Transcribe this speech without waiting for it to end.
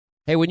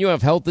Hey, when you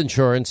have health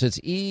insurance, it's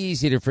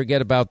easy to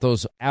forget about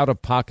those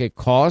out-of-pocket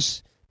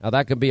costs. Now,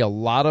 that can be a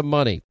lot of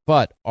money,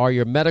 but are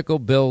your medical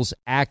bills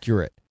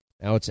accurate?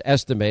 Now, it's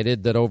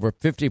estimated that over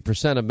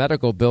 50% of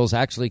medical bills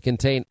actually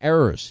contain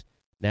errors.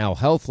 Now,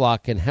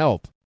 HealthLock can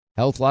help.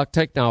 HealthLock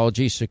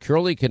technology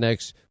securely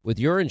connects with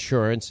your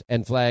insurance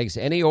and flags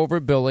any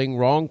overbilling,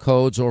 wrong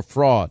codes, or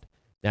fraud.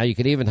 Now, you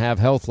can even have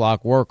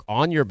HealthLock work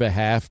on your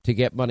behalf to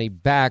get money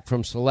back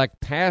from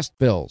select past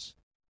bills.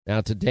 Now,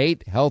 to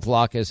date,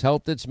 HealthLock has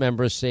helped its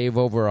members save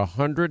over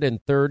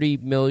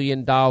 $130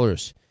 million.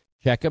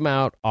 Check them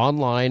out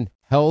online,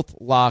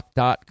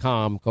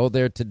 healthlock.com. Go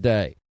there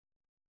today.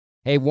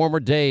 Hey, warmer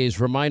days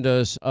remind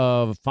us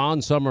of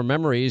fond summer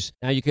memories.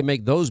 Now you can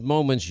make those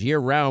moments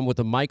year-round with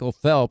the Michael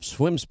Phelps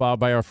Swim Spa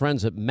by our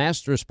friends at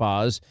Master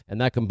Spas, and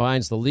that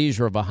combines the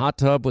leisure of a hot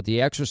tub with the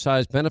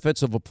exercise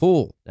benefits of a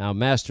pool. Now,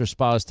 Master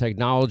Spa's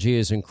technology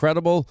is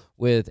incredible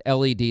with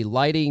LED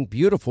lighting,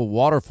 beautiful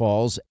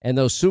waterfalls, and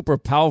those super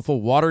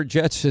powerful water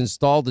jets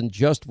installed in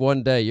just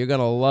one day. You're going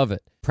to love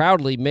it.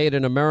 Proudly made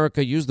in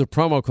America. Use the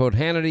promo code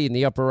Hannity in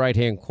the upper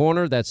right-hand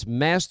corner. That's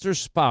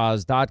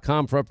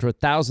masterspas.com for up to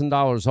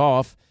 $1,000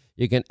 off.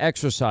 You can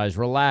exercise,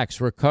 relax,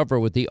 recover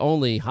with the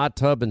only hot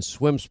tub and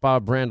swim spa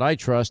brand I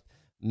trust,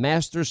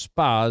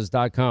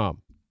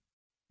 masterspas.com.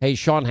 Hey,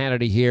 Sean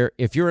Hannity here.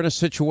 If you're in a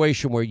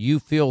situation where you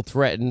feel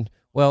threatened,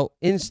 well,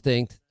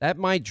 instinct, that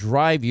might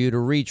drive you to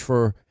reach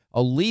for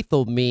a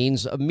lethal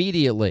means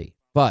immediately.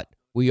 But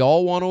we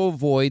all want to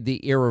avoid the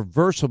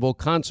irreversible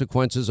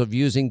consequences of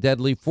using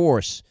deadly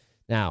force.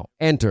 Now,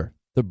 enter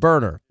the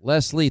Byrna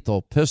less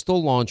lethal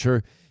pistol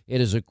launcher. It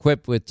is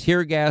equipped with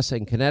tear gas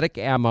and kinetic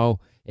ammo.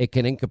 It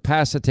can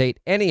incapacitate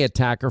any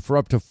attacker for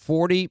up to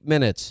 40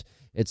 minutes.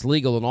 It's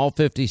legal in all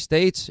 50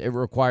 states. It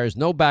requires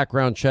no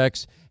background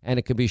checks, and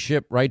it can be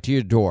shipped right to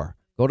your door.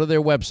 Go to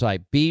their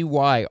website,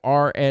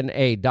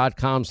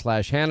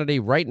 byrna.com/Hannity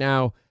right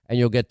now, and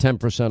you'll get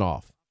 10%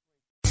 off.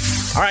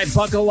 All right,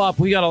 buckle up.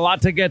 We got a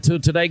lot to get to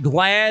today.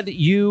 Glad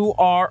you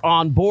are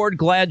on board.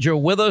 Glad you're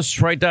with us.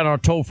 Write down our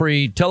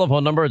toll-free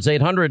telephone number. It's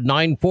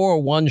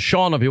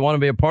 800-941-SEAN if you want to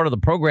be a part of the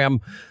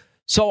program.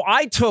 So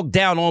I took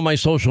down all my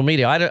social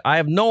media. I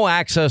have no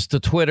access to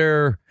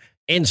Twitter,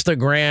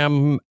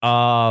 Instagram,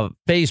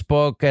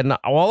 Facebook, and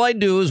all I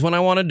do is when I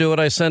want to do it,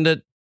 I send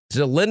it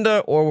to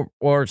Linda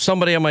or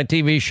somebody on my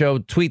TV show,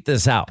 tweet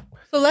this out.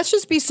 So let's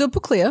just be super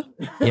clear.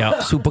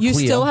 Yeah, super clear. You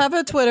still have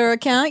a Twitter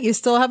account. You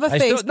still have a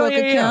Facebook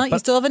account. You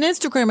still have an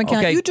Instagram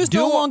account. Okay, you just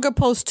no longer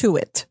post to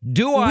it.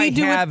 We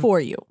do it for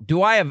you.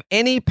 Do I have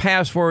any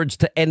passwords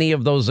to any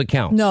of those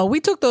accounts? No, we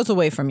took those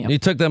away from you. You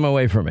took them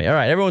away from me. All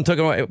right, everyone took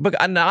them away.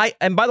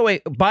 And by the way,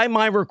 by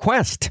my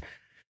request,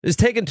 it's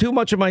taking too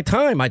much of my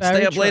time. I'd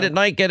stay up late at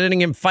night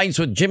getting in fights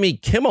with Jimmy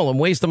Kimmel and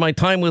wasting my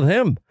time with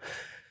him.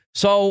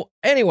 So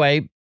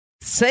anyway,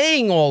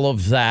 saying all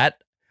of that,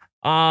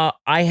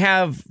 I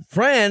have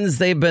friends,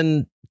 they've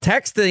been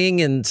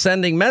texting and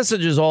sending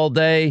messages all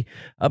day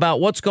about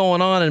what's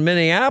going on in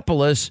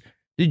Minneapolis.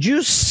 Did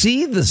you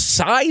see the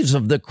size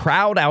of the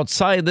crowd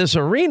outside this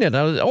arena?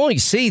 Now, it only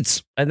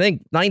seats, I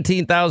think,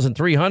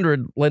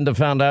 19,300, Linda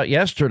found out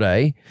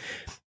yesterday.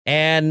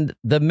 And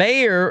the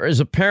mayor is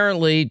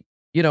apparently,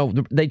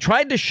 they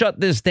tried to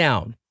shut this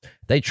down.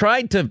 They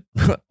tried to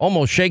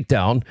almost shake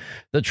down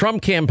the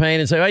Trump campaign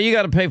and say, oh, you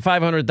got to pay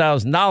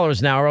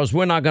 $500,000 now or else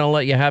we're not going to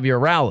let you have your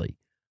rally.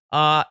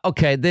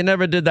 Okay, they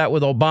never did that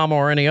with Obama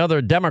or any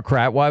other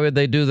Democrat. Why would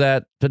they do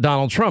that to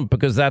Donald Trump?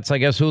 Because that's, I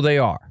guess, who they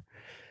are.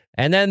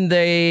 And then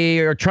they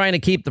are trying to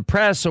keep the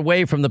press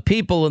away from the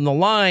people in the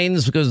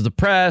lines because the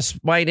press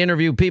might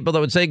interview people that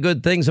would say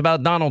good things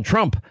about Donald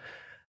Trump.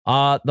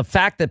 The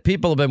fact that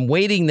people have been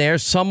waiting there,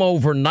 some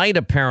overnight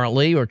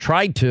apparently, or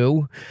tried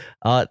to,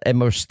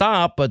 and were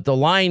stopped, but the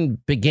line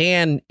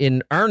began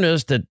in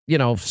earnest at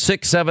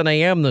 6, 7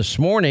 a.m. this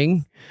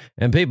morning,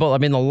 and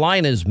the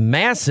line is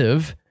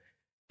massive.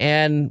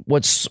 And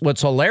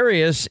what's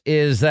hilarious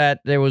is that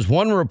there was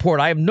one report.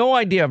 I have no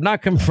idea. I've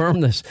not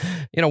confirmed this.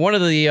 One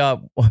of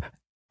the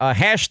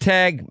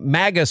hashtag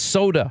MAGA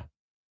soda.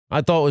 I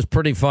thought it was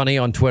pretty funny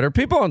on Twitter.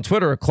 People on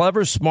Twitter are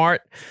clever,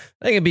 smart.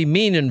 They can be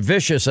mean and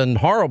vicious and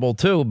horrible,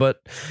 too.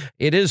 But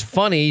it is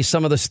funny.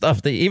 Some of the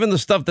stuff, even the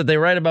stuff that they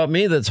write about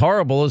me that's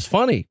horrible is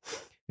funny.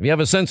 If you have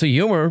a sense of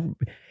humor.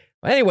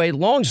 Anyway,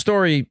 long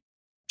story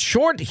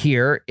short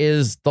here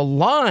is the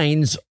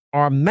lines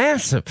are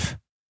massive.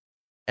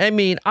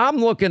 I'm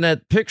looking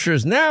at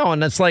pictures now,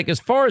 and it's like as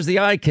far as the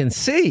eye can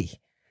see.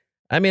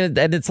 And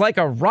it's like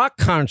a rock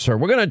concert.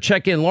 We're going to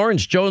check in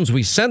Lawrence Jones.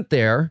 We sent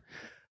there.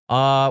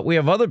 We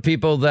have other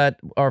people that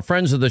are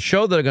friends of the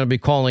show that are going to be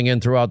calling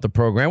in throughout the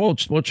program.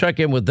 We'll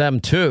check in with them,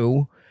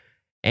 too.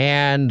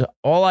 And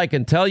all I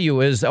can tell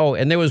you is,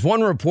 and there was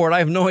one report, I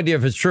have no idea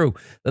if it's true,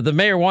 that the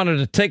mayor wanted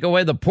to take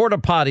away the porta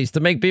potties to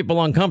make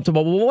people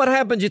uncomfortable. Well, what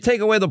happens? You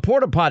take away the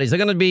porta potties. They're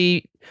going to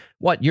be,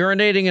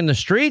 urinating in the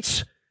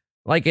streets?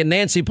 Like in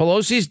Nancy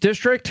Pelosi's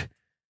district?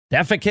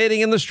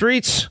 Defecating in the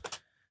streets?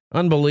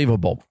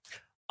 Unbelievable.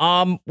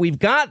 We've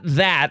got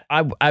that.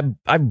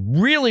 I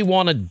really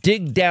want to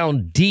dig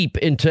down deep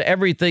into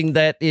everything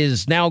that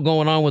is now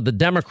going on with the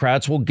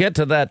Democrats. We'll get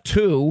to that,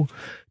 too.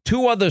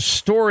 Two other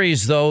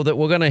stories, though, that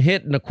we're going to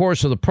hit in the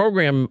course of the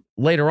program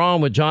later on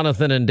with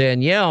Jonathan and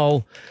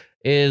Danielle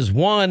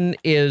one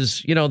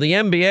is, the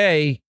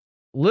NBA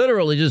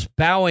literally just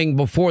bowing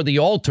before the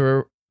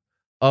altar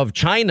of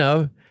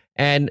China.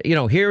 And,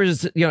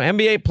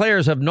 NBA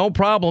players have no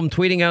problem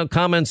tweeting out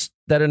comments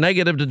that are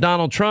negative to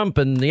Donald Trump.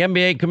 And the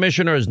NBA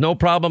commissioner has no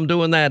problem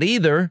doing that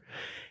either.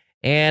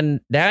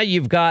 And now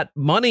you've got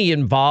money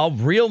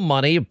involved, real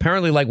money,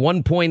 apparently like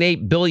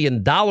 $1.8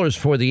 billion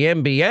for the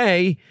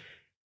NBA.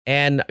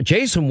 And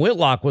Jason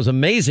Whitlock was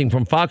amazing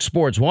from Fox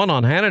Sports 1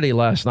 on Hannity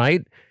last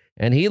night.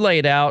 And he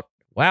laid out,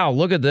 wow,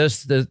 look at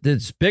this.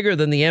 It's bigger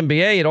than the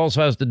NBA. It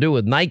also has to do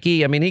with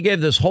Nike. I mean, he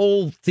gave this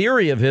whole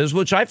theory of his,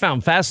 which I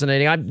found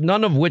fascinating,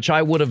 none of which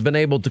I would have been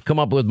able to come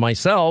up with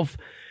myself.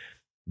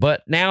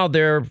 But now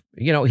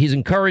he's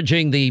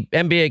encouraging the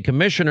NBA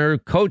commissioner,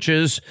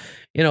 coaches,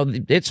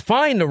 it's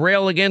fine to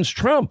rail against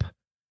Trump.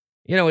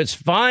 It's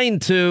fine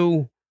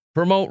to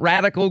promote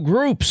radical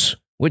groups,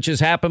 which has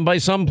happened by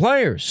some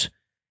players.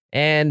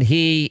 And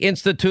he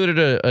instituted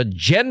a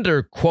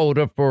gender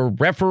quota for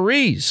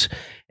referees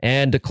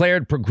and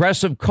declared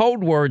progressive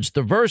code words,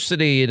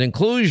 diversity and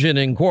inclusion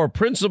and core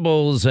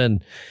principles.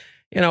 And,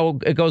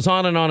 it goes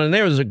on and on. And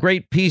there was a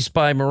great piece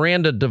by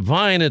Miranda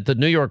Devine at the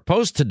New York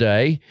Post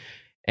today.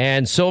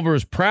 And Silver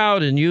is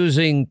proud in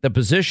using the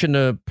position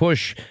to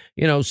push,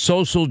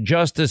 social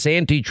justice,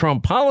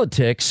 anti-Trump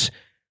politics.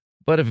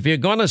 But if you're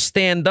going to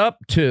stand up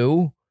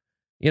to,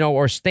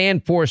 or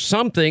stand for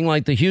something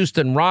like the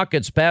Houston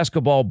Rockets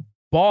basketball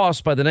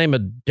boss by the name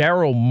of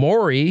Daryl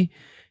Morey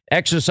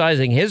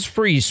exercising his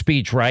free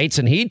speech rights,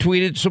 and he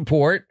tweeted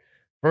support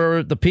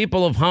for the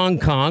people of Hong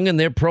Kong and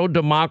their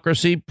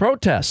pro-democracy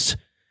protests.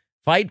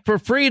 Fight for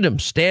freedom.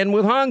 Stand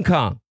with Hong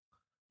Kong.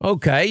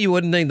 Okay, you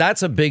wouldn't think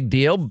that's a big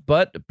deal,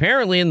 but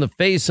apparently in the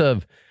face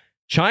of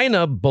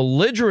China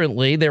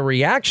belligerently, their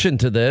reaction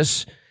to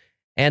this,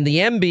 and the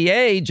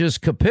NBA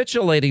just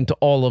capitulating to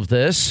all of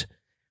this,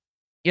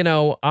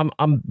 I'm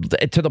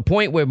to the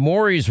point where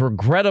Maury's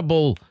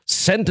regrettable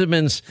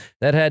sentiments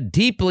that had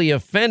deeply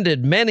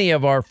offended many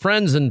of our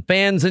friends and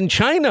fans in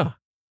China.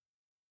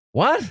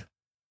 What?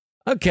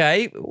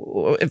 Okay,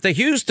 if the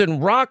Houston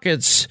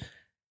Rockets,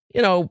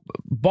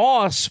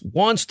 boss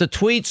wants to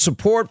tweet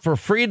support for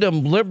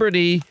freedom,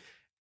 liberty,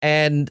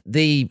 and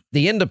the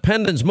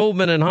independence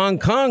movement in Hong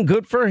Kong,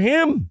 good for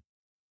him.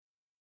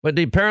 But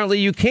apparently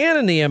you can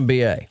in the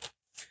NBA.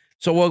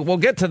 So we'll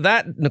get to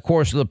that in the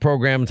course of the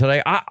program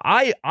today.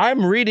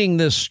 I'm reading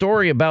this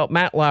story about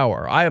Matt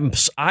Lauer. I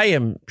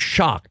am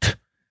shocked.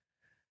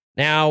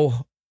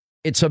 Now,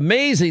 it's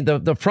amazing.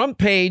 The front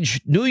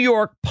page, New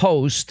York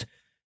Post.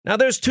 Now,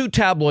 there's two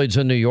tabloids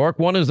in New York.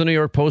 One is the New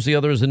York Post. The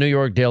other is the New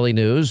York Daily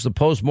News. The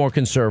Post more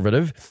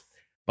conservative.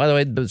 By the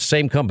way, the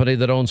same company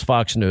that owns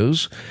Fox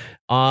News.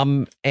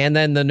 And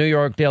then the New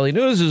York Daily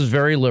News is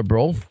very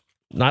liberal.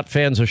 Not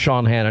fans of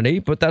Sean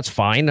Hannity, but that's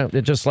fine.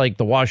 It's just like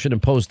the Washington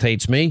Post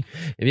hates me.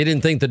 If you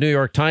didn't think the New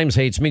York Times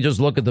hates me, just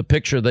look at the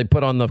picture they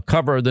put on the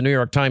cover of the New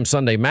York Times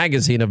Sunday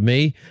magazine of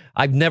me.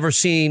 I've never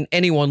seen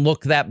anyone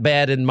look that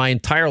bad in my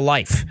entire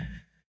life.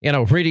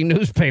 Reading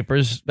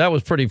newspapers. That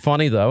was pretty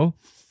funny, though.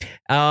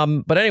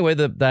 But anyway,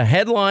 the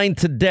headline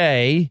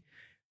today,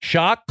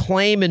 shock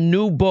claim in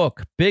new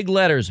book, big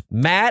letters,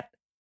 Matt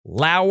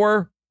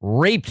Lauer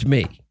raped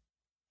me.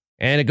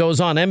 And it goes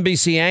on,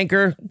 NBC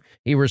anchor,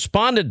 he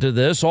responded to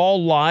this,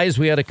 all lies,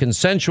 we had a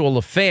consensual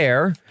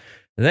affair.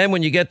 And then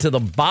when you get to the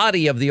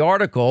body of the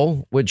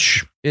article,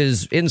 which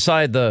is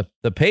inside the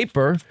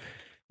paper,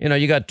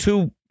 you got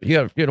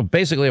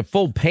basically a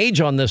full page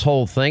on this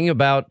whole thing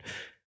about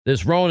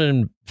this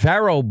Ronan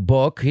Farrow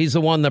book. He's the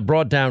one that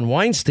brought down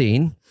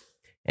Weinstein.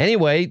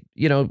 Anyway,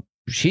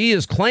 she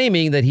is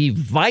claiming that he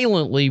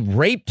violently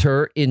raped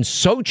her in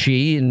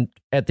Sochi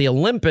at the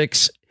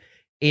Olympics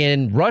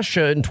in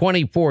Russia in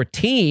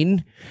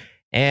 2014.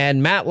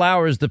 And Matt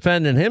Lauer is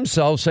defending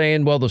himself,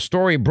 saying, well, the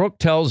story Brooke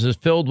tells is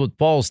filled with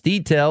false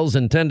details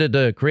intended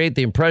to create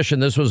the impression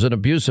this was an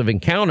abusive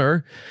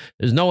encounter.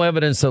 There's no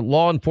evidence that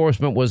law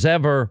enforcement was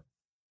ever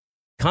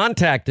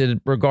contacted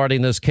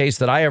regarding this case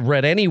that I have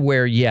read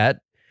anywhere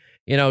yet.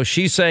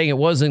 She's saying it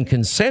wasn't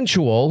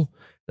consensual,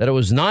 that it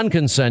was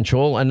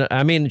non-consensual. And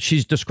I mean,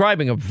 she's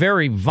describing a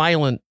very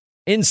violent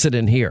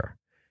incident here.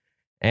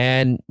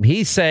 And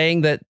he's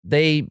saying that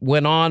they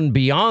went on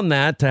beyond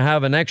that to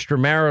have an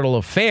extramarital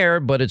affair,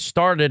 but it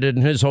started in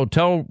his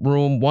hotel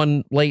room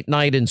one late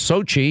night in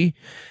Sochi.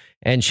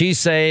 And she's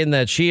saying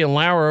that she and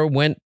Lauer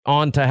went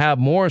on to have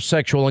more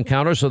sexual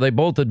encounters. So they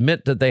both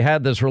admit that they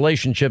had this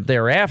relationship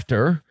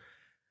thereafter.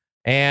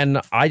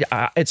 And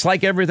it's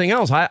like everything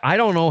else. I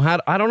don't know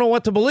I don't know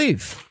what to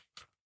believe.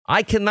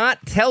 I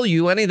cannot tell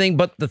you anything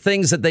but the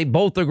things that they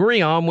both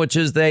agree on, which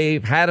is they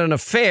had an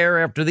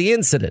affair after the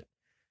incident.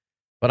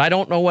 But I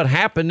don't know what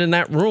happened in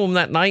that room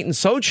that night in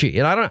Sochi.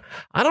 And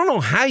I don't know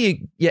how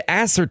you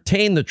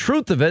ascertain the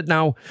truth of it.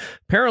 Now,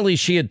 apparently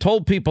she had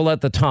told people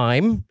at the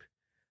time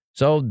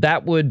So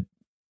that would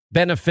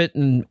benefit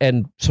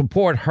and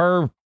support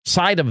her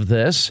side of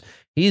this.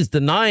 He's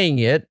denying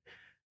it.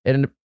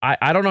 And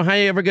I don't know how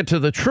you ever get to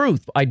the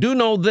truth. I do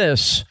know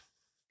this,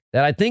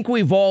 that I think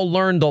we've all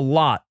learned a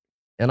lot.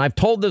 And I've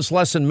told this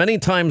lesson many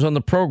times on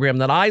the program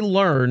that I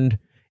learned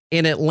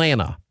in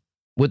Atlanta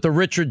with the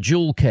Richard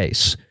Jewell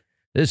case.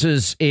 This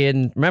is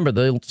remember,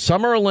 the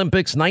Summer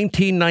Olympics,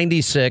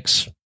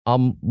 1996.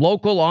 I'm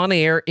local on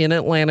air in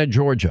Atlanta,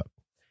 Georgia.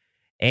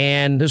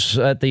 And this is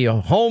at the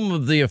home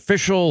of the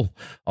official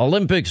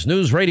Olympics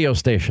news radio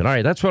station. All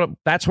right, that's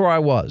where I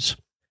was.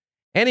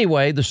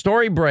 Anyway, the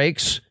story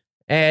breaks,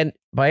 and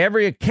by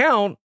every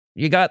account,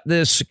 you got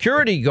this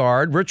security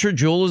guard, Richard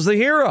Jewell, is the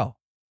hero.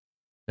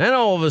 And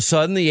all of a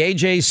sudden, the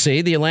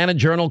AJC, the Atlanta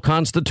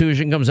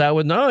Journal-Constitution, comes out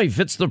with, no, he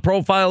fits the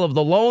profile of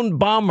the lone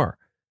bomber.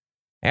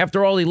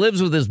 After all, he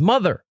lives with his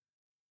mother.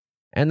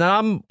 And then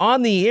I'm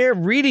on the air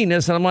reading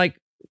this, and I'm like,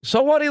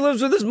 so what? He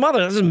lives with his mother.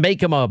 That doesn't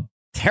make him a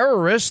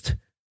terrorist.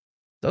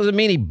 Doesn't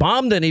mean he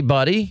bombed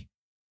anybody.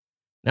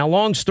 Now,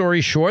 long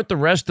story short, the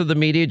rest of the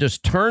media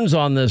just turns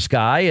on this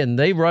guy, and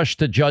they rush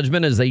to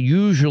judgment, as they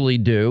usually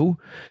do.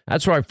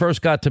 That's where I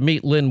first got to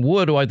meet Lin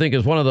Wood, who I think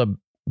is one of the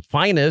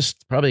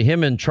finest, probably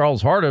him and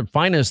Charles Harder,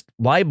 finest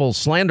libel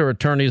slander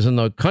attorneys in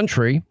the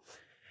country.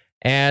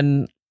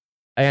 And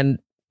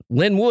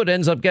Lin Wood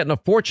ends up getting a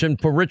fortune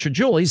for Richard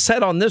Jewell. He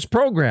said on this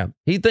program,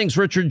 he thinks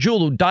Richard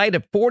Jewell, who died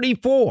at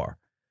 44,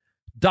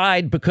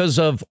 died because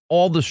of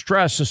all the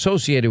stress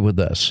associated with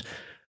this.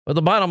 But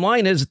the bottom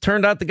line is, it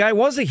turned out the guy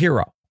was a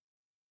hero.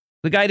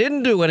 The guy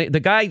didn't do anything. The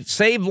guy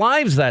saved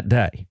lives that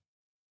day.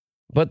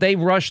 But they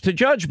rushed to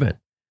judgment.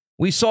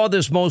 We saw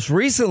this most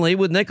recently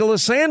with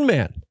Nicholas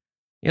Sandmann.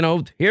 You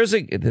know,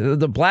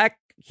 the black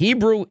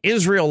Hebrew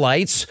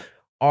Israelites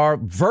are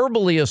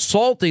verbally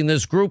assaulting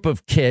this group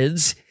of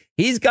kids.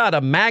 He's got a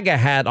MAGA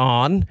hat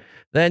on.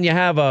 Then you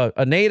have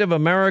a Native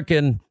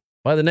American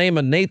by the name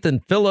of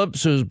Nathan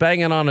Phillips who's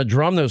banging on a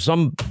drum. There's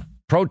some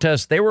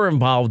protest they were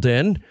involved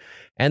in.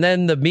 And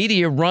then the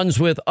media runs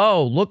with,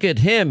 oh, look at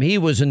him. He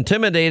was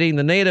intimidating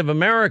the Native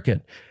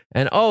American.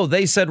 And, oh,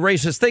 they said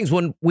racist things.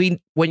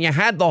 When you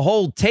had the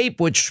whole tape,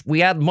 which we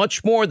had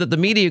much more that the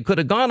media could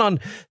have gone on,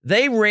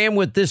 they ran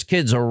with this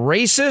kid's a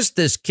racist.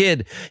 This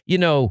kid,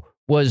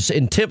 was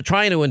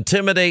trying to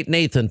intimidate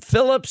Nathan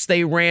Phillips.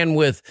 They ran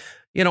with,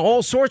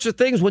 all sorts of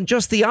things when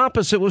just the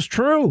opposite was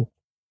true.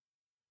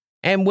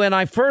 And when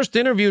I first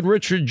interviewed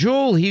Richard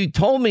Jewell, he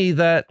told me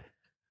that,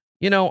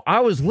 I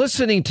was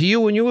listening to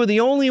you and you were the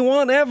only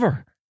one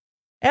ever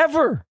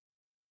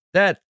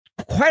that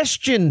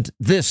questioned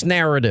this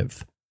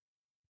narrative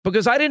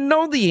because I didn't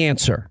know the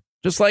answer.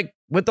 Just like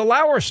with the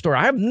Lauer story,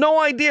 I have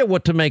no idea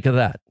what to make of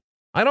that.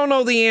 I don't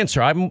know the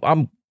answer. I'm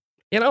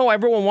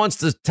everyone wants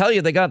to tell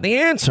you they got the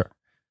answer.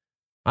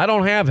 I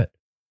don't have it.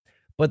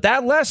 But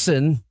that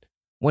lesson,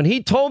 when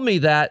he told me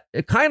that,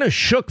 it kind of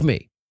shook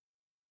me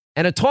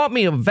and it taught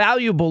me a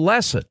valuable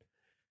lesson.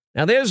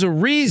 Now, there's a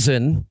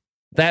reason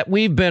that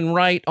we've been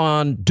right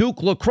on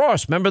Duke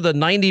lacrosse. Remember the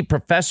 90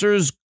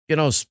 professors,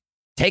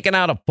 taking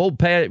out a full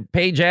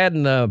page ad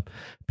in the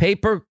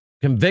paper,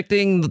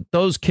 convicting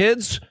those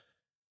kids?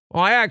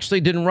 Well, I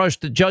actually didn't rush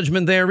to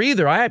judgment there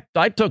either.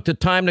 I took the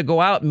time to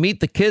go out and meet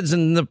the kids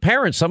and the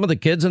parents, some of the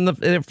kids and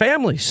their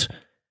families.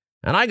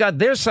 And I got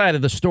their side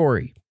of the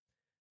story.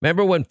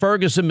 Remember when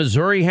Ferguson,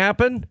 Missouri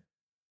happened?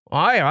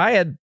 I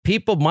had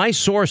people, my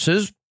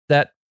sources,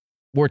 that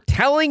were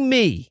telling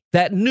me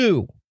that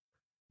knew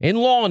in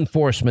law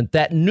enforcement,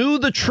 that knew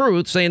the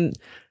truth, saying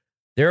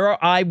there are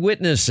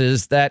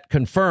eyewitnesses that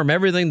confirm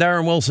everything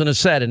Darren Wilson has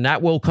said, and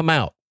that will come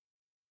out.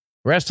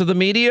 Rest of the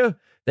media,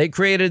 they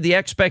created the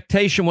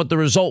expectation what the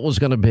result was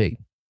going to be.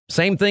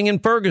 Same thing in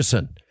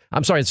Ferguson.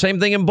 Same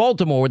thing in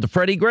Baltimore with the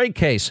Freddie Gray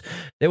case.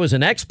 There was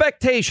an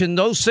expectation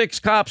those 6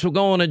 cops were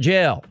going to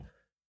jail.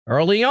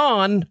 Early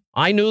on,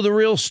 I knew the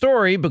real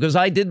story because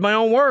I did my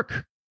own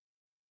work.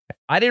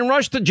 I didn't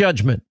rush to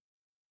judgment.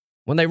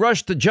 When they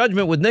rushed to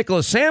judgment with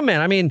Nicholas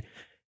Sandmann,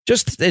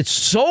 it's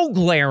so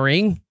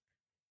glaring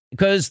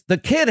because the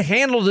kid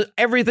handled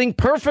everything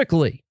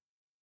perfectly.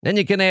 Then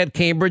you can add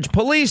Cambridge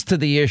police to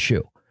the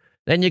issue.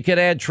 Then you could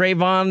add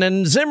Trayvon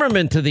and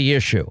Zimmerman to the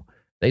issue.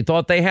 They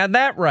thought they had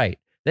that right.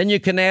 Then you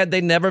can add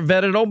they never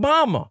vetted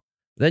Obama.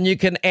 Then you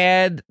can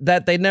add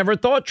that they never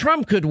thought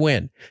Trump could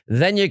win.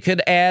 Then you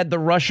could add the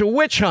Russia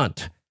witch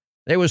hunt.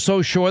 They were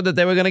so sure that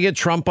they were going to get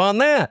Trump on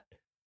that.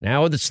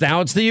 Now it's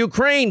the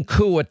Ukraine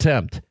coup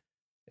attempt.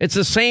 It's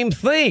the same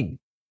thing.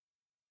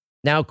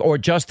 Now, or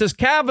Justice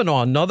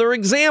Kavanaugh, another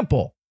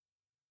example.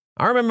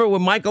 I remember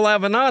when Michael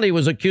Avenatti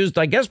was accused,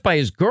 I guess, by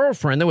his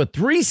girlfriend. There were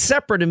 3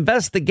 separate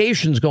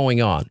investigations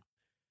going on.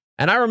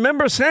 And I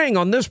remember saying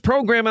on this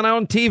program and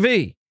on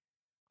TV,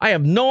 I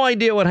have no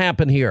idea what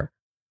happened here.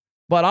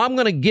 But I'm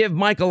going to give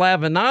Michael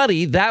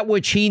Avenatti that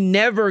which he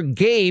never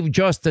gave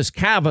Justice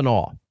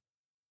Kavanaugh,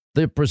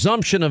 the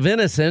presumption of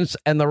innocence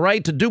and the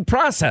right to due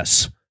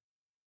process.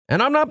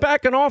 And I'm not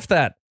backing off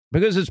that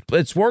because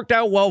it's worked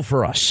out well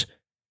for us.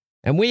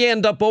 And we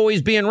end up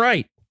always being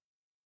right.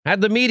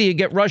 Had the media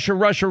get Russia,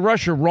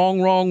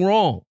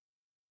 wrong.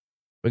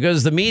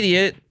 because the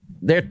media,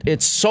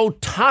 it's so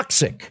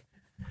toxic.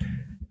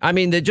 I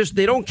mean, they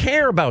don't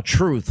care about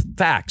truth,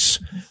 facts,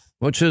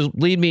 which is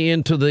lead me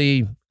into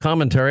the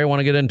commentary I want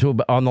to get into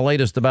on the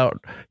latest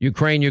about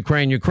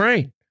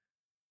Ukraine.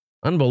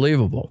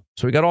 Unbelievable.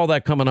 So we got all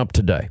that coming up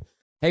today.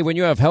 Hey, when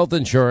you have health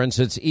insurance,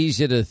 it's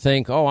easy to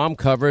think, oh, I'm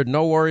covered,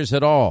 no worries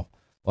at all.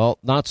 Well,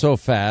 not so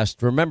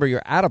fast. Remember,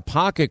 your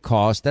out-of-pocket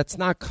cost, that's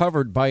not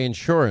covered by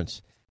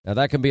insurance. Now,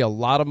 that can be a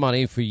lot of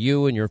money for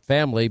you and your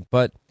family,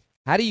 but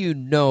how do you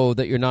know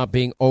that you're not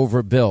being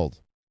overbilled?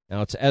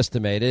 Now, it's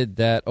estimated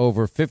that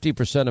over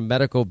 50% of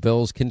medical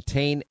bills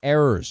contain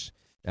errors.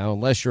 Now,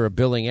 unless you're a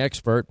billing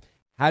expert,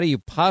 how do you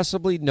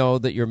possibly know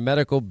that your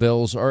medical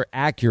bills are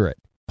accurate?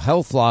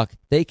 HealthLock,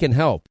 they can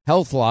help.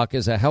 HealthLock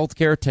is a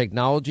healthcare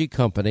technology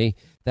company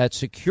that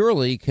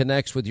securely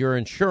connects with your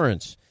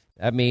insurance.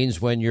 That means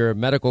when your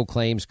medical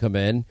claims come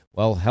in,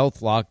 well,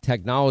 HealthLock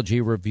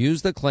technology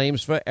reviews the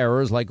claims for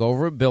errors like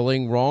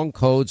overbilling, wrong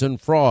codes,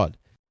 and fraud.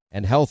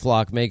 And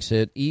HealthLock makes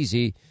it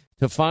easy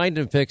to find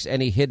and fix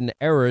any hidden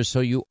errors so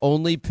you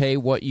only pay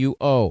what you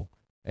owe.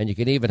 And you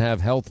can even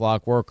have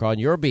HealthLock work on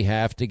your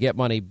behalf to get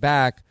money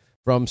back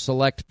from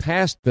select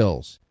past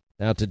bills.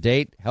 Now, to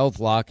date,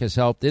 HealthLock has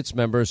helped its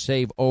members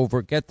save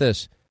over, get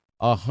this,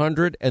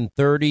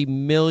 $130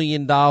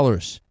 million.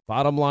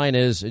 Bottom line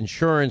is,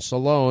 insurance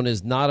alone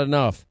is not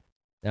enough.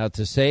 Now,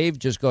 to save,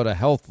 just go to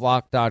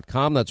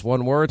healthlock.com. That's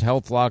one word,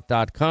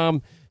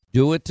 healthlock.com.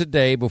 Do it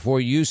today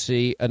before you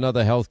see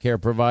another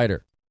healthcare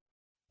provider.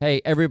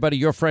 Hey, everybody,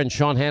 your friend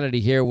Sean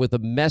Hannity here with a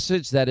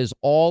message that is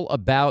all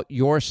about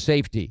your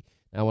safety.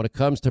 Now, when it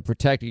comes to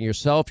protecting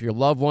yourself, your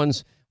loved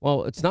ones,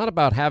 well, it's not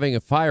about having a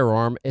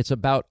firearm. It's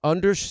about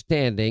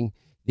understanding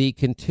the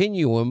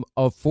continuum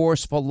of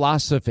force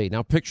philosophy.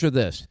 Now, picture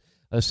this.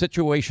 A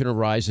situation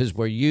arises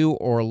where you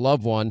or a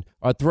loved one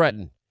are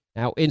threatened.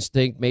 Now,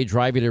 instinct may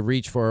drive you to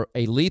reach for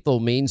a lethal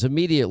means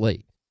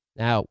immediately.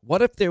 Now,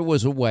 what if there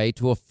was a way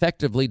to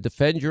effectively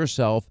defend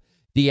yourself,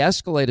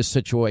 de-escalate a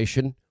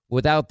situation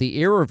without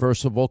the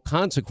irreversible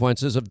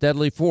consequences of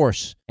deadly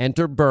force?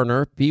 Enter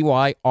Byrna,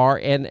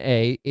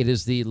 B-Y-R-N-A. It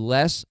is the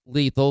less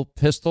lethal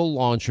pistol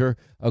launcher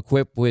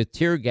equipped with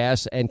tear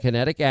gas and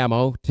kinetic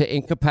ammo to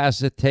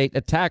incapacitate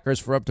attackers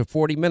for up to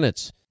 40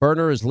 minutes.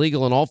 Byrna is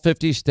legal in all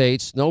 50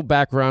 states. No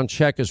background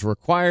check is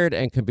required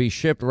and can be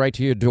shipped right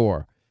to your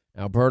door.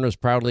 Now, Byrna is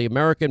proudly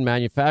American,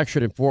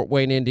 manufactured in Fort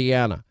Wayne,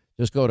 Indiana.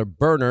 Just go to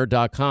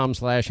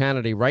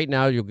Byrna.com/Hannity. Right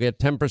now, you'll get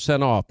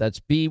 10% off. That's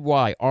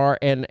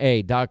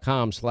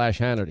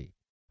BYRNA.com/Hannity.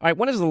 All right,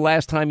 when is the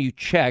last time you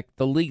checked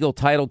the legal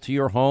title to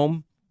your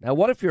home? Now,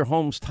 what if your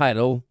home's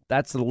title,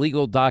 that's the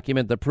legal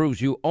document that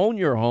proves you own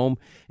your home,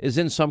 is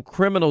in some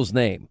criminal's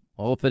name?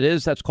 Well, if it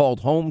is, that's called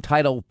home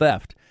title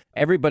theft.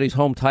 Everybody's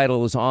home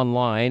title is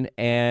online,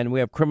 and we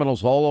have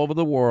criminals all over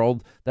the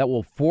world that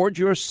will forge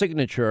your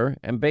signature,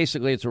 and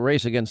basically it's a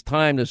race against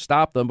time to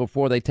stop them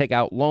before they take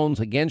out loans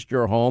against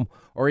your home,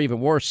 or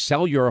even worse,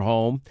 sell your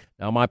home.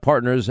 Now, my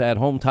partners at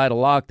Home Title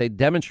Lock, they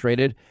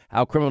demonstrated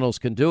how criminals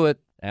can do it.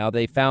 Now,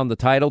 they found the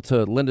title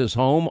to Linda's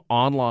home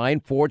online,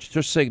 forged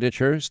her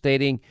signature,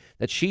 stating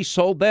that she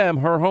sold them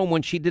her home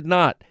when she did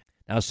not.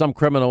 Now, some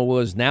criminal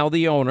was now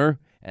the owner,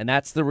 and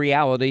that's the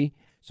reality.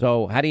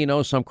 So how do you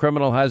know some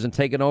criminal hasn't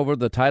taken over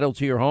the title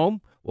to your home?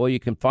 Well, you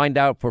can find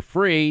out for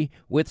free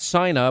with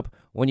sign up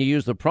when you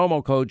use the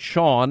promo code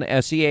Sean,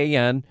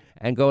 S-E-A-N,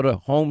 and go to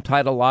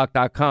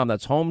HomeTitleLock.com.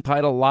 That's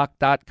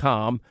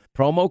HomeTitleLock.com,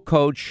 promo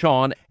code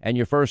Sean, and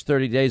your first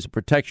 30 days of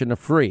protection are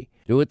free.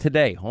 Do it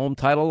today.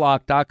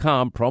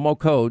 HomeTitleLock.com, promo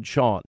code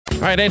Sean.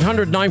 All right,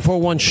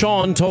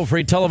 800-941-SEAN,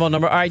 toll-free telephone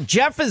number. All right,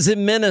 Jeff is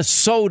in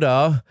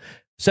Minnesota.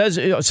 Says,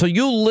 so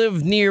you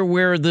live near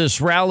where this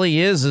rally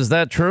is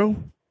that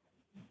true?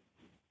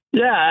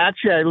 Yeah,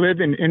 actually, I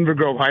live in Inver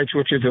Grove Heights,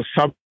 which is a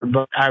suburb,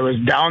 but I was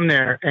down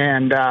there,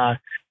 and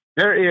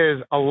there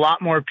is a lot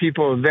more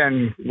people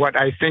than what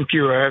I think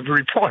you have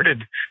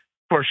reported,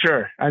 for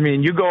sure. I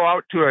mean, you go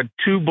out to a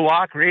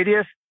 2-block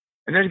radius,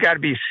 and there's got to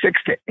be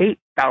 6,000 to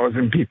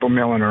 8,000 people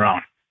milling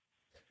around.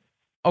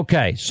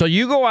 Okay, so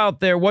you go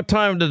out there. What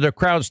time did the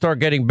crowd start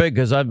getting big?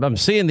 Because I'm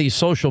seeing these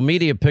social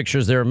media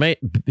pictures. They're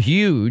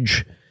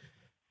huge,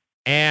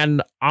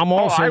 and I'm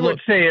also... I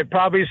would say it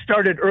probably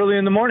started early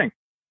in the morning.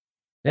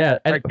 Yeah,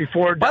 like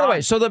before. By the way,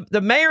 so the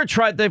mayor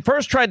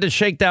first tried to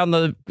shake down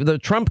the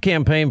Trump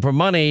campaign for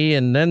money,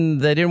 and then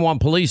they didn't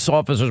want police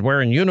officers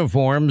wearing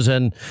uniforms,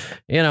 and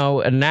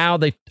and now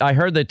I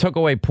heard they took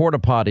away porta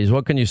potties.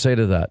 What can you say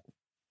to that?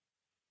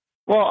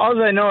 Well,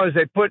 all I know is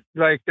they put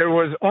there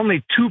was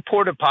only 2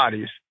 porta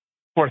potties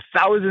for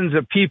thousands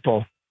of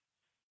people,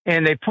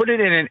 and they put it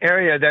in an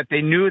area that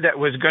they knew that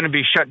was going to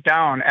be shut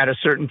down at a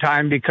certain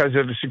time because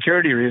of the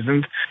security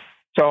reasons.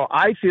 So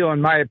I feel, in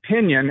my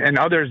opinion, and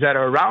others that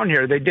are around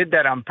here, they did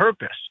that on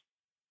purpose.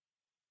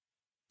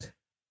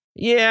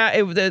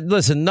 Yeah,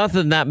 listen,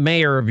 nothing that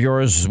mayor of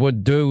yours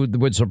would do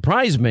would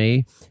surprise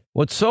me.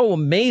 What's so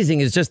amazing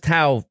is just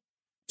how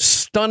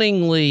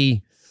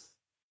stunningly,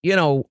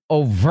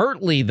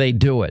 overtly they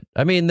do it.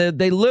 I mean,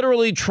 they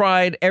literally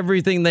tried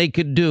everything they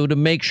could do to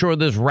make sure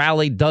this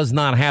rally does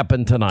not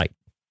happen tonight.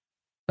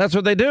 That's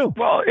what they do.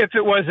 Well, if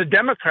it was a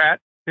Democrat,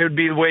 it would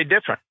be way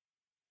different.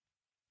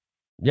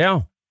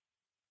 Yeah.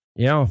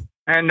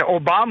 And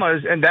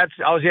Obama's, and that's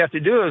all you have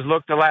to do is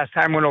look the last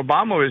time when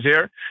Obama was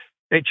here,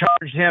 they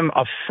charged him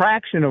a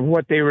fraction of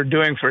what they were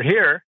doing for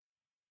here.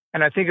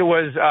 And I think it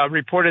was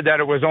reported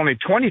that it was only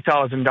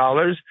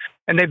 $20,000,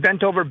 and they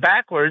bent over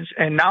backwards.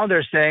 And now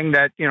they're saying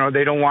that,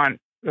 they don't want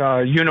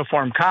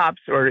uniformed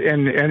cops or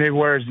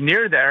anywhere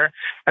near there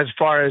as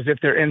far as if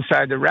they're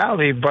inside the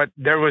rally. But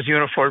there was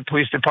uniformed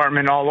police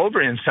department all over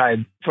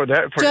inside for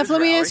that. Jeff, let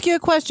me ask you a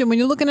question. When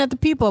you're looking at the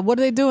people, what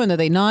are they doing? Are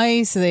they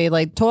nice? Are they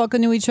like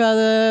talking to each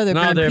other?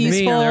 They're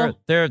peaceful?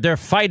 Mean. They're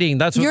fighting.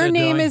 That's what your they're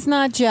doing. Your name is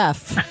not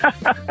Jeff.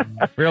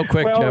 Real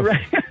quick, Jeff.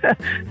 Right.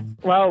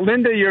 Well,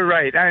 Linda, you're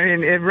right. I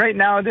mean, right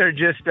now they're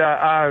just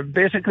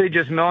basically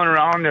just milling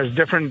around. There's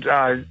different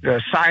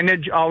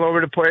signage all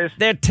over the place.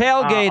 They're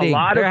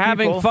tailgating. They're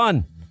having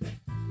fun.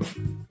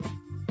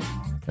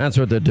 That's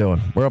what they're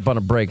doing. We're up on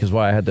a break is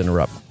why I had to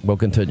interrupt. We'll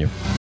continue.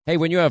 Hey,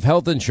 when you have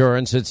health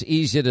insurance, it's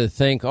easy to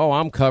think, oh,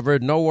 I'm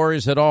covered. No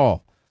worries at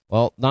all.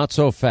 Well, not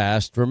so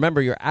fast.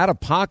 Remember, your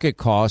out-of-pocket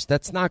cost,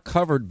 that's not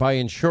covered by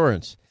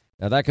insurance.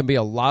 Now, that can be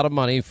a lot of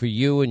money for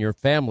you and your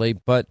family,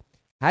 but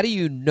how do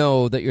you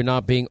know that you're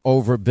not being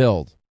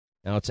overbilled?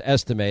 Now, it's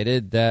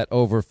estimated that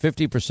over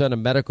 50% of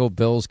medical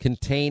bills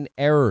contain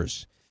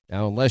errors.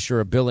 Now, unless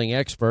you're a billing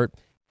expert,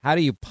 how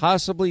do you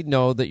possibly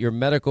know that your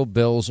medical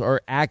bills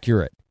are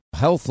accurate?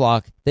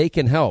 HealthLock, they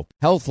can help.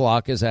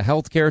 HealthLock is a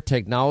healthcare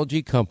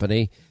technology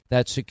company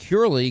that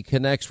securely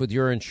connects with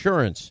your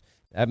insurance.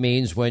 That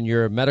means when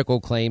your medical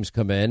claims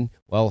come in,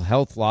 well,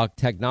 HealthLock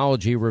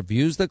technology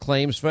reviews the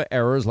claims for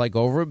errors like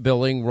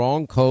overbilling,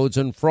 wrong codes,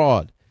 and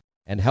fraud.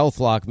 And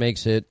HealthLock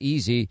makes it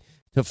easy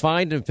to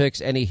find and fix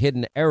any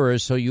hidden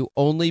errors so you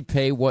only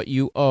pay what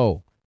you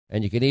owe.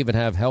 And you can even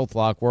have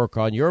HealthLock work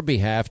on your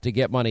behalf to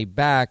get money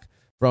back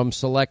from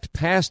select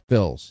past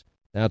bills.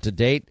 Now, to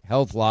date,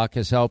 HealthLock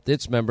has helped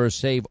its members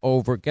save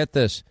over, get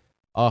this,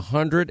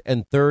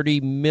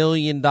 $130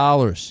 million.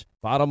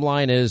 Bottom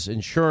line is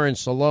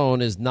insurance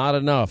alone is not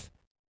enough.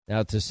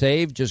 Now, to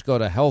save, just go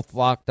to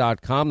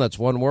healthlock.com. That's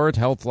one word,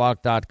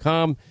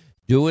 healthlock.com.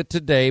 Do it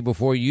today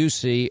before you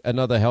see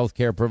another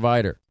healthcare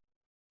provider.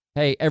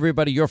 Hey,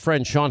 everybody, your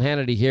friend Sean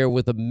Hannity here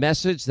with a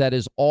message that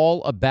is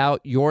all about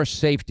your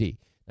safety.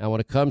 Now,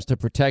 when it comes to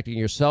protecting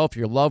yourself,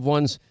 your loved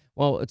ones,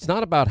 well, it's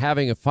not about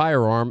having a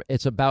firearm.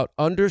 It's about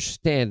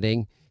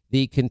understanding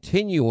the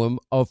continuum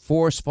of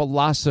force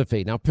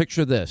philosophy. Now,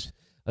 picture this.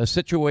 A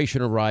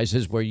situation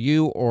arises where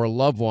you or a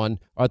loved one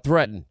are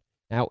threatened.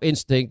 Now,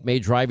 instinct may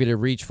drive you to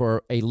reach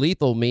for a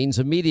lethal means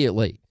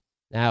immediately.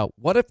 Now,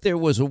 what if there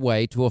was a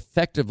way to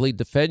effectively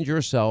defend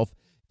yourself,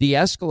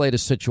 de-escalate a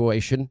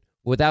situation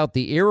without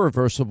the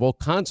irreversible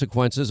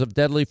consequences of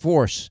deadly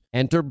force?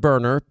 Enter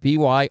Byrna,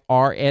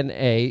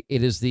 B-Y-R-N-A.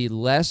 It is the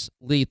less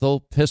lethal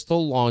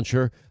pistol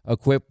launcher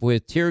equipped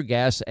with tear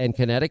gas and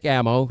kinetic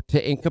ammo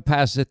to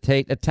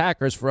incapacitate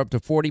attackers for up to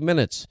 40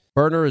 minutes.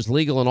 Byrna is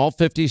legal in all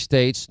 50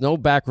 states. No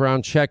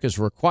background check is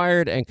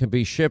required and can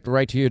be shipped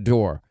right to your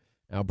door.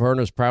 Now,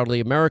 Byrna is proudly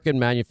American,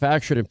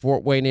 manufactured in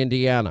Fort Wayne,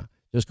 Indiana.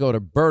 Just go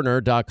to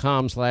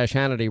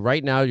Byrna.com/Hannity.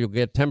 Right now, you'll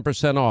get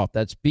 10% off.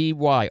 That's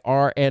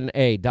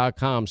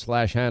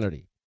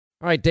BYRNA.com/Hannity.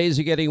 All right, days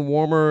are getting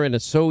warmer, and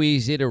it's so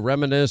easy to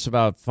reminisce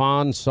about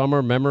fond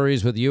summer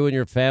memories with you and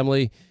your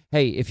family.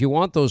 Hey, if you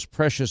want those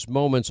precious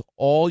moments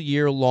all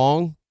year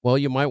long, well,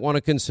 you might want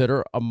to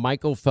consider a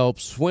Michael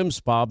Phelps swim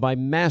spa by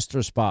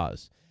Master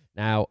Spas.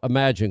 Now,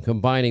 imagine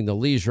combining the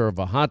leisure of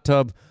a hot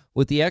tub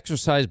with the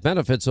exercise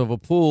benefits of a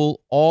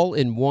pool all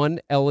in one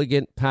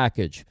elegant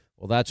package.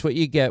 Well, that's what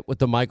you get with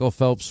the Michael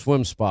Phelps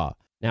Swim Spa.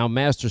 Now,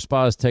 Master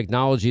Spa's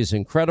technology is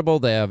incredible.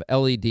 They have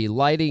LED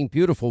lighting,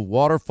 beautiful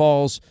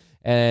waterfalls,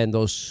 and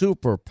those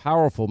super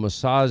powerful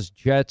massage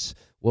jets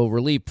will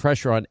relieve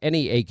pressure on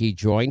any achy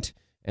joint.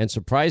 And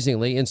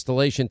surprisingly,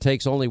 installation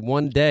takes only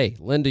 1 day.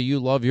 Linda, you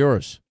love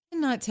yours.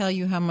 Not tell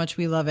you how much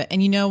we love it.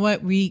 And you know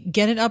what? We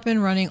get it up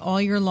and running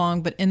all year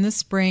long, but in the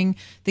spring,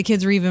 the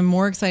kids are even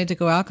more excited to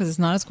go out because it's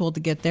not as cold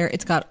to get there.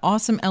 It's got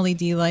awesome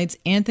LED lights.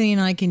 Anthony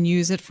and I can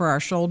use it for our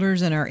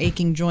shoulders and our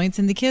aching joints,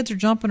 and the kids are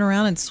jumping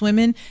around and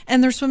swimming,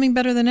 and they're swimming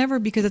better than ever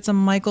because it's a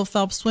Michael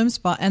Phelps swim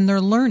spa, and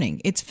they're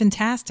learning. It's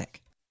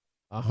fantastic.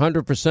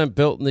 100%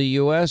 built in the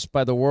U.S.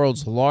 by the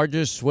world's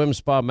largest swim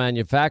spa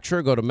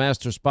manufacturer. Go to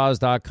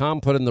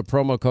masterspas.com, put in the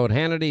promo code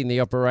Hannity in the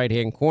upper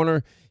right-hand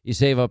corner. You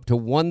save up to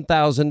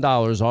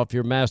 $1,000 off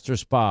your Master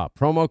Spa.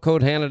 Promo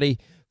code Hannity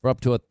for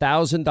up to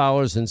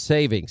 $1,000 in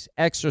savings.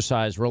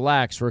 Exercise,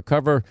 relax,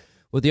 recover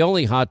with the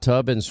only hot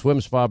tub and swim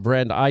spa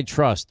brand I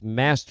trust,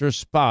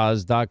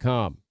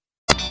 masterspas.com.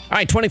 All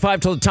right,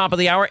 25 till the top of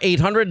the hour,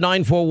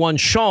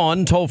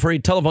 800-941-SEAN, toll-free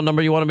telephone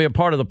number. You want to be a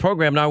part of the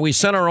program. Now, we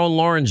sent our own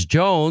Lawrence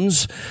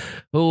Jones,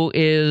 who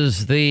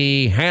is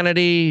the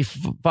Hannity,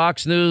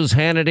 Fox News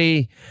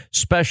Hannity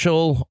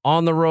special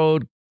on the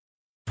road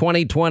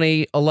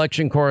 2020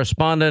 election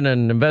correspondent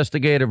and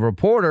investigative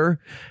reporter.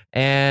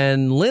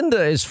 And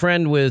Linda is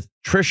friend with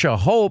Trisha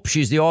Hope.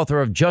 She's the author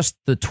of Just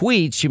the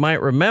Tweets. You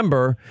might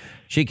remember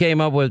she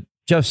came up with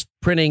just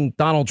printing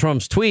Donald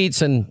Trump's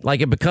tweets and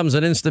like it becomes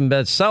an instant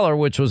bestseller,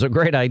 which was a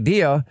great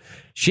idea.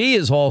 She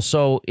is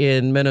also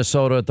in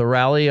Minnesota at the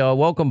rally.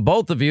 Welcome,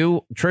 both of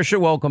you.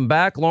 Tricia, welcome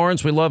back.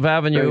 Lawrence, we love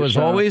having you as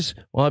always.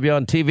 We'll have you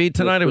on TV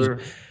tonight.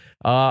 Yes,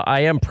 I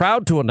am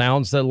proud to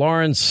announce that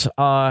Lawrence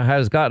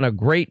has gotten a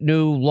great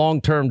new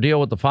long-term deal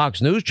with the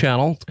Fox News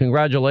Channel.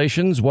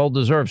 Congratulations. Well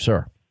deserved,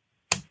 sir.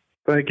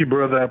 Thank you,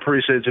 brother. I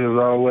appreciate you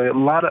as always. A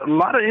lot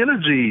of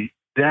energy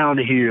down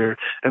here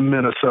in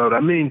Minnesota. I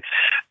mean,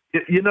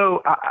 you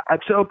know, I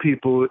tell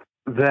people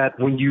that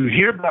when you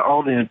hear about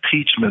all the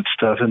impeachment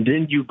stuff and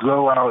then you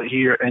go out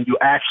here and you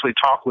actually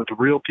talk with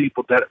real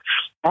people that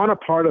aren't a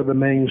part of the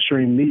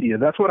mainstream media,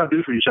 that's what I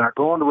do for you, Sean. I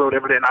go on the road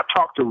every day and I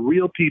talk to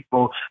real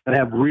people that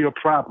have real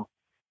problems.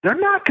 They're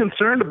not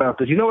concerned about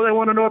this. You know what they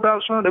want to know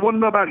about, Sean? They want to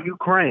know about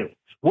Ukraine.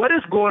 What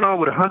is going on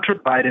with Hunter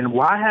Biden?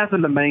 Why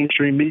hasn't the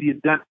mainstream media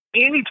done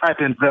any type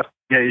of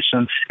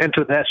investigation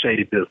into that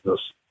shady business?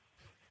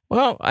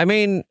 Well, I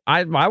mean,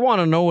 I want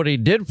to know what he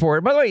did for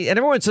it. By the way, and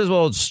everyone says,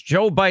 well, it's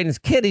Joe Biden's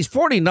kid. He's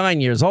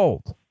 49 years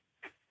old.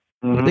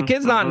 Mm-hmm. The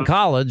kid's not in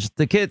college.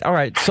 The kid. All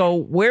right. So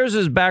where's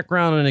his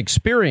background and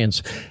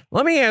experience?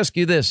 Let me ask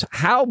you this.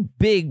 How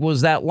big was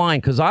that line?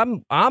 Because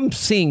I'm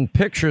seeing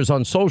pictures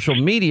on social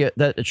media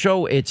that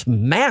show it's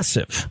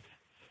massive.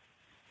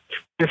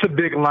 It's a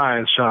big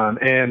line, Sean.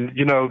 And,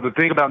 you know, the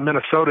thing about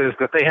Minnesota is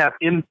that they have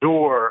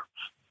indoor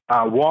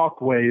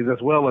walkways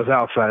as well as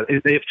outside.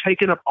 They've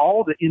taken up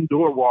all the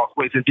indoor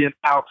walkways, and then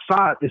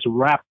outside it's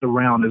wrapped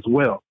around as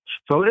well.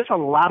 So there's a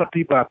lot of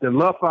people out there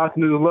love Fox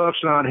News, love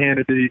Sean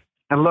Hannity,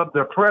 and love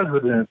their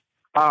president.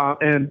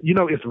 And, you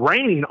know, it's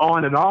raining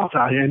on and off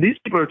out here, and these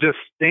people are just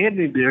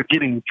standing there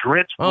getting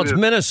drenched. Oh, it's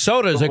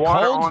Minnesota. Is it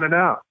cold? On and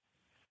out.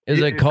 Is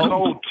it cold? It's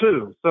cold,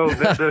 too. So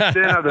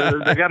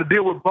they got to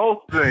deal with both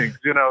things,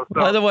 you know.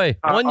 So, by the way,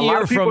 1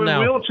 year from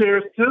now. A lot of people in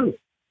wheelchairs, too.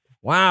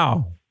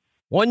 Wow.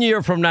 1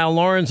 year from now,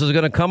 Lawrence is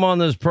going to come on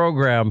this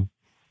program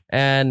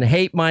and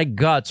hate my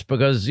guts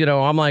because, you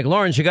know, I'm like,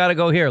 Lawrence, you got to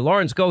go here.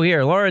 Lawrence, go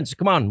here. Lawrence,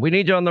 come on. We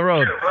need you on the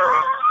road.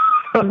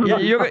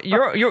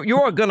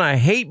 You're going to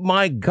hate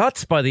my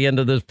guts by the end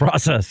of this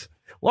process.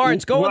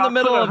 Lawrence, go in the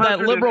middle of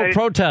that liberal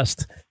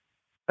protest.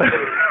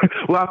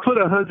 Well, I put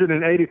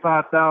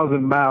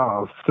 185,000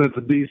 miles since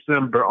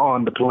December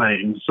on the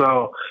plane.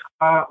 So,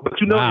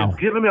 but you know, wow. It's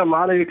given me a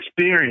lot of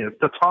experience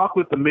to talk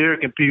with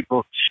American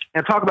people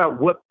and talk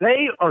about what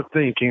they are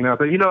thinking. Now,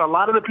 you know, a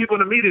lot of the people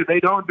in the media, they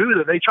don't do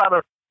that. They try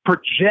to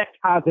project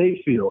how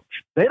they feel.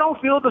 They don't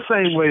feel the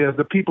same way as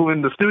the people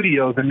in the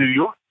studios in New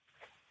York.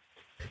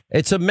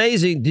 It's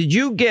amazing. Did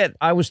you get,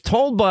 I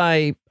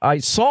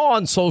saw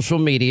on social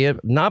media,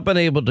 not been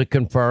able to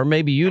confirm,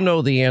 maybe you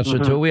know the answer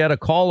to it. We had a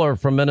caller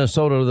from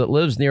Minnesota that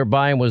lives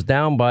nearby and was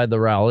down by the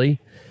rally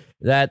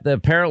that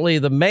apparently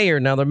the mayor,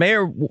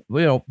 you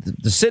know,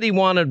 the city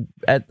wanted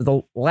at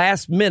the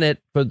last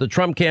minute for the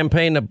Trump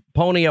campaign to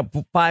pony up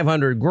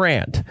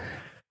 $500,000.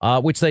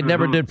 Which they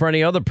never did for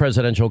any other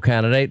presidential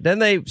candidate. Then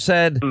they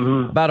said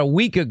about a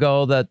week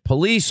ago that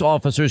police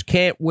officers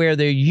can't wear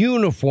their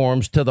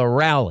uniforms to the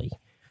rally.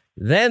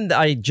 Then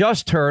I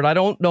just heard, I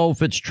don't know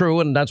if it's true,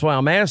 and that's why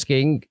I'm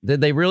asking, did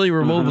they really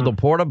remove the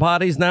porta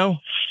potties now?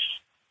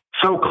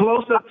 So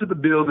close up to the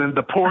building,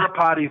 the porta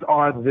potties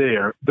are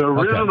there. The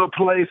original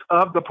place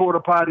of the porta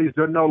potties,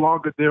 they're no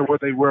longer there where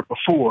they were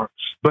before.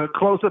 But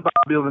close up to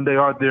the building, they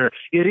are there.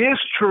 It is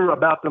true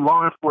about the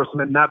law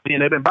enforcement not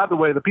being able. And by the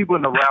way, the people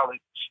in the rally,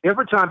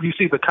 every time you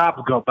see the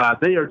cops go by,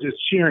 they are just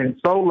cheering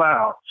so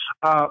loud.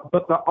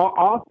 But the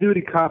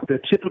off-duty cops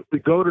that typically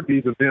go to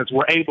these events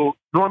were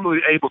normally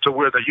able to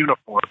wear their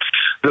uniforms.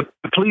 The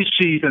police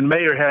chief and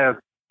mayor have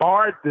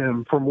barred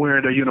them from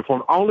wearing their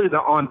uniform, only the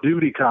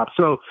on-duty cops.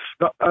 So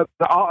the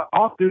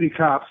off-duty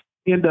cops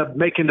end up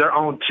making their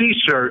own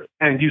T-shirt,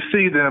 and you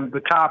see them,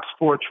 the cops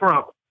for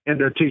Trump, in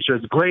their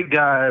T-shirts. Great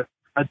guys.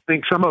 I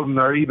think some of them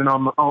are even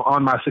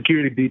on my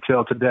security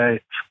detail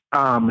today,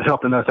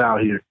 helping us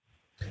out here.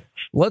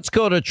 Let's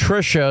go to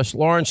Tricia.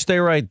 Lawrence, stay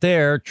right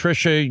there.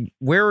 Tricia,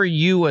 where are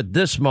you at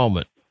this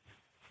moment?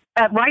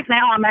 Right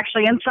now, I'm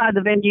actually inside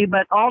the venue,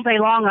 but all day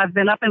long, I've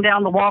been up and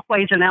down the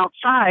walkways and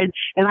outside,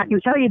 and I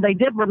can tell you they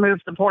did remove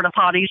the porta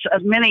potties,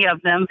 many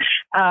of them,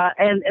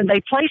 and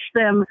they placed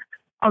them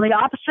on the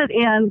opposite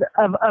end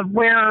of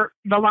where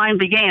the line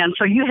began.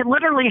 So you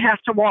literally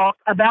have to walk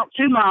about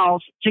 2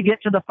 miles to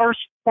get to the first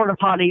porta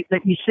potty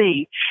that you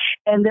see.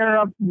 And there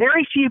are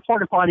very few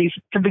porta potties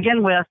to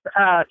begin with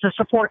to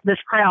support this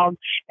crowd.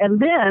 And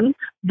then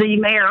the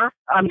mayor,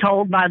 I'm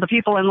told by the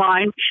people in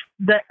line,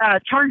 that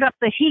turned up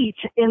the heat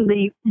in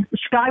the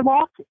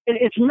skywalk.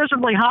 It's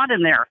miserably hot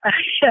in there.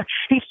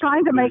 He's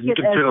trying to make it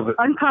as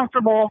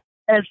uncomfortable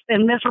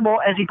and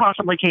miserable as he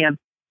possibly can.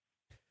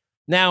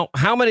 Now,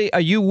 how many are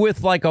you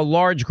with, like a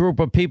large group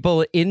of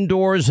people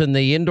indoors in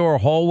the indoor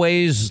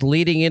hallways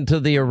leading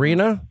into the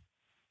arena?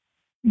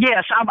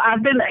 Yes,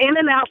 I've been in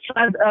and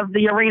outside of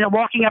the arena,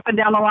 walking up and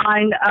down the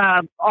line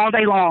all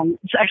day long.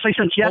 It's actually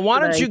since yesterday.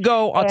 Well, why don't you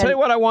go? I'll tell you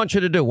what I want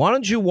you to do. Why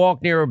don't you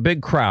walk near a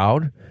big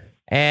crowd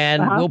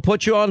And we'll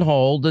put you on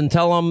hold and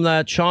tell him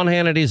that Sean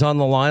Hannity's on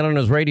the line on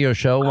his radio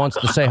show, wants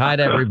to say hi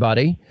to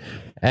everybody.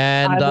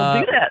 And I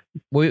will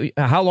do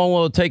that. How long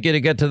will it take you to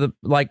get to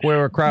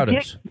where a crowd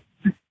is?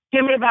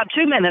 Give me about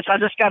 2 minutes. I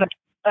just got to.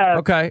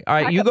 Okay. All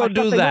right. You go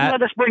do that.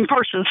 Let us bring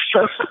purses.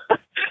 So.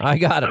 I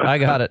got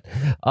it.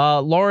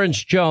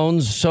 Lawrence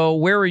Jones. So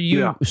where are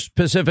you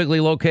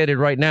specifically located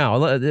right now?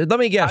 Let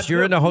me guess.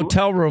 You're in a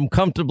hotel room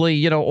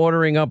comfortably,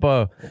 ordering up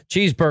a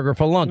cheeseburger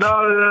for lunch. No.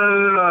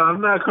 I'm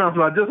not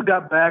comfortable. I just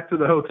got back to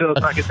the hotel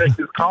so I can take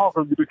this call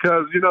from you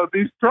because,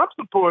 these Trump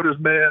supporters,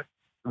 man,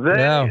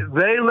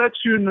 they let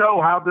you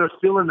know how they're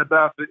feeling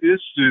about the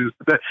issues.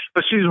 But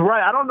she's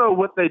right. I don't know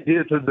what they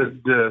did to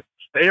the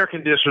air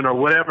conditioner or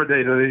whatever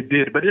they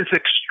did, but it's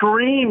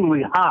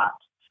extremely hot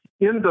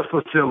in the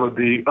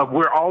facility of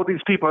where all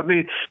these people, I've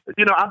been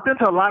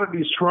to a lot of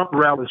these Trump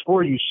rallies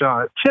for you,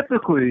 Sean.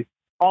 Typically,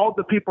 all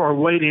the people are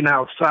waiting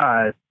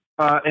outside,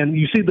 and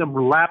you see them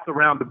lapped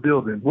around the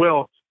building.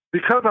 Well,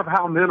 because of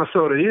how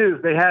Minnesota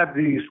is, they have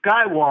these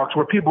skywalks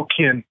where people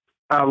can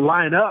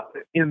line up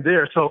in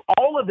there. So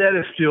all of that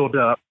is filled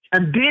up.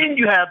 And then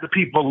you have the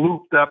people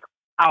looped up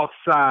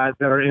outside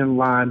that are in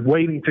line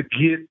waiting to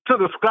get to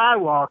the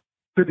skywalk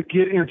to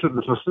get into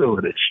the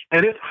facility.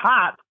 And it's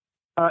hot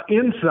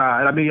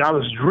inside. I mean, I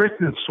was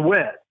dripping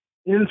sweat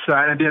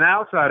inside, and then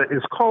outside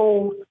it's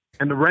cold,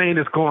 and the rain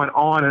is going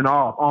on and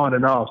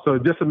off. So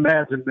just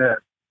imagine that.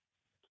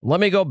 Let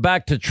me go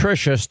back to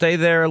Tricia. Stay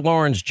there,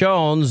 Lawrence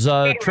Jones.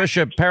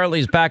 Tricia apparently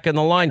is back in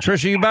the line.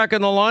 Tricia, you back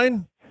in the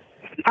line?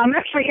 I'm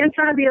actually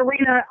inside the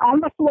arena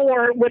on the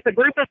floor with a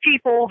group of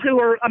people who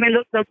are,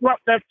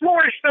 the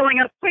floor is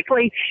filling up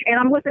quickly, and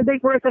I'm with a big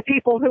group of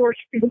people who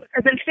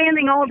have been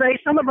standing all day,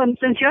 some of them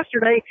since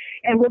yesterday,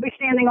 and will be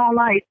standing all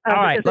night.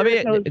 All right,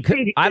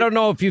 I don't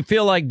know if you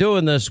feel like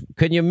doing this.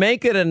 Can you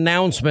make an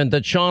announcement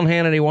that Sean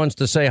Hannity wants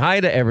to say hi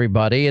to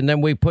everybody, and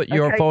then we put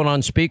your phone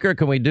on speaker?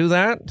 Can we do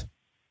that?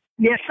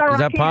 Yes, sir. Is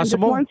that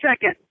possible? Just 1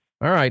 second.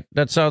 All right,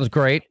 that sounds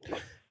great.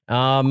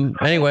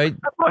 Anyway,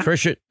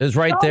 Tricia is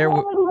right there.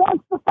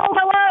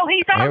 Hello,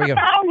 he's on the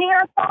phone here.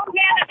 Phone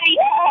Hannity.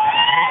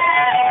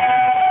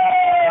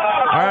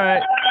 All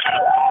right.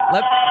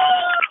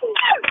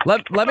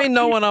 Let me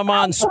know when I'm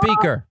on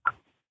speaker.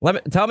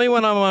 Tell me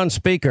when I'm on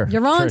speaker.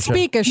 You're on Tricia.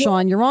 speaker,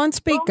 Sean. You're on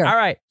speaker. All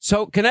right.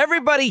 So can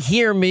everybody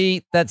hear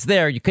me that's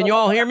there? Can you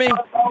all hear me?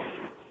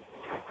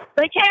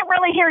 They can't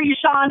really hear you,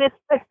 Sean. It's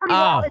pretty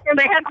loud.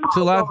 They have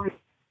too loud.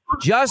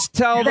 Just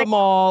tell them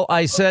all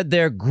I said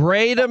they're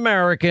great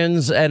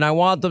Americans and I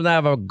want them to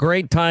have a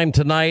great time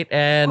tonight,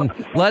 and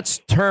let's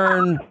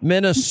turn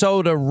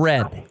Minnesota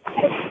red.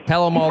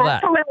 Tell them all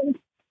that.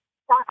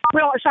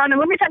 Well, Sean, and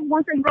let me tell you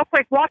one thing real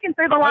quick. Walking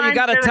through the line. You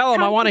got to tell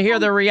them. I want to hear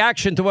their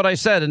reaction to what I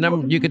said, and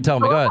then you can tell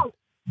me. Go ahead.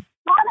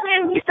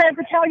 He said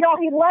to tell y'all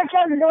he loves you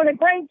and doing a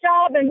great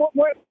job, and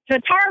we're to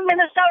turn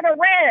Minnesota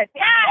red.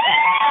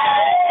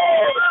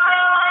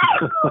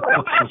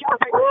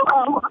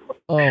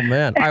 Oh,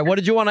 man. All right, what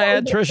did you want to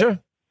add, Tricia?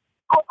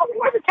 I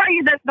want to tell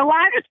you that the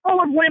line is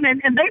full of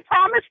women, and they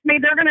promised me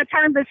they're going to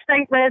turn this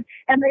state red,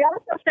 and they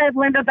also said,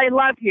 Linda, they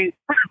love you.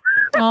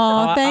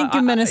 Oh, thank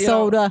you,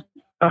 Minnesota.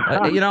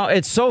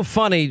 It's so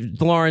funny,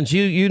 Lawrence.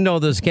 You know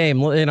this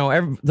game.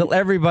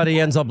 Everybody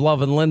ends up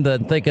loving Linda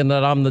and thinking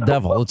that I'm the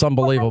devil. It's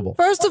unbelievable.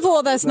 First of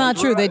all, that's not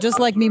true. They just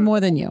like me more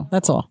than you.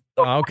 That's all.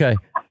 Oh, okay.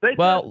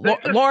 Well,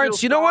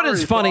 Lawrence, you know what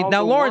is funny?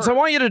 Now, Lawrence, I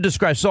want you to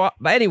describe. So,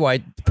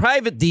 anyway,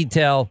 private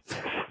detail.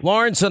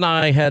 Lawrence and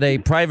I had a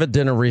private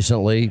dinner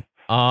recently.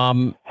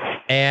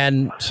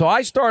 And so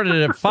I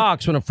started at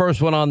Fox when it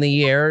first went on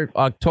the air,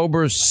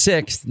 October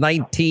 6th,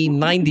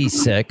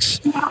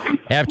 1996,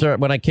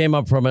 when I came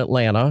up from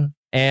Atlanta.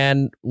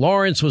 And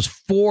Lawrence was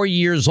 4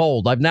 years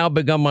old. I've now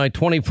begun my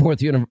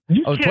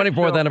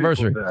 24th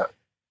anniversary.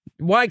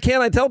 Why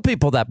can't I tell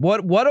people that?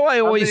 What do I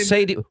always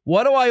say to you?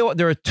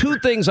 There are two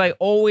things I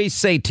always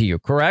say to you,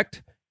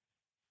 correct?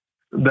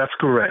 That's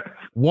correct.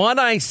 One,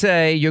 I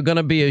say you're going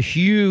to be a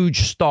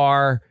huge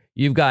star.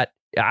 You've got,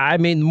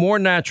 more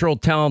natural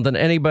talent than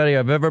anybody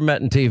I've ever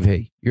met in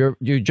TV. You're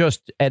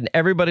just, and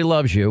everybody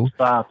loves you.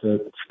 Stop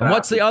it. And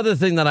what's the other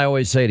thing that I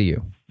always say to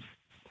you?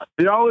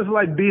 You always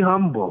be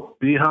humble.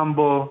 Be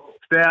humble.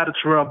 Stay out of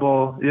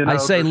trouble. I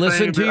say,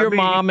 listen to your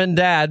mom and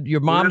dad. Your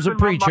mom's a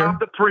preacher. My mom's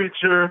the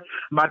preacher.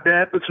 My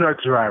dad's the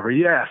truck driver.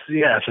 Yes.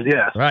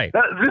 Right.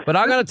 But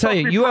I'm going to tell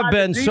you, you have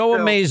been so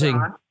amazing.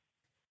 Son.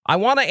 I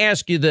want to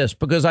ask you this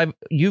because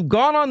you've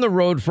gone on the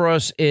road for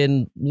us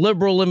in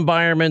liberal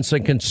environments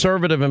and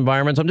conservative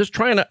environments. I'm just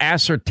trying to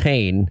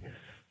ascertain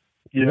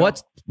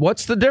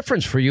what's the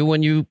difference for you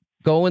when you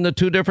go in the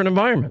two different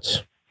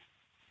environments.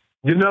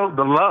 The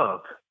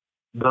love.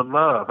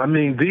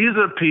 These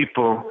are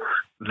people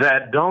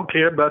that don't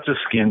care about your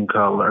skin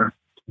color.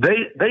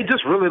 They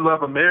just really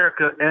love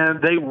America,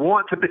 and they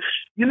want to be.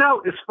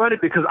 It's funny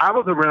because I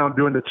was around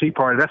during the Tea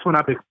Party. That's when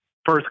I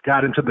first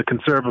got into the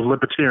conservative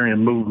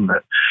libertarian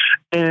movement.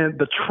 And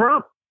the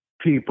Trump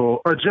people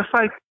are just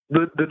like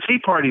the Tea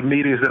Party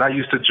meetings that I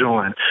used to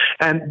join.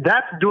 And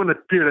that's during a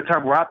period of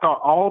time where I thought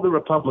all the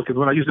Republicans,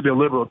 when I used to be a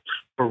liberal,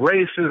 were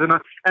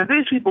racist. And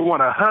these people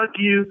want to hug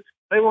you.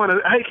 They want to,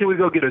 hey, can we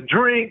go get a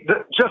drink?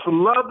 Just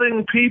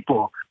loving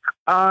people.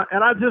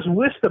 And I just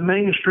wish the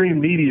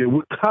mainstream media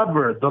would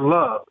cover the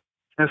love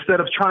instead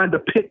of trying to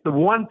pick the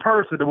one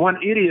person, the one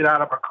idiot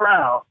out of a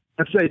crowd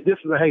and say, this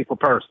is a hateful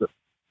person.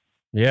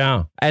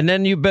 Yeah. And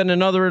then you've been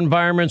in other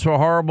environments where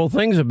horrible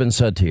things have been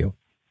said to you.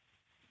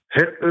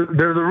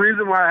 There's a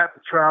reason why I have to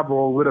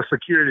travel with a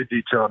security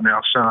detail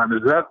now, Sean,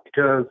 is that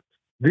because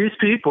these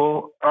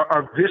people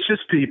are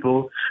vicious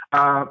people.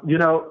 I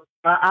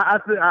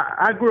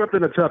grew up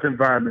in a tough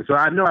environment, so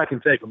I know I can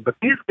take them. But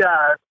these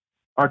guys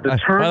are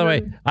determined. By the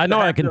way, I know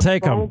I can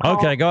take them.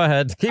 Okay, go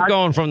ahead. Keep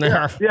going from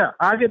there. Yeah,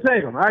 I can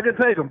take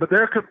them. But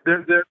they're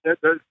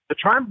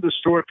trying to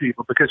destroy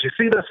people because you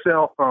see their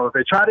cell phones.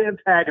 They try to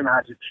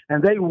antagonize you,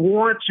 and they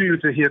want you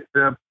to hit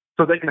them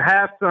so they can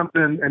have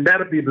something, and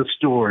that'll be the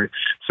story.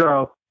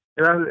 So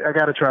I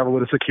got to travel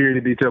with a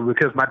security detail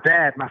because my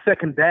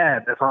second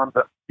dad, that's on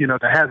that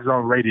has his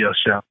own radio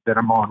show that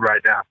I'm on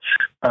right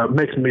now,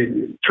 makes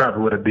me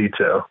travel with a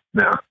detail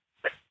now.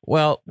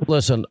 Well,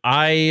 listen,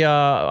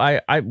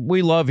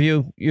 we love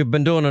you. You've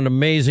been doing an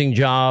amazing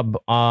job.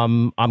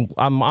 I'm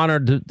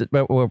honored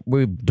that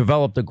we've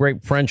developed a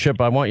great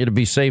friendship. I want you to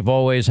be safe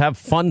always. Have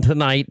fun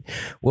tonight.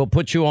 We'll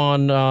put you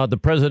on the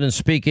president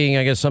speaking,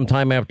 I guess,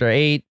 sometime after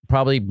 8,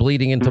 probably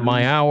bleeding into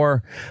my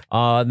hour.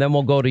 Then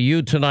we'll go to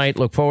you tonight.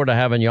 Look forward to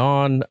having you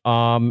on.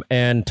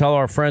 And tell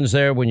our friends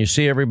there when you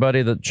see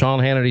everybody that Sean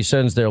Hannity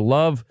sends their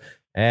love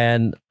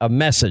and a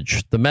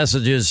message. The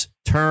message is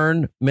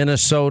turn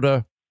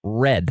Minnesota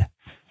red.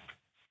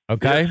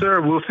 Okay. Yes,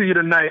 sir. We'll see you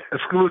tonight,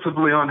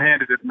 exclusively on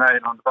Hannity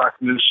tonight on the Fox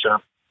News show.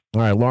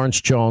 All right,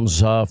 Lawrence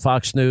Jones,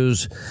 Fox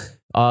News,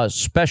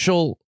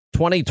 special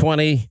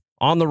 2020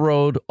 on the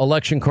road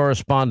election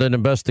correspondent,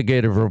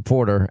 investigative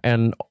reporter,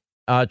 and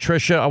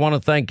Tricia, I want to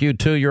thank you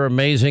too. You're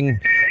amazing,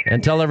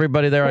 and tell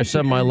everybody there I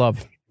send my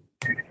love.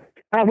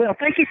 I will.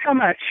 Thank you so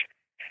much.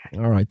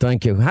 All right,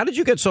 thank you. How did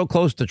you get so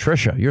close to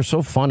Tricia? You're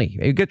so funny.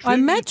 I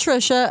met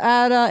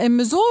Tricia in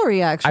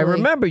Missouri, actually. I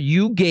remember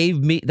you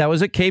gave me, that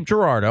was at Cape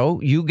Girardeau,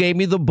 you gave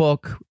me the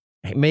book.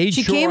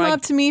 She came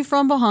up to me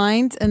from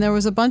behind, and there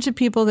was a bunch of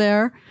people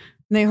there,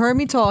 and they heard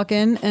me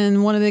talking,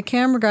 and one of the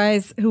camera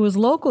guys who was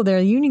local there,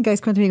 the union guys,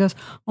 come to me, he goes,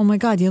 oh my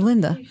God, you're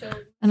Linda.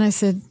 And I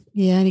said,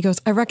 yeah. And he goes,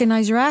 I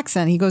recognize your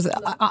accent. He goes,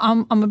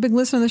 I'm a big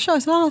listener to the show. I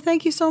said, oh,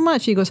 thank you so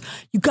much. He goes,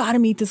 you got to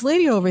meet this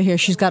lady over here.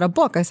 She's got a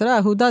book. I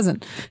said, who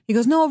doesn't? He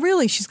goes, no,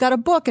 really. She's got a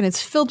book and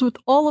it's filled with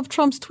all of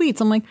Trump's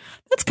tweets. I'm like,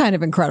 that's kind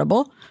of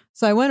incredible.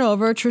 So I went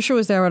over. Tricia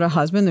was there with her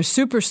husband. They're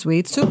super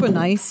sweet, super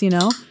nice,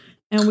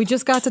 And we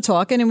just got to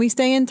talking, and we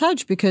stay in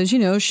touch because,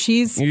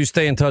 you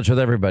stay in touch with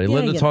everybody. Yeah,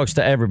 Linda talks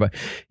to everybody.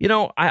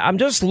 I'm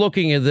just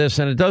looking at this,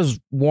 and it does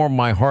warm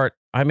my heart.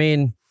 I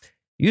mean,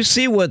 you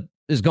see what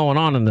is going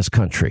on in this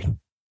country.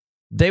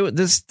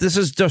 This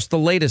is just the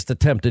latest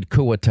attempted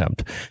coup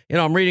attempt.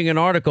 I'm reading an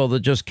article that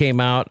just came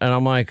out, and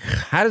I'm like,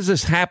 how does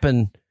this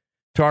happen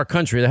to our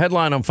country? The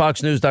headline on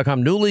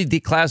FoxNews.com, newly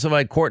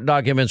declassified court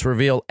documents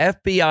reveal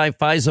FBI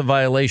FISA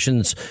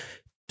violations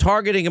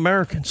targeting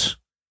Americans.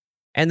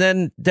 And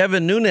then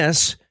Devin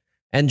Nunes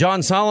and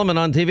John Solomon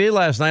on TV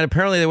last night,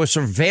 apparently they were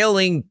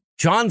surveilling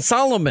John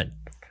Solomon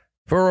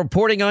for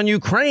reporting on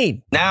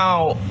Ukraine.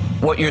 Now,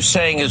 what you're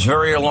saying is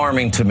very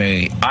alarming to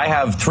me. I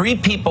have 3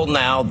 people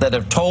now that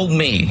have told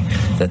me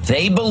that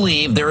they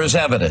believe there is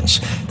evidence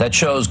that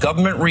shows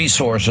government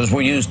resources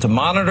were used to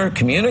monitor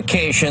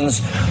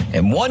communications.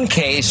 In one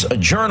case, a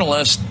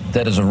journalist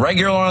that is a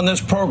regular on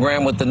this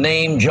program with the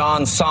name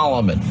John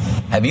Solomon.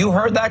 Have you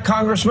heard that,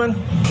 Congressman?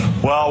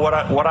 Well,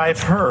 what I've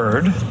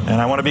heard,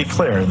 and I want to be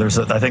clear,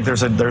 I think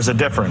there's a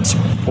difference.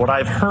 What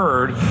I've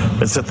heard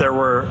is that there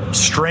were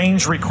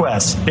strange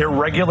requests,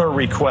 irregular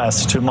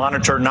requests to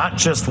monitor not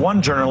just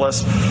one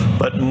journalist,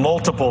 but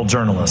multiple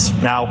journalists.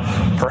 Now,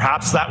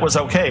 perhaps that was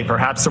okay.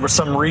 Perhaps there was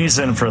some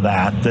reason for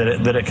that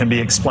it can be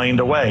explained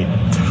away.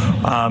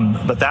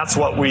 But that's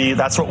what we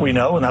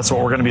know, and that's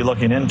what we're going to be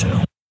looking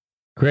into.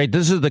 Great.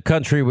 This is the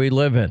country we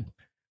live in.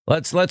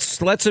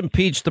 Let's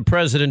impeach the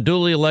president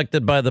duly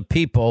elected by the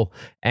people,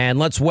 and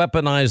let's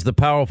weaponize the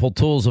powerful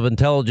tools of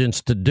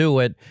intelligence to do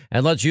it.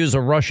 And let's use a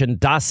Russian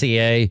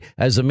dossier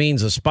as a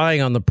means of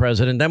spying on the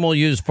president. Then we'll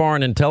use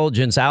foreign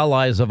intelligence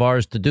allies of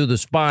ours to do the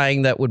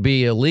spying that would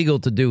be illegal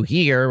to do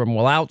here, and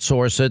we'll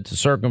outsource it to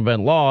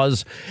circumvent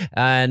laws.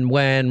 And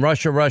when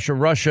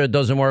Russia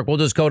doesn't work, we'll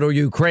just go to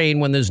Ukraine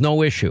when there's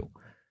no issue.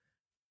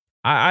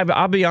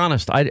 I'll be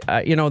honest.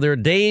 There are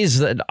days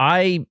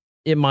that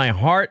in my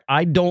heart,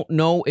 I don't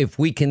know if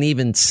we can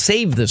even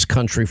save this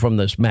country from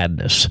this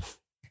madness.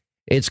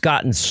 It's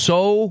gotten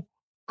so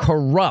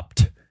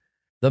corrupt.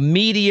 The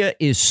media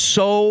is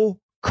so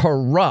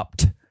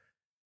corrupt.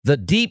 The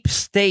deep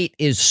state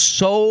is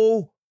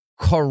so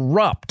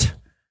corrupt.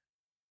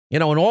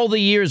 In all the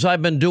years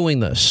I've been doing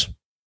this,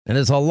 and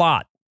it's a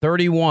lot,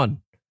 31,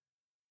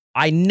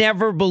 I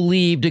never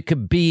believed it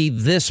could be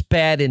this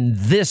bad in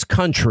this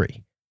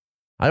country.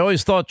 I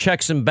always thought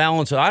checks and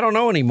balances. I don't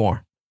know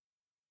anymore.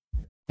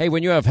 Hey,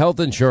 when you have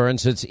health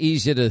insurance, it's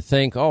easy to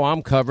think, oh,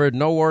 I'm covered,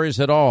 no worries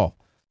at all.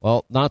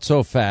 Well, not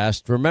so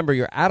fast. Remember,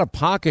 your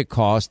out-of-pocket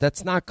cost,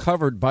 that's not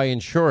covered by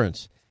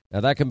insurance. Now,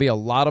 that can be a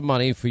lot of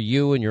money for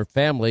you and your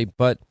family,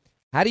 but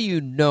how do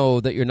you know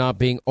that you're not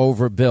being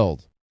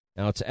overbilled?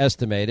 Now, it's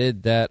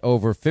estimated that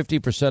over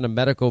 50% of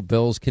medical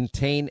bills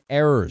contain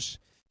errors.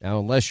 Now,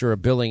 unless you're a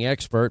billing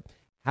expert,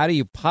 how do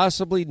you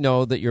possibly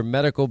know that your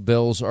medical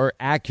bills are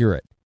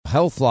accurate?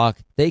 HealthLock,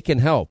 they can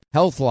help.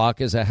 HealthLock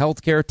is a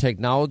healthcare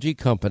technology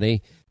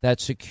company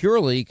that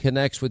securely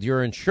connects with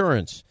your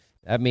insurance.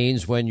 That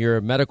means when your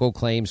medical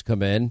claims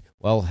come in,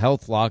 well,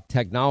 HealthLock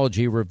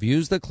technology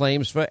reviews the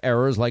claims for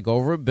errors like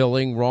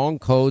overbilling, wrong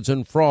codes,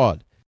 and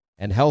fraud.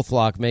 And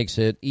HealthLock makes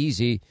it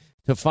easy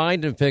to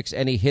find and fix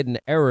any hidden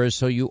errors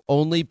so you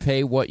only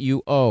pay what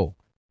you owe.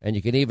 And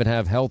you can even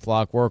have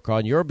HealthLock work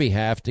on your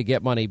behalf to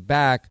get money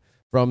back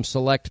from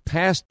select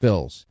past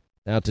bills.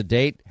 Now, to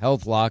date,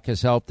 HealthLock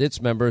has helped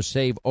its members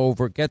save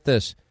over, get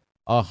this,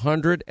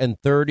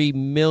 $130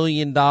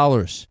 million.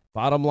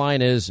 Bottom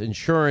line is,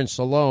 insurance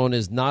alone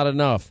is not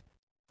enough.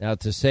 Now,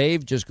 to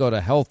save, just go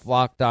to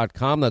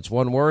healthlock.com. That's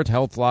one word,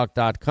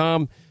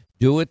 healthlock.com.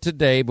 Do it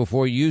today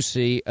before you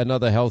see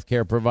another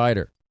healthcare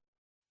provider.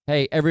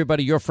 Hey,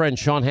 everybody, your friend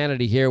Sean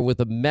Hannity here with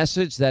a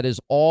message that is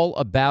all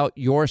about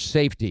your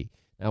safety.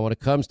 Now, when it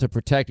comes to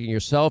protecting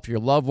yourself, your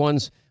loved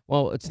ones,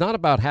 well, it's not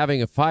about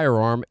having a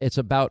firearm. It's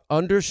about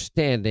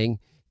understanding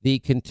the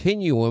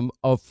continuum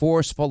of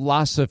force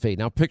philosophy.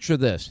 Now, picture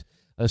this.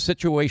 A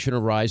situation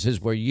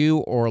arises where you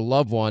or a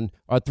loved one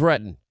are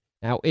threatened.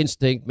 Now,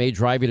 instinct may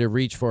drive you to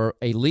reach for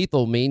a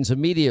lethal means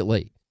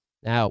immediately.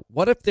 Now,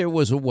 what if there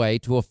was a way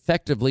to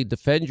effectively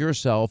defend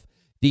yourself,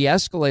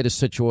 de-escalate a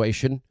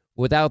situation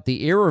without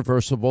the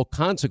irreversible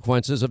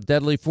consequences of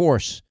deadly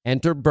force?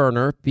 Enter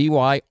Byrna,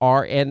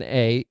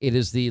 B-Y-R-N-A. It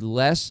is the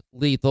less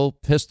lethal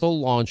pistol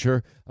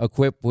launcher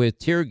equipped with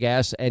tear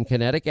gas and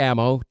kinetic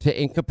ammo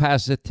to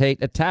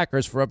incapacitate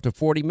attackers for up to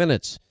 40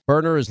 minutes.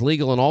 Byrna is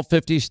legal in all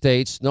 50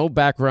 states. No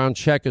background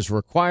check is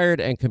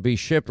required and can be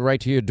shipped right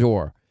to your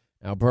door.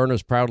 Now, Byrna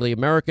is proudly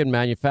American,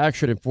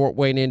 manufactured in Fort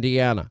Wayne,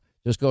 Indiana.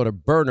 Just go to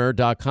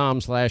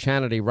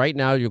Byrna.com/Hannity. Right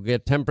now, you'll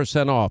get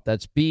 10% off.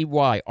 That's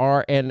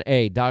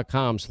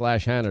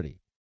BYRNA.com/Hannity.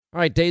 All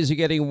right, days are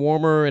getting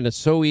warmer, and it's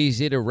so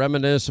easy to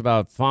reminisce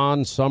about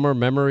fond summer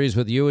memories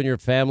with you and your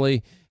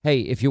family.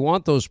 Hey, if you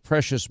want those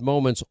precious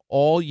moments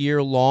all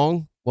year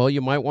long, well,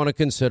 you might want to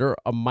consider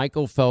a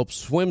Michael Phelps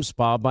swim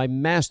spa by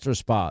Master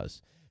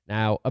Spas.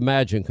 Now,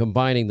 imagine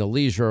combining the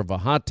leisure of a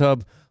hot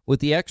tub with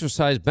the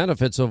exercise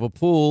benefits of a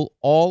pool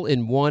all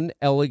in one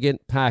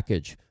elegant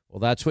package. Well,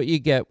 that's what you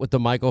get with the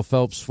Michael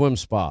Phelps Swim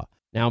Spa.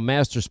 Now,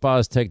 Master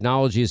Spa's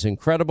technology is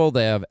incredible.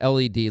 They have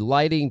LED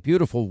lighting,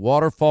 beautiful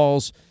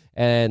waterfalls,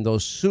 and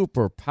those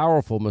super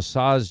powerful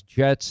massage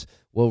jets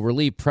will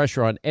relieve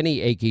pressure on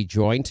any achy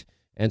joint.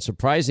 And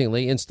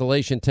surprisingly,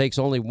 installation takes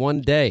only 1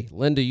 day.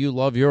 Linda, you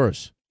love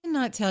yours. I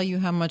cannot tell you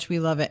how much we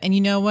love it. And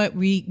you know what?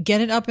 We get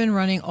it up and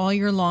running all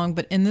year long,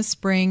 but in the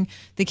spring,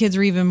 the kids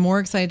are even more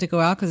excited to go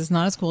out because it's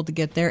not as cold to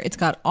get there. It's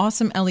got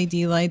awesome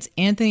LED lights.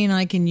 Anthony and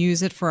I can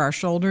use it for our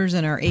shoulders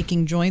and our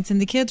aching joints, and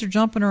the kids are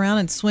jumping around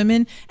and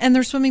swimming, and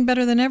they're swimming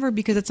better than ever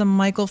because it's a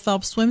Michael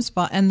Phelps swim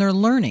spa, and they're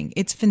learning.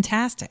 It's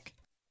fantastic.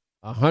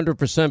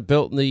 100%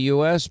 built in the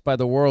U.S. by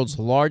the world's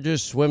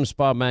largest swim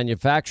spa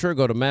manufacturer.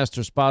 Go to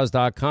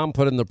masterspas.com,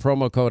 put in the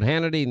promo code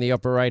Hannity in the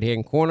upper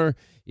right-hand corner.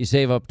 You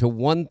save up to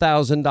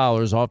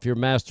 $1,000 off your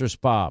Master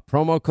Spa.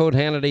 Promo code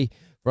Hannity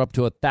for up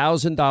to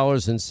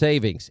 $1,000 in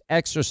savings.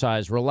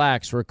 Exercise,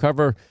 relax,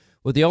 recover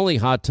with the only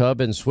hot tub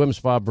and swim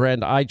spa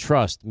brand I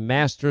trust,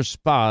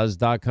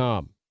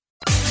 masterspas.com.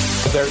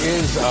 There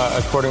is,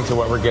 according to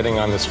what we're getting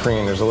on the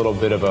screen, there's a little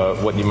bit of a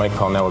what you might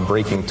call now a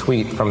breaking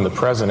tweet from the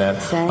president,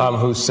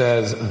 who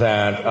says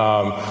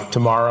that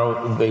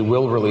tomorrow they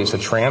will release a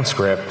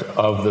transcript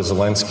of the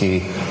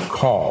Zelensky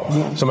call.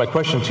 Yeah. So my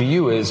question to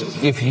you is,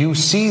 if you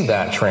see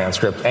that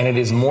transcript and it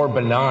is more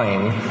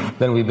benign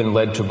than we've been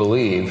led to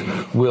believe,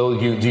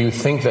 do you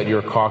think that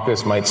your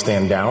caucus might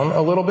stand down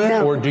a little bit,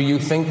 no, or do you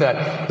think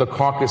that the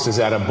caucus is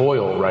at a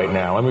boil right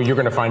now? I mean, you're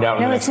going to find out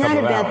in the next couple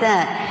of hours. No, it's not about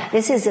that.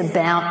 This is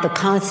about the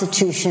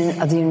Constitution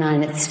of the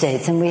United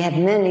States, and we have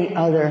many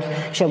other,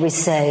 shall we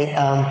say,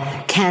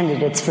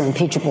 candidates for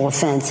impeachable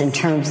offense in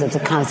terms of the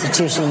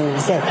Constitution of the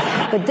United States.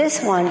 But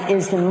this one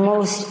is the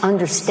most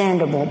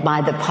understandable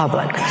by the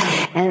public,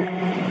 and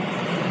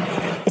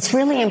it's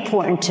really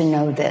important to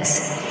know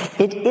this.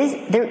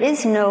 There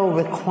is no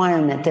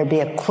requirement there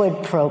be a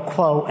quid pro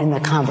quo in the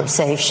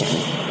conversation.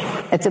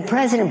 If the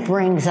president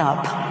brings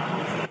up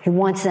he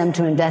wants them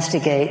to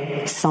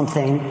investigate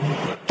something,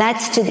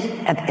 that's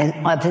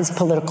of his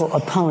political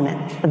opponent.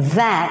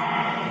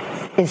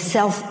 That is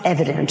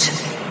self-evident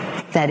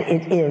that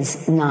it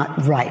is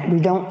not right. We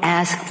don't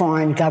ask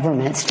foreign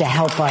governments to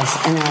help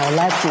us in our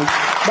elections.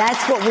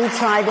 That's what we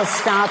try to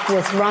stop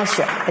with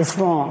Russia. It's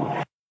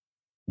wrong.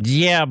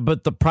 Yeah,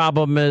 but the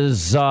problem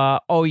is,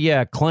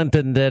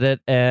 Clinton did it,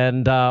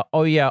 and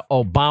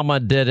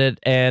Obama did it,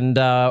 and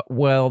there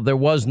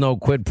was no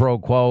quid pro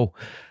quo,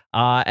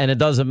 and it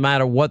doesn't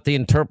matter what the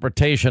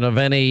interpretation of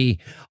any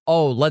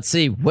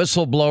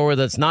whistleblower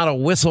that's not a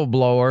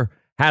whistleblower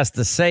has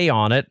to say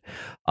on it.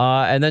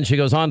 And then she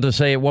goes on to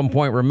say at one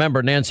point,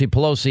 remember Nancy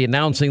Pelosi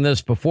announcing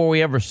this before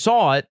we ever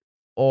saw it.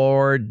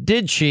 Or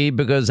did she?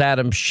 Because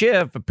Adam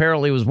Schiff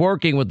apparently was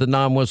working with the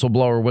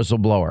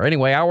whistleblower.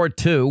 Anyway, hour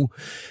 2,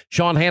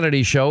 Sean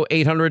Hannity Show,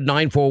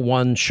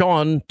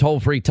 800-941-SEAN,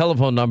 toll-free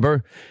telephone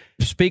number.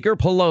 Speaker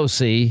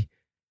Pelosi,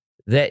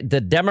 the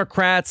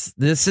Democrats,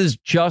 this is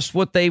just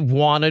what they've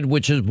wanted,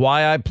 which is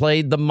why I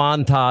played the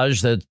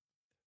montage that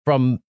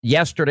from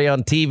yesterday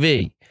on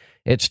TV.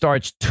 It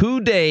starts 2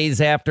 days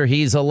after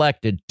he's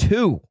elected,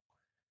 2,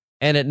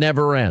 and it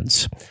never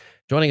ends.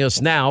 Joining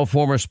us now,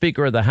 former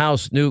Speaker of the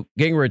House, Newt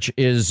Gingrich,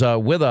 is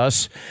with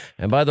us.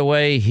 And by the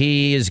way,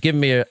 he is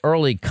giving me an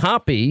early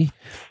copy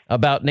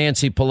about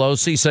Nancy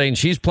Pelosi, saying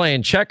she's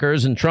playing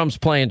checkers and Trump's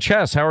playing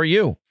chess. How are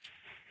you?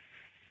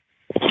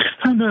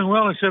 I'm doing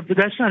well, but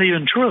that's not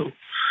even true.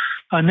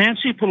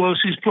 Nancy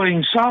Pelosi's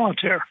playing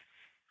solitaire.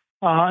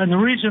 And the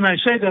reason I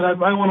say that,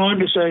 I went on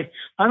to say,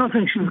 I don't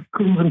think she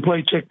could even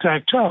play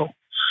tic-tac-toe.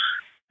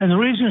 And the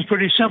reason is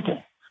pretty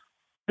simple.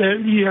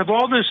 You have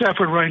all this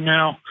effort right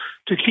now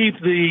to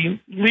keep the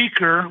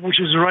leaker, which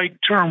is the right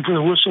term for the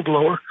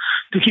whistleblower,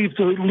 to keep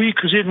the leak,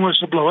 because he didn't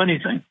whistleblow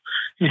anything.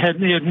 He had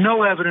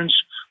no evidence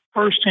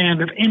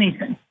firsthand of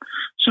anything.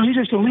 So he's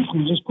just a leaker.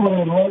 He's just part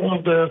of all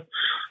of the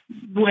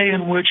way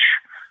in which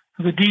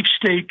the deep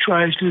state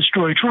tries to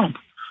destroy Trump.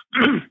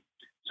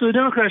 So the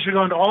Democrats are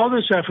going to all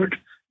this effort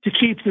to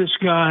keep this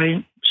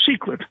guy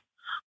secret.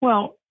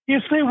 Well,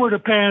 if they were to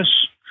pass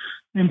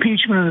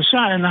impeachment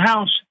in the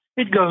House,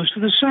 it goes to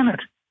the Senate.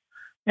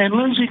 And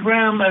Lindsey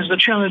Graham, as the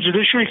chairman of the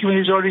Judiciary Committee,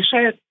 has already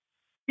said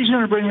he's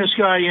going to bring this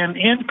guy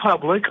in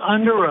public,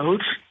 under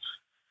oath,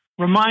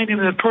 remind him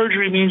that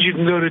perjury means you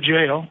can go to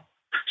jail.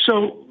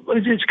 So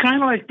it's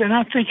kind of like they're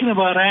not thinking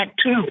about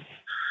Act Two.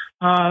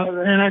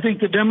 And I think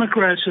the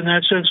Democrats, in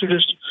that sense, are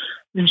just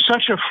in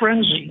such a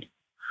frenzy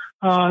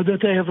that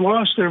they have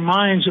lost their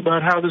minds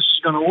about how this is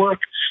going to work.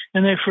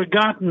 And they've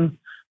forgotten,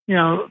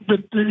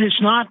 that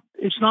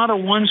it's not a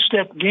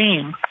one-step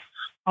game.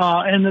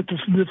 And that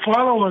the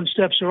follow-on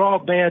steps are all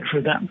bad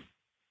for them.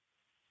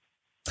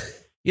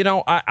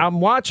 I'm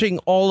watching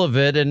all of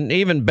it, and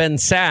even Ben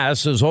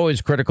Sass, who's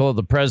always critical of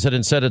the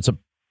president, said it's a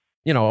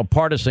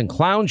partisan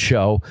clown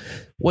show.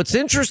 What's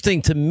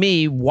interesting to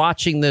me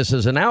watching this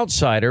as an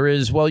outsider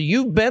is,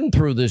 you've been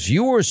through this.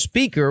 You were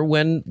speaker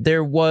when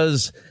there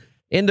was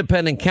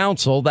independent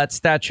counsel. That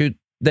statute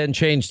then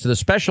changed to the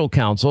special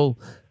counsel,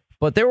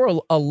 but there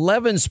were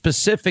 11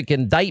 specific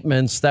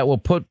indictments that were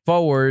put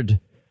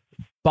forward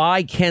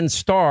by Ken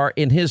Starr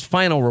in his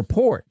final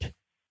report.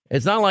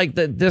 It's not like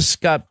that this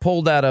got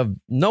pulled out of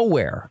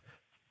nowhere.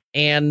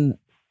 And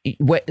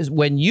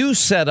when you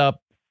set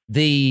up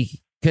the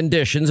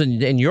conditions,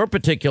 in your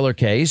particular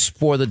case,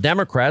 for the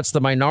Democrats, the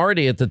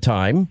minority at the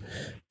time,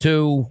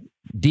 to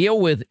deal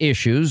with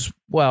issues,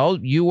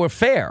 you were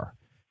fair.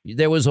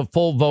 There was a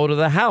full vote of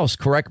the House.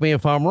 Correct me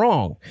if I'm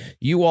wrong.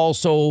 You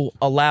also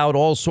allowed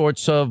all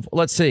sorts of,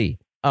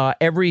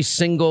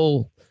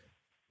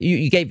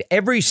 You gave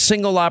every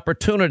single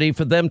opportunity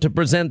for them to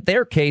present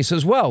their case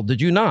as well.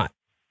 Did you not?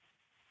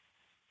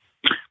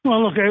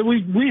 Well, look,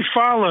 we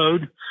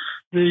followed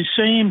the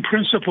same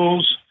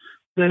principles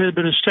that had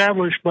been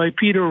established by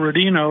Peter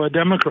Rodino, a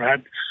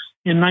Democrat,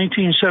 in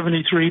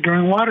 1973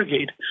 during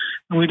Watergate.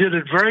 And we did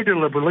it very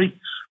deliberately.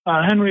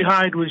 Henry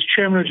Hyde was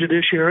chairman of the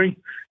Judiciary.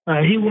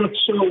 He worked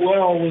so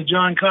well with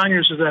John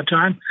Conyers at that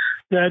time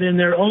that in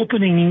their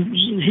opening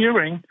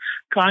hearing,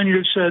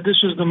 Conyers said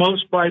this is the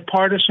most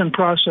bipartisan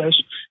process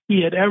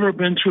he had ever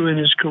been through in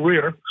his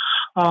career.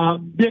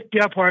 Dick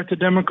Gephardt, the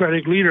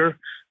Democratic leader,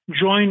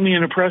 joined me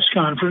in a press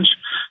conference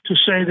to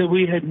say that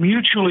we had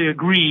mutually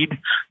agreed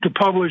to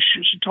publish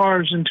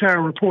Starr's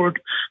entire report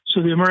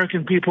so the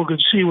American people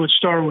could see what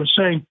Starr was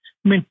saying.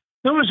 I mean,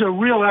 there was a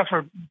real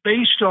effort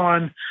based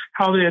on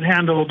how they had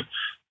handled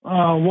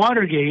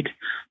Watergate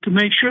to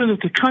make sure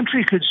that the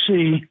country could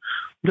see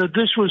that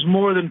this was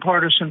more than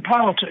partisan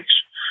politics.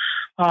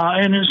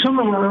 And in some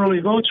of our early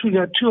votes, we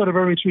got 2 out of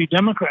every 3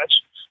 Democrats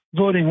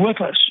voting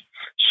with us.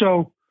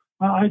 So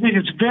I think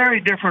it's very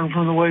different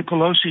from the way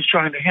Pelosi's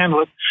trying to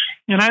handle it.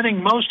 And I think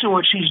most of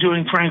what she's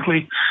doing,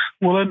 frankly,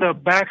 will end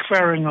up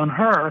backfiring on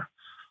her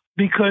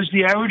because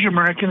the average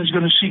American is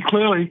going to see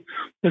clearly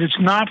that it's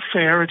not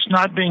fair, it's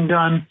not being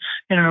done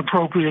in an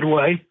appropriate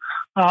way.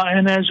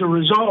 And as a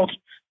result,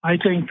 I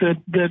think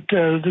that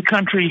the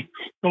country,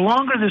 the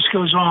longer this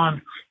goes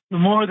on, the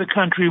more the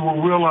country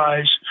will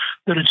realize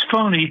that it's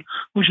phony,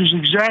 which is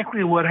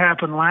exactly what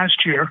happened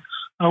last year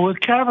with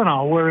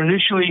Kavanaugh, where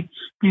initially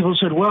people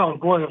said, well,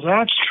 boy, if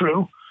that's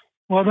true,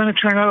 well, then it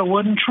turned out it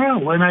wasn't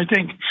true. And I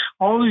think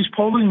all these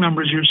polling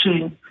numbers you're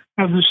seeing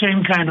have the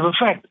same kind of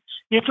effect.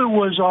 If it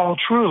was all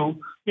true,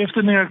 if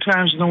the New York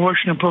Times and the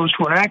Washington Post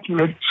were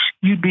accurate,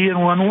 you'd be in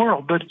one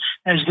world. But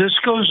as this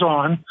goes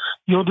on,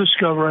 you'll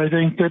discover, I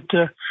think,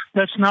 that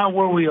that's not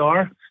where we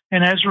are.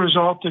 And as a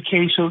result, the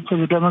case for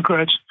the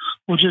Democrats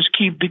will just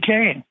keep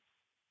decaying.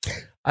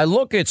 I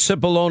look at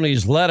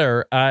Cipollone's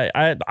letter.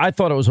 I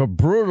thought it was a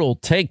brutal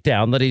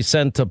takedown that he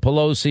sent to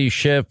Pelosi,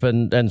 Schiff,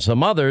 and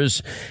some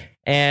others,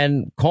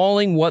 and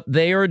calling what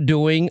they are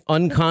doing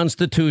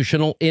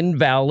unconstitutional,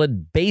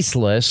 invalid,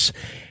 baseless.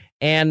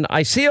 And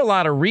I see a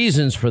lot of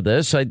reasons for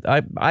this.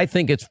 I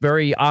think it's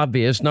very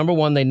obvious. Number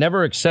one, they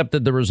never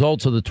accepted the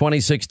results of the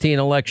 2016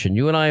 election.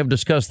 You and I have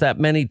discussed that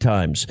many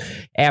times.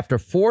 After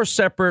 4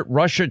 separate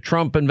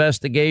Russia-Trump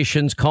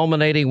investigations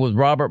culminating with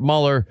Robert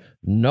Mueller,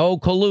 no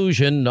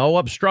collusion, no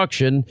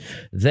obstruction,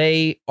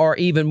 they are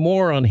even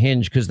more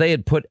unhinged because they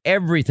had put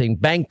everything,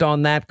 banked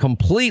on that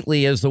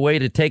completely as the way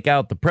to take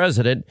out the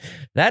president.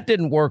 That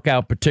didn't work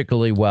out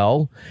particularly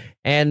well.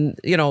 And,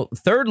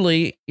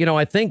 thirdly,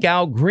 I think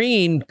Al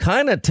Green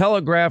kind of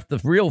telegraphed the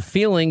real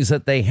feelings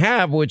that they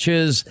have, which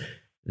is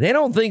they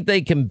don't think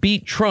they can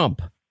beat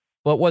Trump.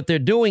 But what they're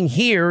doing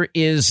here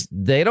is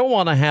they don't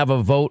want to have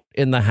a vote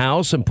in the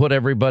House and put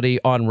everybody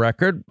on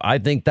record. I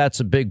think that's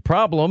a big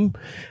problem.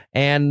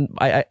 And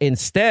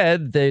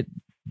instead,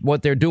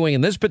 what they're doing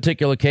in this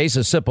particular case,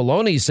 as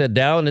Cipollone said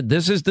down,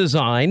 this is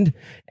designed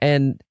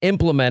and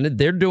implemented.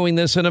 They're doing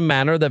this in a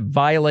manner that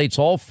violates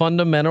all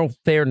fundamental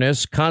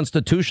fairness,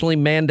 constitutionally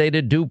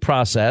mandated due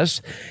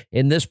process.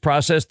 In this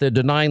process, they're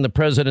denying the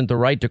president the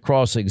right to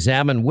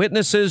cross-examine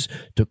witnesses,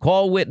 to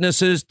call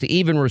witnesses, to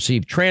even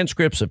receive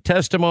transcripts of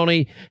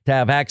testimony, to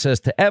have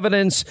access to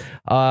evidence,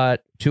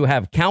 to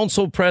have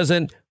counsel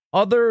present,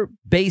 other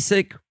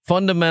basic,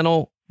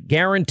 fundamental,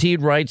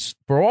 guaranteed rights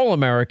for all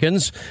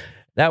Americans.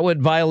 That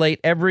would violate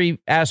every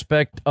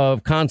aspect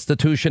of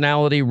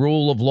constitutionality,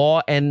 rule of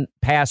law, and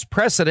past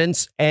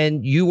precedents.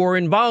 And you were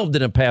involved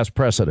in a past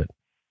precedent.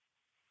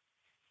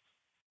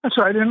 That's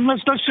right. And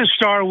let's just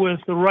start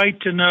with the right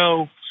to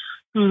know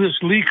who this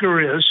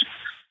leaker is,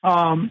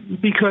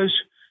 because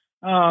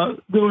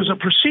there was a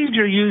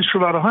procedure used for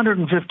about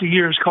 150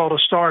 years called a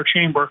star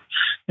chamber,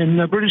 and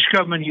the British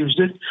government used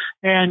it.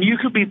 And you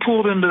could be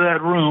pulled into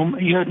that room.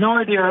 You had no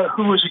idea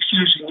who was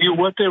accusing you,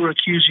 what they were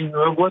accusing you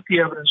of, what the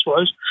evidence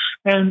was.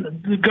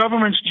 And the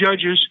government's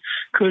judges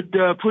could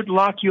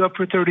lock you up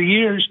for 30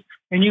 years,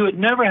 and you had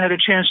never had a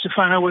chance to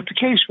find out what the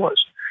case was.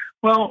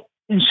 Well,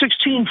 in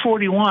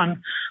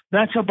 1641,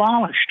 that's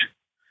abolished.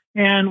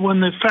 And when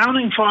the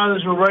founding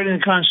fathers were writing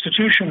the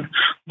Constitution,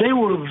 they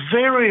were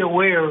very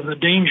aware of the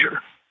danger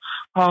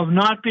of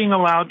not being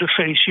allowed to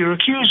face your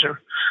accuser.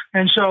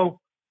 And so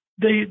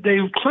they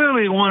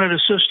clearly wanted a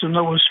system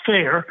that was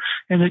fair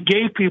and that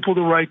gave people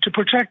the right to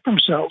protect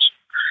themselves.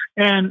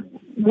 And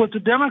what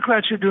the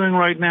Democrats are doing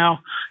right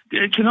now,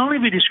 it can only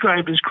be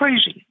described as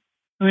crazy.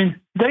 I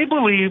mean, they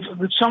believe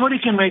that somebody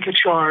can make a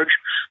charge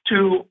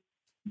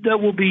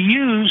that will be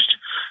used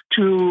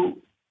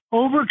to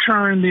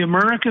overturn the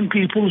American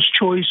people's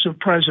choice of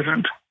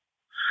president.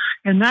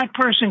 And that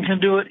person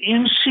can do it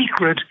in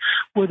secret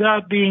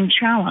without being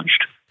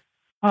challenged.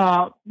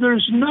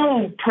 There's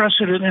no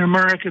precedent in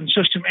American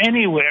system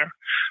anywhere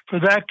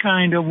for that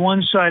kind of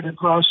one-sided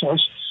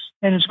process,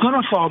 and it's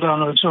going to fall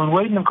down on its own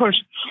weight. And, of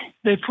course,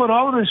 they put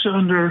all of this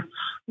under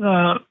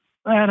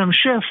Adam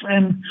Schiff,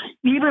 and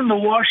even the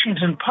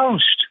Washington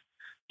Post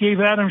gave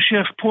Adam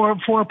Schiff four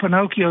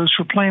Pinocchios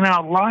for plain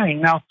out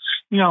lying. Now,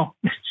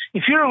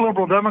 if you're a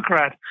liberal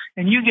Democrat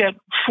and you get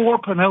 4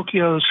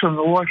 Pinocchios from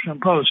the Washington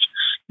Post,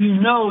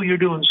 you're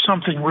doing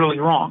something really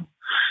wrong.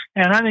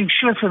 And I think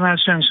Schiff, in that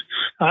sense,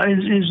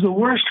 is the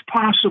worst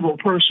possible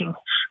person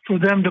for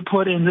them to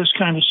put in this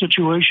kind of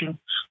situation,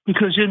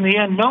 because in the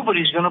end,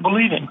 nobody's going to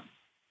believe him.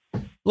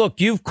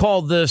 Look, you've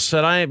called this,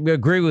 and I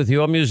agree with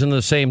you, I'm using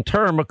the same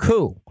term, a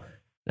coup.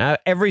 Now,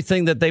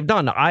 everything that they've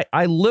done,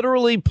 I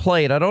literally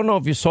played, I don't know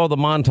if you saw the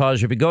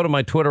montage. If you go to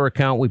my Twitter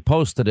account, we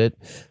posted it.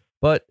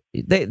 But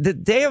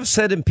they have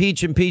said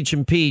impeach, impeach,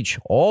 impeach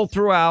all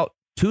throughout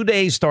 2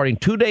 days, starting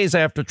 2 days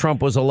after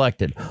Trump was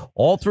elected,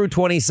 all through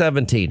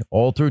 2017,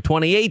 all through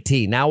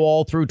 2018, now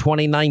all through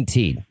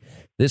 2019.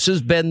 This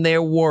has been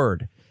their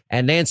word.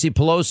 And Nancy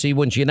Pelosi,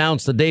 when she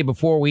announced the day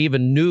before we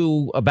even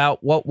knew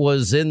about what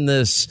was in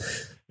this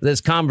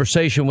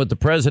conversation with the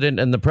president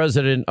and the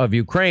president of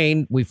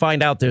Ukraine, we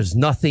find out there's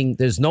nothing,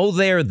 there's no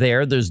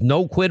there, there's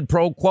no quid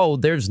pro quo,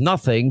 there's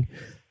nothing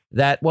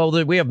that,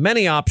 we have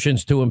many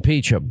options to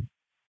impeach him.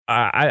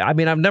 I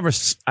mean,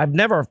 I've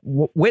never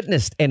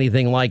witnessed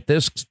anything like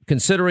this,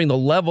 considering the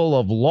level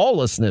of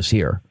lawlessness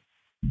here.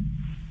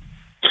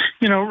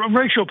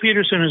 Rachel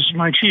Peterson is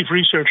my chief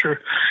researcher,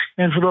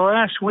 and for the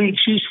last week,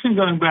 she's been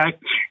going back,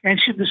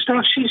 and the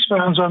stuff she's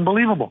found is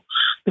unbelievable.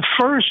 The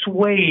first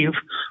wave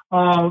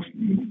of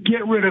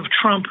get rid of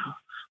Trump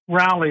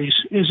rallies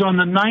is on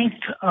the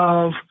 9th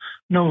of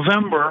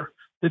November,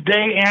 the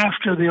day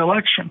after the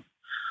election.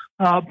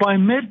 By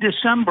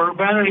mid-December,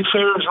 Vanity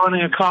Fair is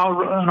running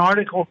an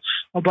article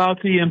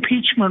about the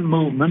impeachment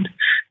movement.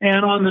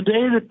 And on the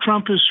day that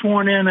Trump is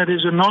sworn in at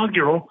his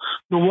inaugural,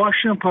 the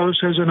Washington Post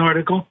has an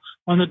article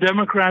on the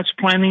Democrats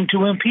planning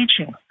to impeach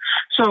him.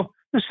 So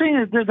this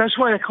thing, that's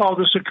why I call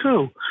this a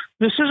coup.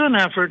 This is an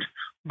effort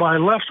by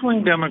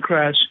left-wing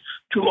Democrats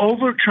to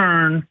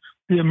overturn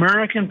the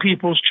American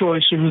people's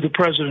choice of who the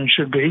president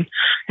should be.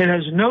 It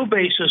has no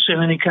basis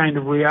in any kind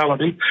of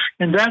reality.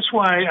 And that's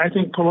why I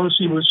think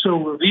Pelosi was so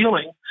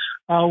revealing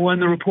when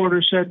the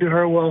reporter said to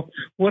her, well,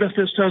 what if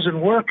this doesn't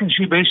work? And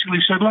she basically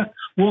said, look,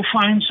 we'll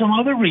find some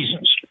other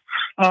reasons.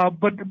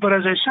 But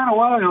as I said a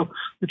while ago,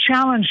 the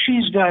challenge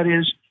she's got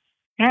is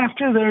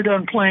after they're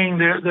done playing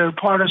their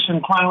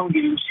partisan clown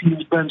games, to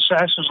use Ben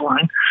Sass's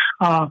line,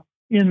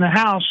 in the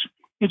House,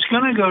 it's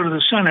going to go to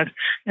the Senate.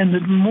 And the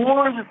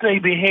more that they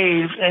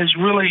behave as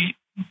really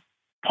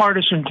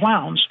partisan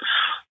clowns,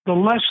 the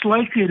less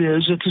likely it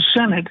is that the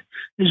Senate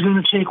is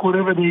going to take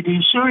whatever they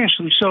do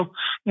seriously. So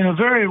in a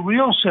very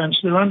real sense,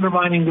 they're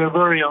undermining their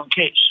very own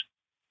case.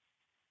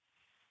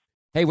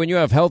 Hey, when you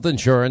have health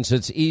insurance,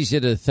 it's easy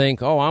to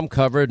think, oh, I'm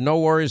covered, no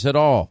worries at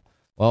all.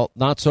 Well,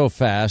 not so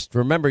fast.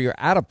 Remember, your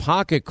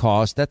out-of-pocket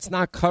cost, that's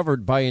not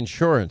covered by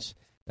insurance.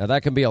 Now,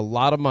 that can be a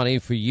lot of money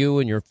for you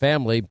and your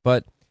family,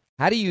 but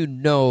how do you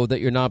know that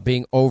you're not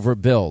being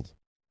overbilled?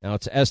 Now,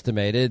 it's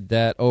estimated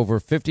that over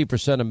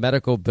 50% of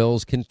medical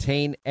bills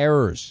contain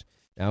errors.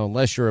 Now,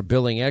 unless you're a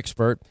billing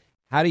expert,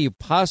 how do you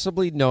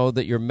possibly know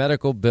that your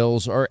medical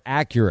bills are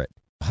accurate?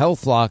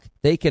 HealthLock,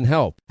 they can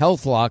help.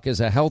 HealthLock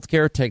is a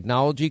healthcare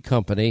technology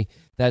company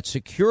that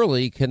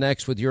securely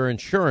connects with your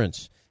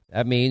insurance.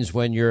 That means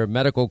when your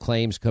medical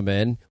claims come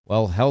in,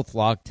 well,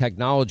 HealthLock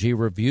technology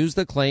reviews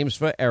the claims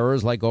for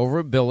errors like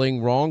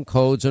overbilling, wrong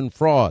codes, and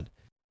fraud.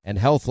 And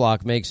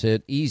HealthLock makes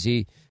it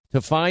easy to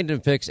find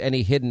and fix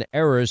any hidden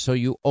errors so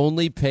you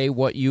only pay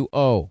what you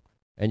owe.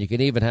 And you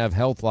can even have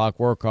HealthLock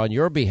work on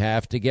your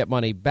behalf to get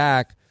money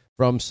back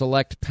from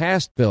select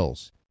past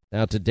bills.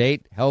 Now, to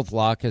date,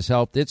 HealthLock has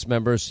helped its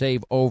members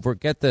save over,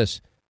 get this,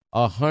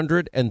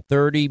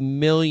 $130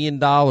 million.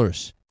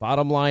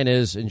 Bottom line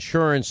is,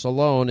 insurance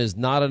alone is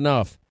not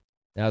enough.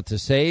 Now, to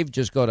save,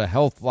 just go to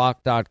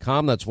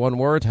healthlock.com. That's one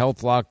word,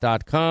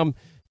 healthlock.com.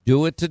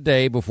 Do it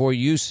today before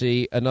you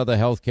see another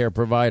healthcare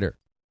provider.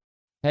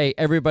 Hey,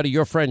 everybody,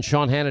 your friend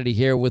Sean Hannity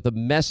here with a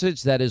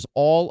message that is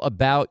all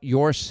about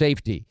your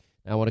safety.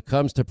 Now, when it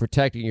comes to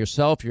protecting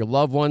yourself, your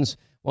loved ones,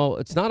 well,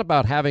 it's not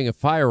about having a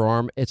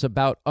firearm. It's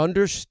about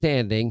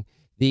understanding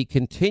the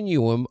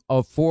continuum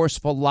of force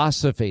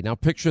philosophy. Now,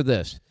 picture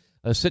this.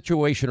 A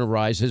situation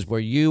arises where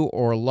you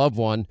or a loved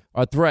one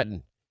are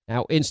threatened.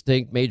 Now,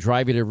 instinct may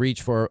drive you to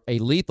reach for a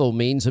lethal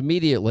means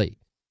immediately.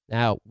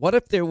 Now, what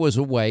if there was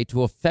a way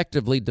to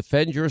effectively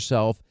defend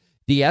yourself,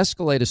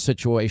 de-escalate a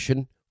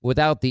situation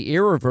without the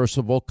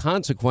irreversible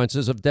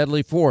consequences of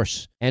deadly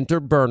force?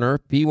 Enter Byrna,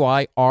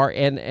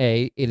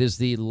 B-Y-R-N-A. It is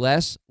the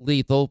less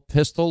lethal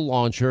pistol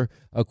launcher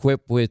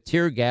equipped with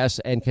tear gas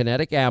and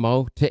kinetic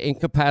ammo to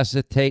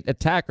incapacitate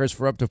attackers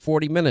for up to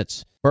 40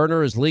 minutes.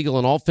 Byrna is legal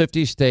in all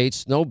 50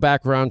 states. No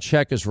background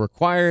check is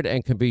required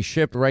and can be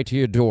shipped right to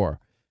your door.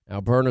 Now,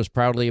 Byrna is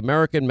proudly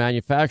American,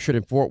 manufactured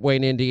in Fort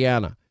Wayne,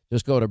 Indiana.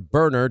 Just go to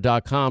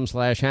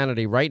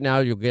Byrna.com/Hannity. Right now,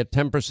 you'll get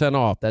 10%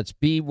 off. That's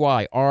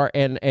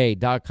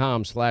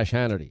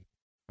BYRNA.com/Hannity.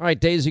 All right,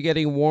 days are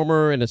getting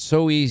warmer, and it's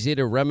so easy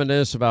to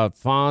reminisce about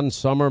fond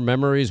summer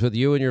memories with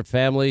you and your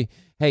family.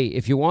 Hey,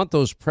 if you want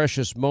those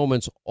precious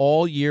moments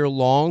all year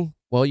long,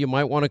 well, you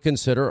might want to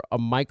consider a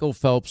Michael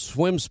Phelps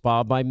swim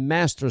spa by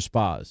Master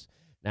Spas.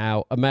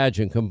 Now,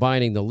 imagine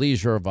combining the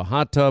leisure of a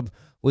hot tub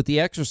with the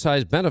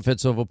exercise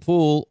benefits of a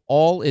pool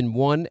all in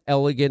one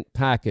elegant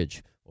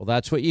package. Well,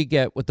 that's what you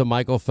get with the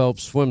Michael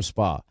Phelps Swim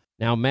Spa.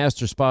 Now,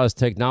 Master Spa's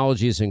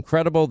technology is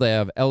incredible. They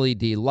have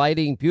LED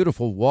lighting,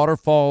 beautiful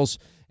waterfalls,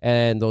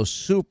 and those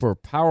super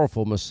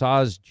powerful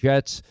massage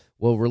jets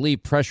will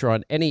relieve pressure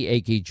on any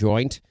achy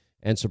joint.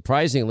 And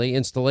surprisingly,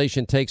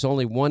 installation takes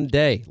only 1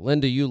 day.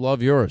 Linda, you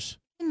love yours.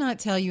 I cannot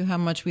tell you how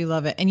much we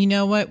love it. And you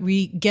know what?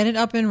 We get it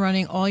up and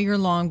running all year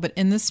long, but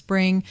in the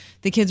spring,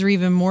 the kids are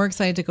even more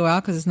excited to go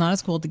out because it's not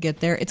as cold to get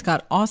there. It's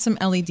got awesome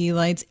LED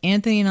lights.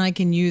 Anthony and I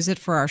can use it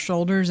for our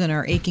shoulders and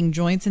our aching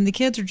joints, and the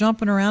kids are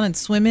jumping around and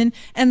swimming,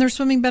 and they're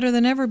swimming better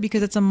than ever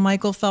because it's a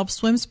Michael Phelps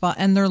swim spa,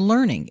 and they're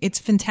learning. It's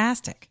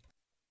fantastic.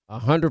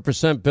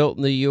 100% built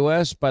in the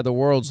U.S. by the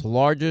world's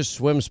largest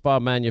swim spa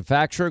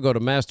manufacturer. Go to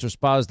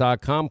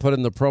masterspas.com, put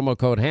in the promo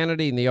code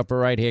Hannity in the upper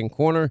right-hand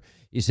corner.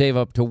 You save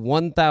up to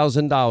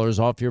 $1,000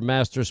 off your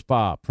Master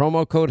Spa.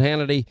 Promo code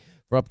Hannity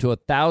for up to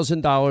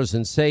 $1,000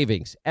 in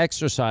savings.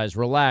 Exercise,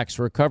 relax,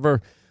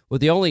 recover with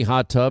the only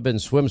hot tub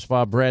and swim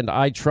spa brand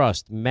I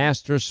trust,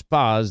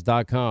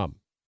 masterspas.com.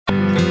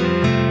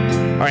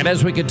 All right,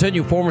 as we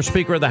continue, former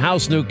Speaker of the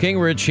House, Newt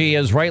Gingrich, he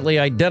has rightly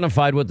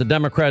identified what the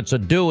Democrats are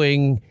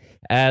doing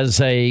as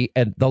the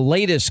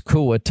latest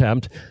coup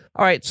attempt.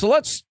 All right, so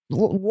let's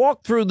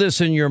walk through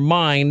this in your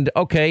mind.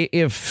 Okay,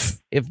 if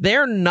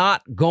they're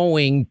not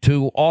going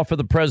to offer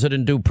the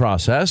president due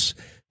process,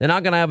 they're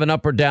not going to have an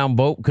up or down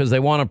vote because they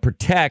want to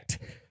protect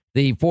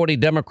the 40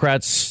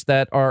 Democrats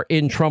that are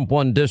in Trump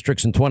won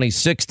districts in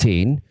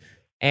 2016,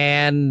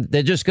 and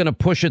they're just going to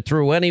push it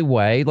through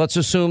anyway. Let's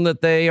assume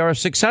that they are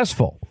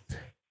successful.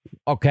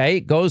 Okay,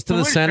 it goes to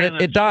the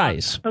Senate, it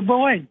dies. But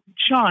wait,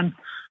 Sean,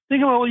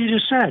 Think about what you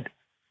just said.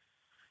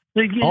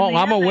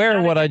 I'm aware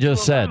of what I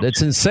just said.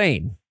 It's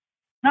insane.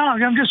 No,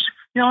 I'm just,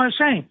 I'm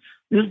saying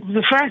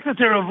the fact that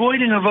they're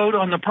avoiding a vote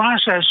on the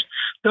process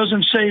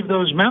doesn't save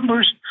those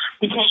members,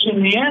 because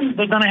in the end,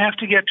 they're going to have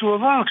to get to a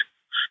vote.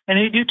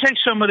 And you take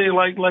somebody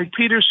like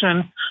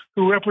Peterson,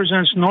 who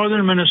represents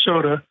northern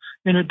Minnesota,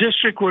 in a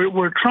district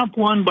where Trump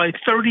won by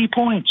 30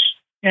 points.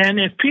 And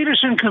if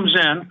Peterson comes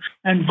in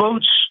and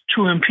votes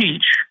to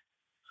impeach,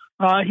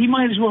 he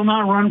might as well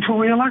not run for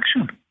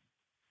re-election.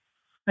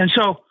 And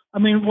so, I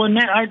mean, when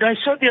I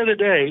said the other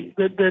day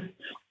that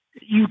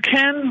you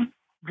can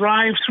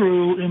drive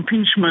through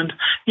impeachment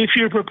if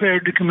you're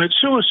prepared to commit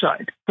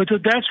suicide, but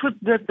that's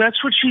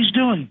what she's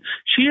doing.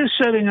 She is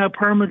setting up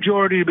her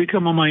majority to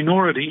become a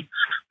minority,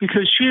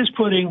 because she is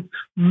putting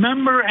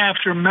member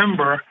after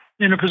member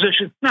in a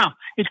position. Now,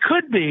 it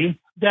could be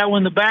that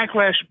when the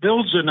backlash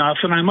builds enough,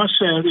 and I must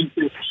say, I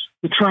think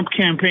the Trump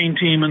campaign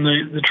team and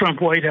the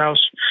Trump White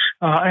House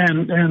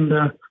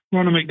and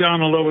Ronald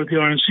McDonald over at the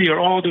RNC are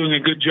all doing a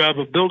good job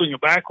of building a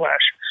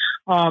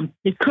backlash.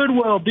 It could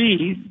well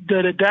be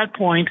that at that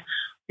point,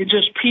 it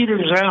just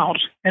peters out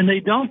and they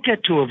don't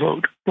get to a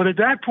vote. But at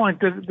that point,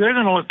 they're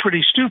going to look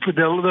pretty stupid.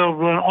 They'll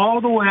run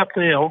all the way up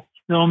the hill.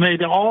 They'll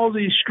make all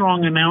these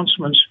strong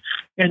announcements,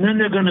 and then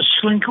they're going to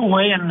slink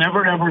away and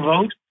never, ever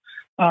vote.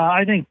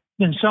 I think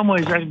in some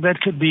ways that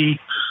could be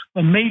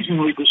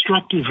amazingly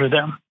destructive for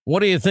them. What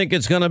do you think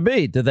it's going to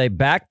be? Do they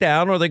back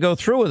down or they go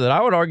through with it?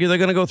 I would argue they're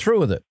going to go through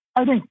with it.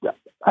 I think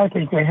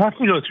they have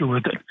to go through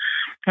with it.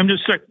 I'm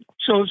just saying.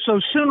 So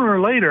sooner or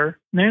later,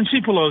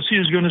 Nancy Pelosi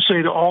is going to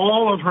say to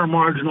all of her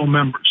marginal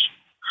members,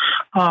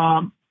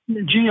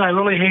 gee, I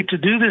really hate to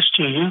do this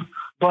to you,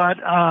 but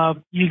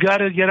you got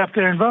to get up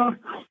there and vote.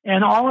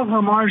 And all of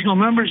her marginal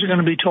members are going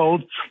to be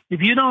told,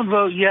 if you don't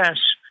vote yes,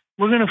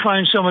 we're going to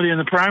find somebody in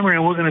the primary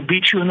and we're going to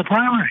beat you in the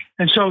primary.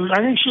 And so I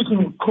think she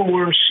can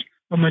coerce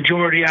a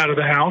majority out of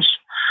the House.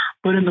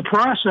 But in the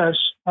process,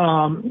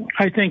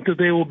 I think that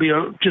they will be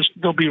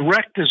they'll be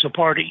wrecked as a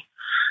party.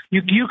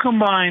 You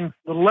combine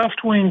the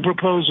left-wing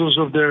proposals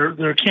of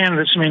their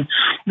candidates. I mean,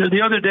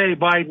 the other day,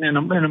 Biden,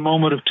 in a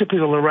moment of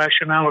typical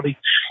irrationality,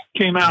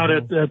 came out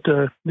at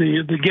the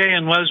gay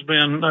and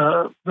lesbian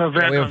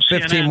event. We have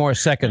 15 more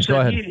seconds.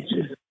 Go ahead. He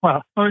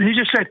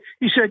said,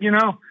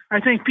 I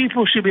think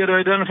people should be able to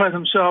identify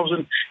themselves,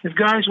 and if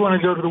guys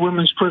want to go to the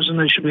women's prison,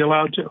 they should be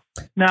allowed to.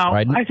 Now,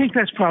 right. I think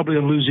that's probably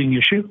a losing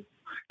issue.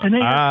 And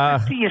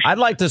I'd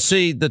like to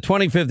see the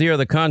 25th year of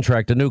the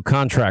contract, a new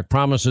contract,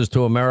 promises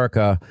to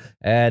America.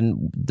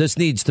 And this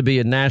needs to be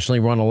a nationally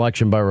run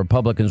election by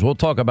Republicans. We'll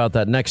talk about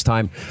that next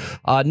time.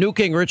 Newt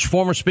Gingrich,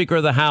 former Speaker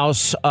of the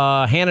House,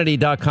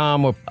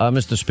 Hannity.com.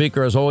 Mr.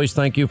 Speaker, as always,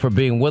 thank you for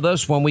being with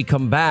us. When we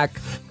come back,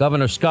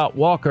 Governor Scott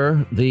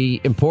Walker, the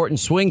important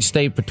swing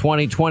state for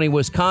 2020,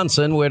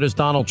 Wisconsin. Where does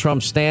Donald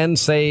Trump stand,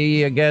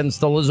 say,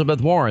 against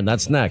Elizabeth Warren?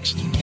 That's next.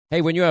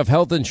 Hey, when you have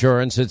health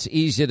insurance, it's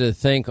easy to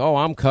think, oh,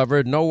 I'm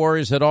covered, no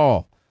worries at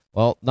all.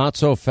 Well, not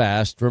so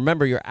fast.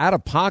 Remember, your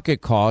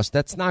out-of-pocket cost,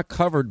 that's not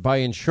covered by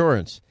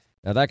insurance.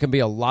 Now, that can be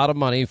a lot of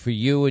money for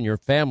you and your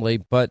family,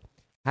 but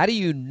how do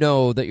you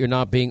know that you're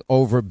not being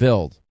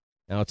overbilled?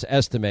 Now, it's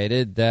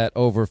estimated that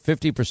over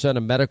 50%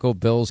 of medical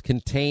bills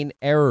contain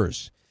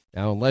errors.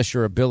 Now, unless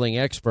you're a billing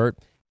expert,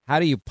 how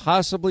do you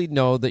possibly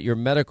know that your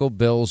medical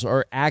bills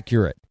are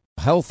accurate?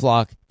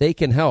 HealthLock, they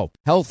can help.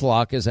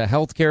 HealthLock is a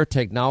healthcare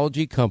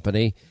technology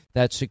company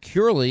that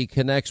securely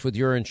connects with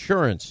your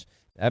insurance.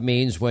 That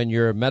means when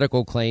your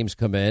medical claims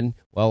come in,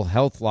 well,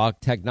 HealthLock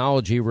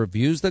technology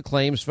reviews the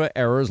claims for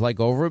errors like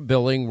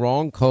overbilling,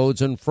 wrong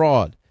codes, and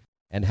fraud.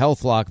 And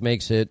HealthLock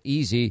makes it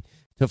easy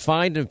to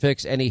find and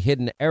fix any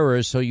hidden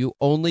errors so you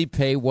only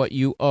pay what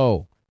you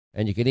owe.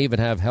 And you can even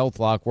have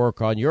HealthLock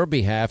work on your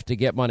behalf to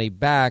get money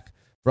back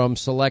from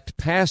select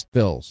past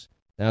bills.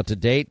 Now, to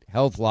date,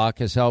 HealthLock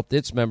has helped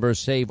its members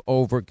save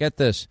over, get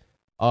this,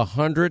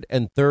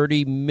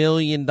 $130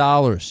 million.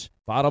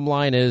 Bottom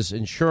line is,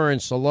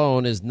 insurance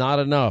alone is not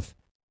enough.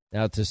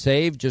 Now, to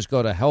save, just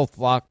go to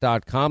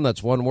healthlock.com.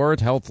 That's one word,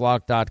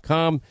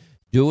 healthlock.com.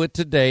 Do it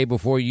today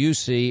before you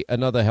see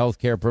another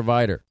healthcare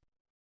provider.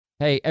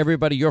 Hey,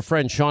 everybody, your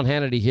friend Sean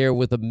Hannity here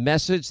with a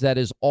message that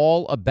is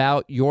all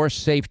about your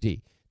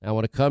safety. Now,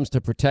 when it comes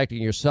to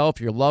protecting yourself,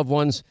 your loved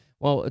ones,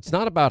 well, it's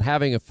not about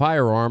having a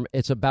firearm.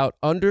 It's about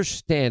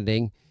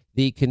understanding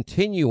the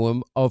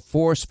continuum of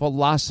force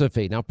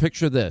philosophy. Now,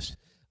 picture this.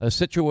 A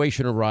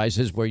situation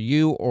arises where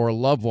you or a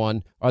loved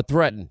one are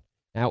threatened.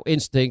 Now,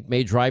 instinct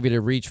may drive you to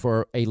reach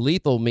for a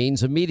lethal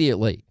means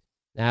immediately.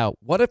 Now,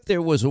 what if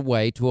there was a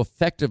way to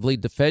effectively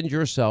defend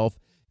yourself,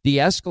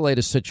 de-escalate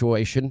a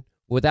situation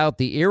without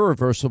the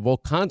irreversible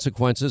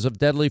consequences of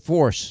deadly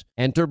force?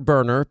 Enter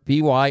Byrna,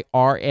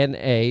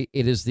 B-Y-R-N-A.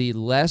 It is the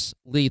less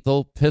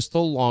lethal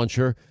pistol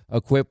launcher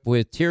equipped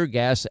with tear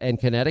gas and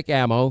kinetic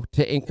ammo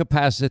to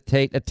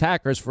incapacitate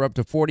attackers for up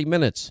to 40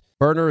 minutes.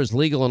 Byrna is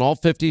legal in all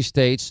 50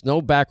 states.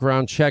 No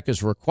background check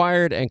is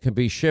required and can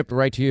be shipped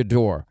right to your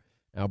door.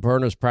 Now,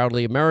 Byrna is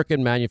proudly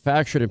American,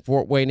 manufactured in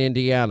Fort Wayne,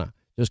 Indiana.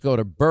 Just go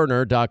to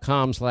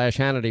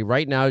Byrna.com/Hannity.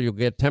 Right now, you'll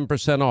get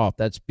 10% off.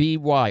 That's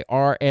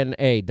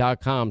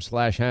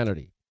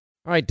BYRNA.com/Hannity.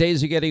 All right,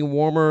 days are getting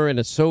warmer, and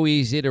it's so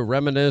easy to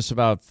reminisce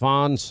about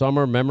fond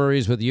summer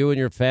memories with you and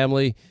your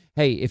family.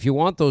 Hey, if you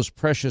want those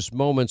precious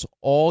moments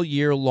all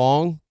year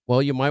long,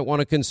 well, you might want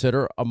to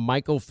consider a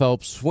Michael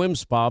Phelps swim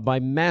spa by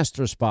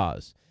Master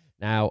Spas.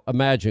 Now,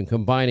 imagine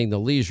combining the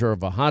leisure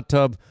of a hot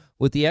tub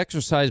with the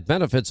exercise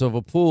benefits of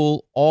a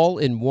pool all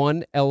in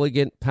one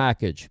elegant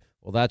package.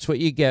 Well, that's what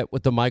you get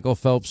with the Michael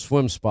Phelps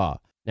Swim Spa.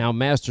 Now,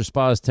 Master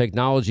Spa's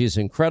technology is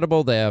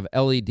incredible. They have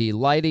LED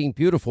lighting,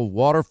 beautiful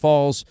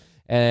waterfalls,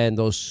 and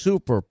those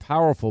super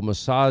powerful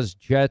massage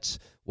jets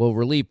will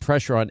relieve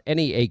pressure on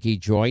any achy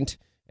joint.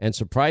 And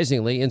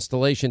surprisingly,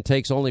 installation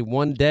takes only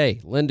 1 day.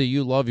 Linda,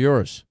 you love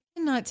yours. I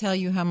cannot tell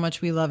you how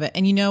much we love it.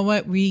 And you know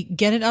what? We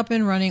get it up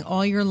and running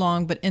all year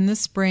long, but in the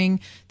spring,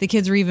 the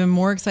kids are even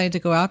more excited to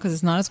go out because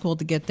it's not as cold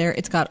to get there.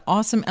 It's got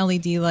awesome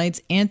LED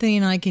lights. Anthony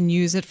and I can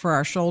use it for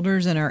our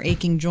shoulders and our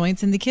aching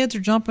joints, and the kids are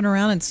jumping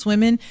around and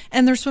swimming,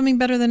 and they're swimming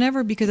better than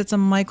ever because it's a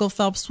Michael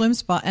Phelps swim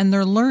spa, and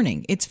they're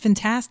learning. It's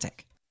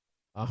fantastic.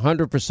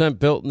 100%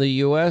 built in the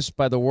U.S.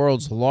 by the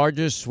world's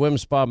largest swim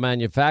spa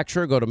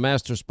manufacturer. Go to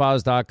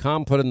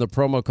masterspas.com, put in the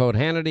promo code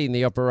Hannity in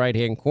the upper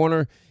right-hand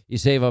corner. You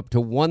save up to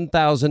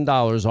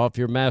 $1,000 off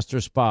your Master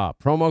Spa.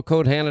 Promo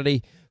code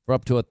Hannity for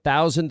up to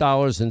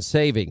 $1,000 in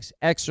savings.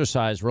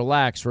 Exercise,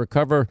 relax,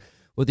 recover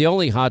with the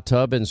only hot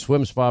tub and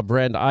swim spa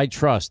brand I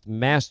trust,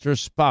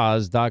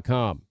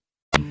 masterspas.com.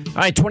 All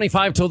right,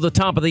 25 till the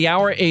top of the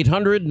hour,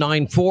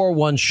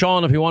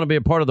 800-941-SEAN if you want to be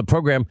a part of the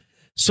program.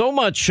 So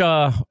much,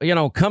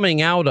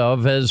 coming out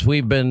of as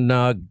we've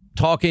been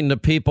talking to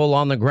people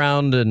on the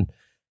ground in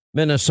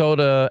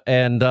Minnesota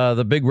and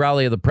the big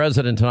rally of the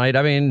president tonight.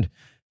 I mean,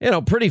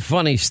 pretty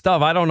funny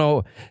stuff. I don't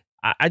know.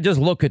 I just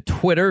look at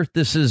Twitter.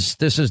 This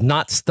is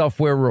not stuff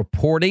we're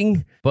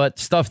reporting, but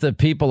stuff that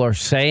people are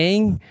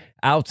saying.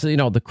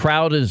 The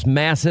crowd is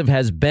massive,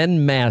 has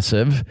been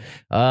massive.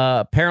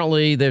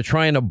 Apparently, they're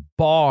trying to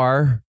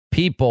bar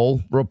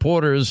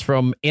reporters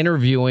from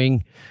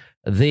interviewing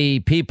the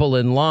people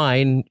in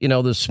line,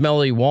 the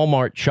smelly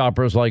Walmart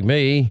shoppers like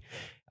me,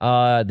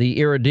 the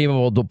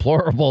irredeemable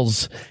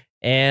deplorables.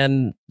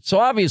 And so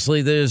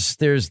obviously there's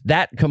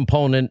that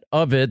component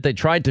of it. They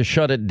tried to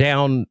shut it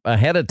down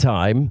ahead of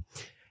time.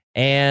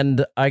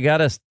 And I got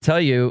to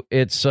tell you,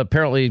 it's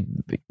apparently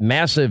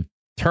massive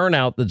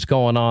turnout that's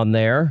going on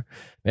there.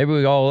 Maybe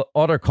we all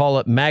ought to call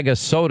it MAGA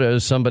soda,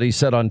 as somebody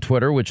said on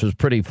Twitter, which was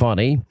pretty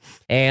funny.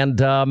 And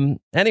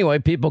anyway,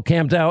 people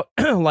camped out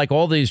like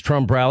all these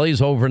Trump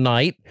rallies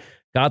overnight,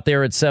 got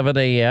there at 7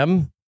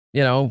 a.m.,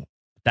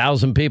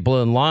 1,000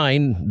 people in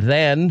line.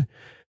 Then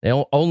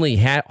it only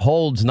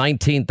holds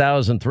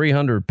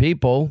 19,300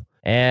 people.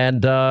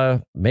 And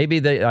maybe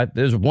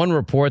there's one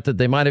report that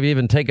they might have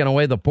even taken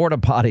away the porta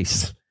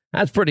potties.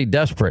 That's pretty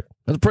desperate.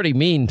 That's pretty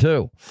mean,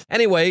 too.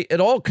 Anyway,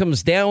 it all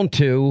comes down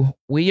to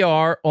we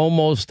are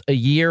almost a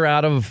year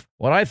out of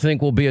what I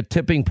think will be a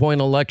tipping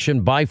point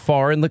election by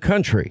far in the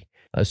country.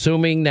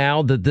 Assuming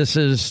now that this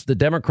is the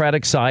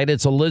Democratic side,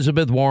 it's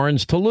Elizabeth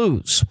Warren's to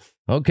lose.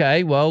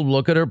 Okay, well,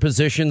 look at her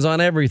positions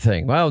on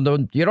everything. Well,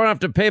 you don't have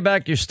to pay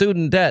back your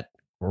student debt.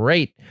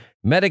 Great.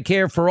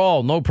 Medicare for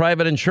all. No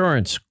private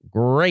insurance.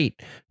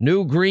 Great.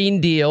 New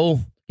Green Deal.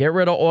 Get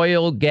rid of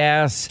oil,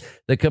 gas,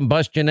 the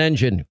combustion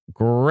engine.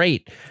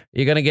 Great.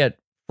 You're going to get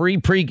free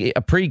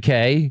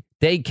pre-K,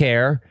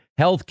 daycare,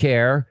 health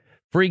care,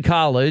 free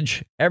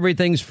college.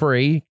 Everything's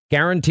free.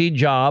 Guaranteed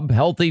job,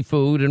 healthy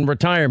food, and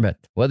retirement,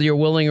 whether you're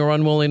willing or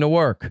unwilling to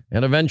work.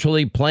 And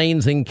eventually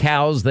planes and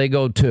cows, they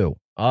go too.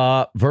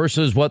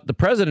 Versus what the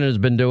president has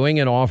been doing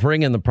and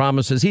offering and the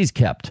promises he's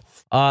kept.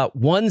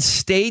 One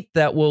state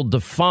that will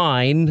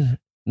define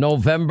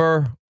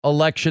November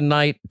election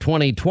night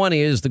 2020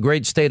 is the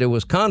great state of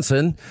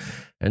Wisconsin.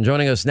 And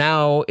joining us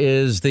now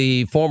is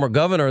the former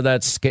governor of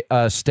that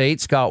state.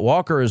 Scott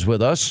Walker is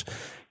with us.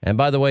 And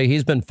by the way,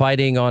 he's been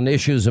fighting on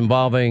issues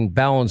involving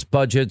balanced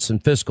budgets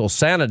and fiscal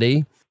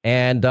sanity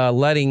and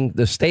letting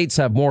the states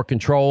have more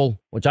control,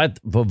 which I've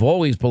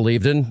always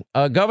believed in.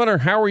 Governor,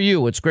 how are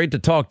you? It's great to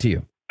talk to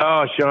you.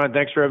 Oh, Sean,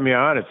 thanks for having me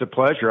on. It's a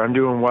pleasure. I'm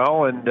doing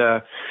well, and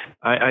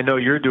I know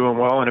you're doing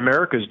well, and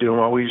America's doing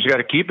well. We just got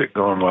to keep it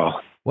going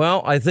well.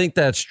 Well, I think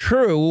that's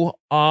true.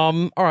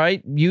 All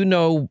right. You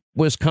know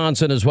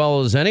Wisconsin as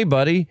well as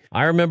anybody.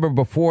 I remember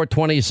before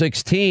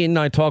 2016,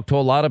 I talked to a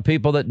lot of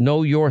people that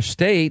know your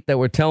state that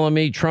were telling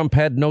me Trump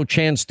had no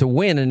chance to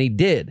win, and he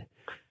did.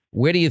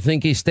 Where do you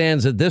think he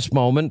stands at this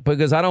moment?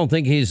 Because I don't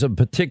think he's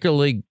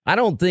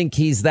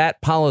that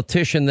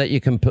politician that you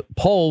can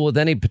poll with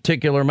any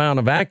particular amount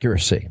of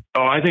accuracy.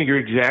 Oh, I think you're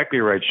exactly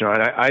right, Sean.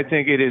 I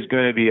think it is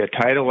going to be a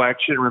tight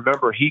election.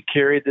 Remember, he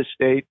carried the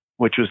state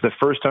which was the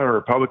first time a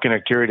Republican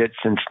had carried it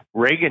since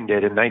Reagan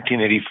did in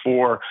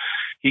 1984.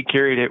 He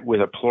carried it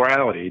with a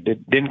plurality.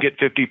 Didn't get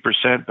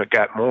 50%, but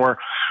got more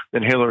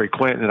than Hillary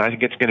Clinton. And I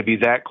think it's going to be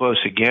that close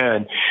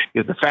again.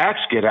 If the facts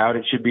get out,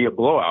 it should be a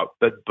blowout.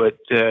 But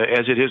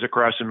as it is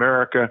across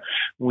America,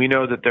 we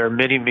know that there are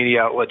many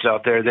media outlets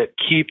out there that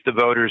keep the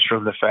voters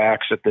from the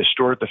facts, that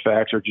distort the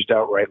facts, or just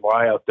outright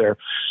lie out there.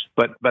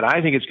 But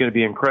I think it's going to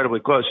be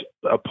incredibly close.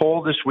 A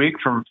poll this week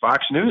from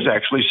Fox News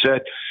actually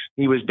said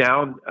he was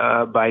down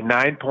by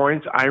 9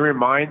 points. I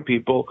remind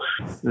people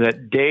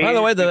that days. By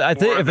the way, I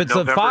think if it's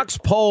November, a Fox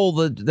poll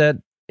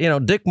that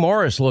Dick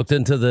Morris looked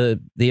into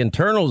the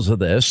internals of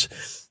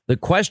this, the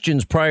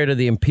questions prior to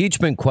the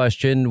impeachment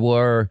question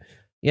were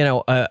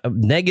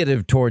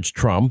negative towards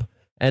Trump,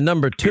 and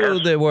number two,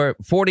 there were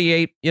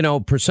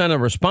 48%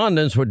 of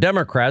respondents were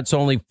Democrats,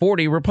 only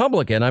 40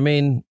 Republican. I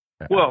mean.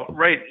 Well,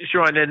 right,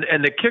 Sean,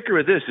 and the kicker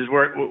with this is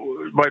where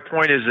my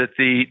point is that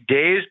the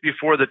days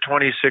before the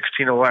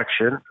 2016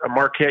 election, a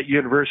Marquette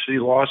University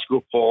Law School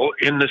poll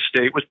in the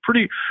state was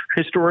pretty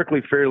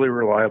historically fairly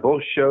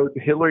reliable, showed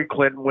Hillary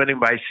Clinton winning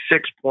by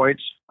 6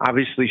 points.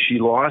 Obviously, she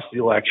lost the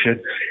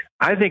election.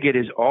 I think it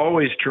is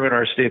always true in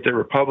our state that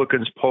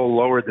Republicans poll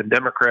lower than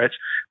Democrats.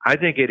 I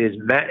think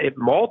it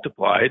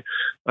multiplied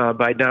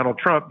by Donald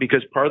Trump,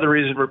 because part of the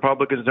reason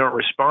Republicans don't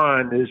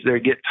respond is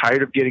they get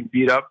tired of getting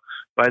beat up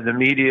by the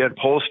media and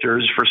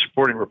pollsters for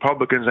supporting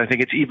Republicans. I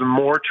think it's even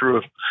more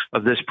true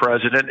of this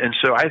president. And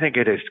so I think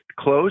it is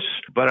close.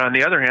 But on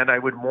the other hand, I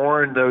would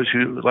warn those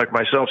who, like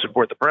myself,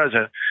 support the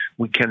president.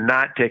 We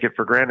cannot take it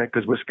for granted,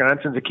 because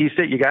Wisconsin's a key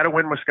state. You got to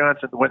win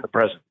Wisconsin to win the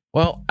president.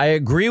 Well, I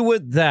agree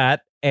with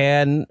that.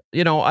 And,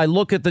 I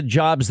look at the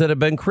jobs that have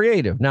been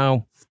created.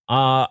 Now,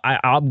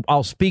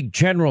 I'll speak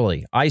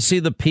generally. I see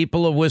the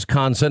people of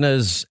Wisconsin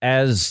as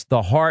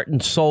the heart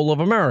and soul of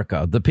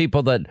America, the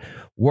people that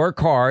work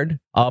hard,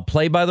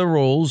 play by the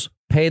rules,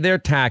 pay their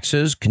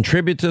taxes,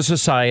 contribute to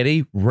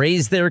society,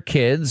 raise their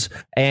kids,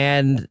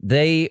 and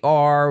they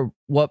are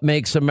what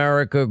makes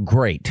America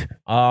great.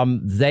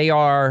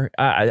 They're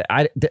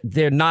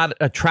not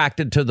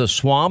attracted to the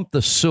swamp,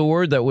 the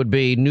sewer that would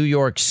be New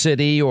York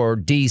City or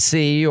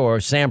D.C.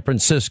 or San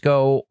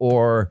Francisco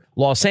or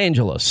Los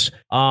Angeles.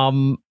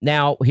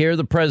 Now, here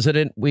the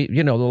president,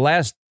 the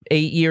last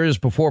 8 years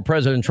before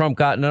President Trump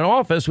got in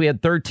office, we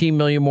had 13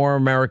 million more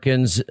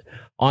Americans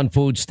on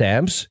food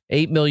stamps,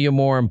 8 million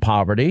more in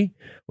poverty.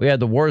 We had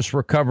the worst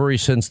recovery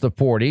since the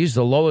 40s,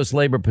 the lowest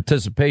labor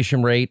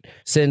participation rate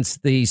since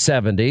the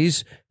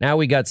 70s. Now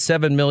we got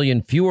 7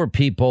 million fewer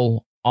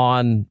people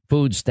on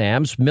food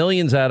stamps,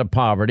 millions out of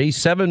poverty,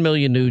 7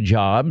 million new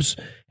jobs,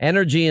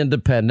 energy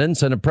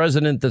independence, and a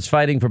president that's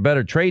fighting for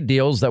better trade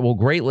deals that will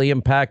greatly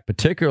impact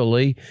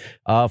particularly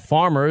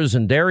farmers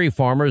and dairy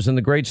farmers in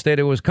the great state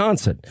of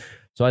Wisconsin.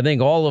 So I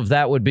think all of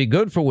that would be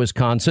good for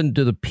Wisconsin.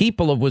 Do the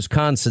people of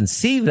Wisconsin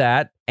see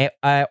that,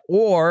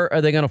 or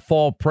are they going to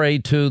fall prey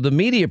to the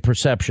media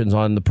perceptions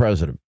on the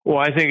president? Well,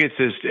 I think it's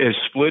as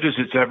split as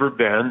it's ever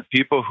been.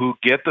 People who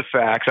get the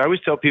facts. I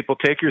always tell people,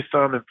 take your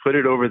thumb and put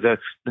it over the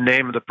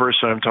name of the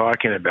person I'm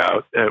talking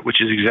about,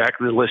 which is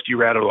exactly the list you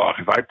rattled off.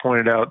 If I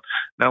pointed out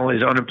not only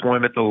is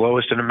unemployment the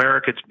lowest in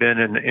America, it's been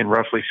in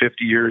roughly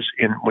 50 years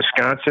in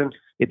Wisconsin.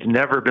 It's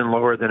never been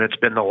lower than it's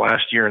been the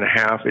last year and a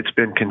half. It's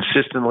been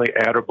consistently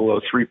at or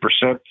below 3%,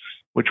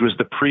 which was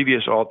the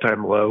previous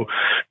all-time low.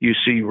 You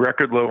see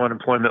record low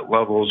unemployment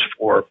levels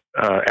for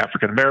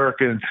African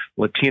Americans,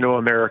 Latino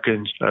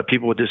Americans,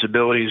 people with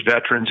disabilities,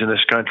 veterans in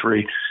this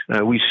country.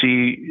 We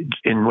see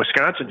in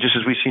Wisconsin, just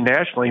as we see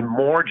nationally,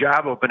 more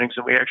job openings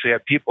than we actually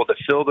have people to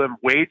fill them.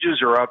 Wages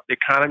are up. The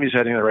economy is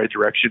heading in the right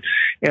direction.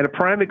 And a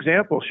prime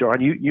example, Sean,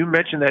 you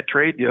mentioned that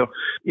trade deal.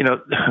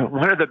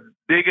 One of the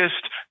biggest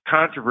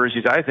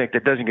controversies, I think,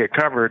 that doesn't get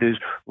covered is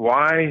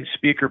why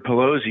Speaker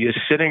Pelosi is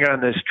sitting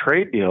on this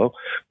trade deal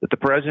that the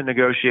president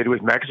negotiated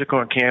with Mexico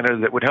and Canada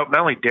that would help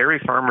not only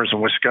dairy farmers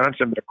in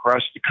Wisconsin, but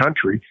across the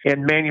country,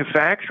 and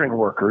manufacturing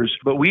workers.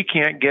 But we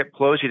can't get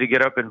Pelosi to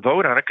get up and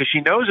vote on it because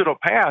she knows it'll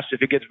pass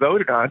if it gets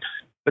voted on.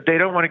 But they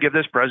don't want to give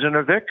this president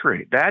a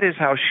victory. That is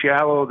how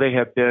shallow they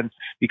have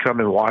become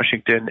in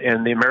Washington,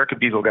 and the American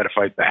people got to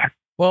fight back.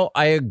 Well,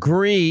 I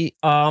agree.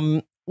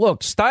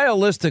 Look,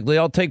 stylistically,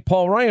 I'll take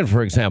Paul Ryan,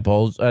 for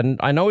example, and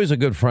I know he's a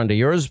good friend of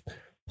yours.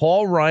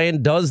 Paul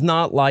Ryan does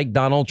not like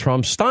Donald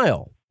Trump's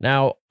style.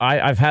 Now,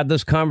 I've had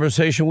this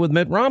conversation with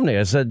Mitt Romney.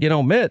 I said,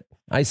 Mitt,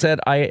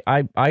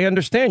 I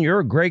understand you're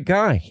a great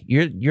guy.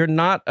 You're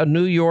not a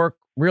New York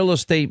real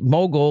estate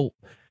mogul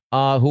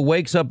who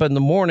wakes up in the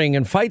morning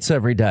and fights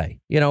every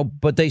day,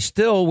 but they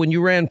still, when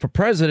you ran for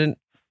president,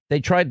 they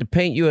tried to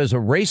paint you as a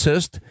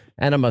racist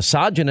and a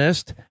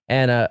misogynist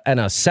and a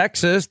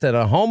sexist and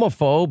a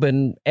homophobe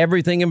and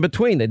everything in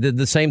between. They did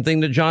the same thing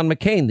to John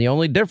McCain. The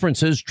only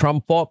difference is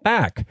Trump fought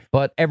back.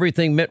 But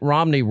everything Mitt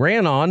Romney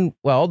ran on,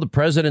 well, the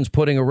president's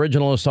putting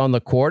originalists on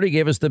the court. He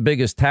gave us the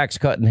biggest tax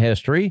cut in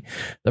history.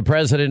 The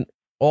president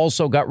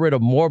also got rid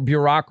of more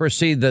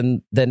bureaucracy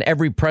than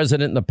every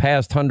president in the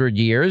past 100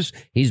 years.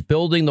 He's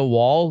building the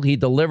wall. He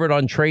delivered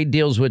on trade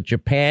deals with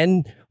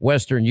Japan,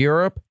 Western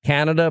Europe,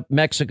 Canada,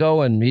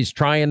 Mexico, and he's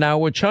trying now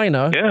with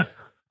China. Yeah.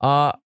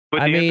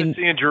 I mean,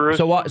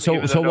 so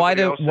why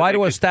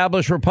do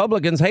established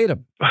Republicans hate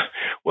him?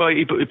 Well,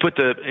 he put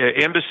the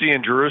embassy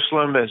in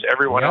Jerusalem as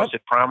everyone else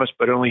had promised,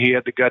 but only he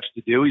had the guts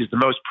to do. He's the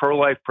most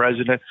pro-life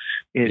president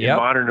in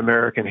modern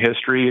American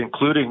history,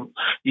 including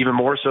even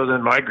more so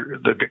than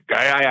the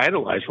guy I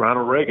idolized,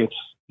 Ronald Reagan.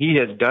 He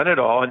has done it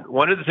all. And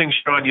one of the things,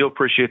 Sean, you'll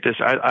appreciate this,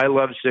 I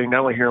love seeing not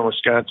only here in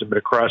Wisconsin, but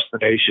across the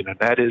nation, and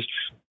that is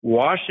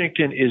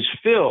Washington is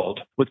filled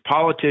with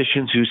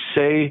politicians who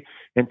say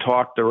and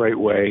talk the right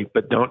way,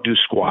 but don't do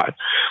squat.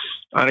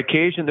 On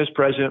occasion, this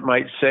president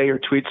might say or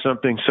tweet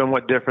something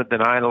somewhat different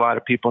than I and a lot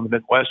of people in the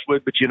Midwest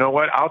would, but you know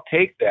what? I'll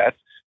take that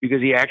because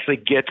he actually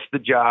gets the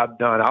job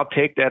done. I'll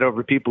take that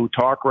over people who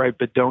talk right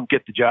but don't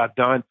get the job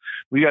done.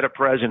 We got a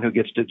president who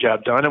gets the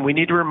job done, and we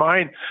need to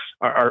remind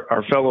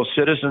our fellow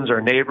citizens,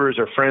 our neighbors,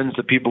 our friends,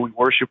 the people we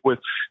worship with,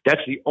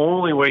 that's the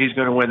only way he's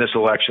going to win this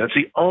election. That's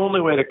the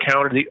only way to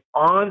counter the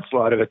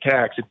onslaught of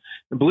attacks.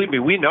 And believe me,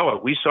 we know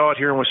it. We saw it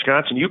here in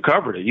Wisconsin. You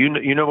covered it.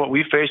 You know what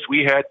we faced.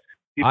 We had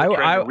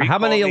how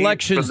many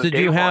elections did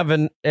you have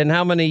in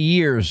how many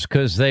years?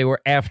 Because they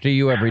were after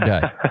you every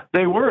day.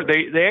 They were.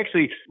 They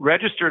actually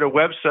registered a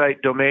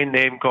website domain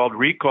name called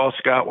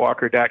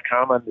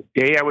recallscottwalker.com on the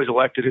day I was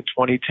elected in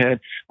 2010.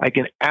 I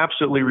can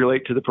absolutely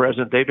relate to the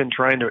president. They've been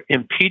trying to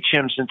impeach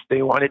him since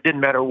day one. It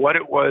didn't matter what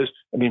it was.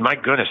 I mean, my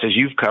goodness, as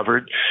you've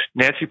covered,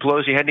 Nancy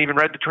Pelosi hadn't even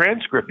read the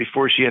transcript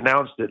before she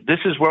announced it. This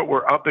is what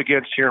we're up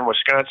against here in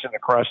Wisconsin,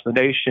 across the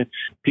nation.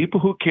 People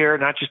who care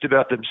not just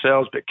about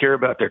themselves, but care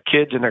about their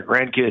kids and their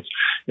grandkids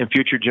and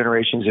future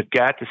generations have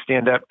got to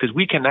stand up, because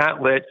we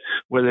cannot let,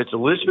 whether it's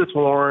Elizabeth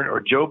Warren or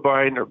Joe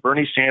Biden or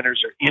Bernie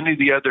Sanders or any of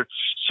the other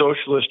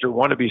socialist or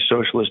wannabe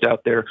socialist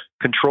out there,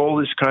 control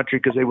this country,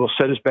 because they will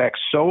set us back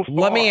so far.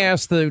 Let me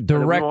ask the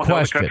direct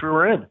question. The country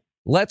we're in.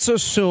 Let's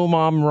assume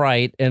I'm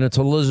right and it's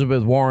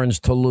Elizabeth Warren's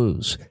to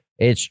lose.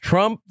 It's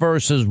Trump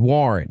versus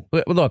Warren.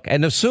 Look,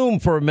 and assume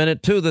for a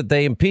minute, too, that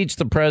they impeach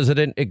the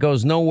president. It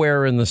goes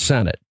nowhere in the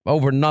Senate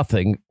over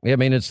nothing. I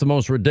mean, it's the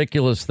most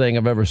ridiculous thing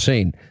I've ever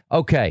seen.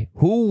 OK,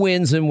 who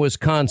wins in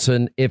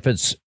Wisconsin if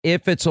it's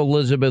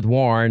Elizabeth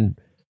Warren?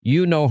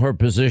 You know her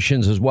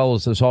positions as well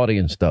as this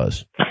audience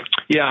does.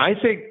 Yeah, I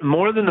think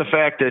more than the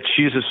fact that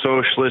she's a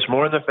socialist,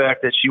 more than the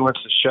fact that she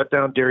wants to shut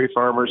down dairy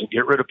farmers and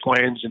get rid of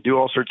planes and do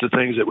all sorts of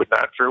things that would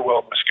not fare well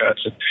in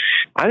Wisconsin.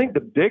 I think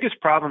the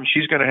biggest problem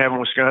she's going to have in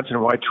Wisconsin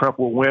and why Trump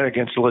will win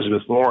against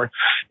Elizabeth Warren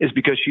is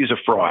because she's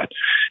a fraud.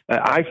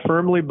 I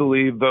firmly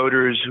believe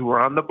voters who were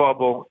on the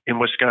bubble in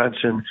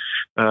Wisconsin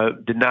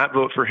did not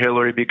vote for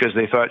Hillary because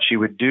they thought she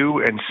would do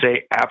and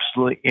say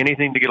absolutely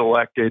anything to get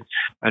elected.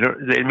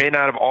 They may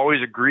not have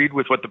always agreed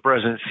with what the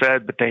president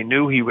said, but they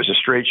knew he was a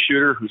straight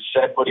shooter who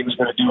said what he was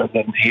going to do, and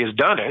then he has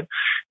done it.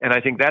 And I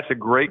think that's a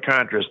great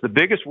contrast. The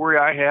biggest worry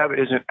I have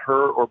isn't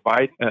her or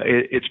Biden.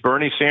 It's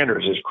Bernie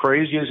Sanders. As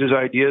crazy as his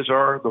ideas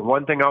are, the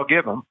one thing I'll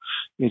give him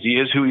is he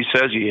is who he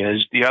says he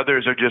is. The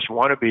others are just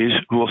wannabes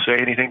who will say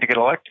anything to get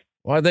elected.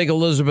 Well, I think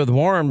Elizabeth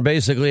Warren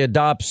basically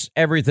adopts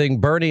everything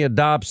Bernie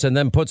adopts and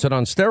then puts it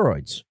on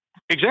steroids.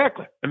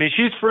 Exactly. I mean,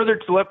 she's further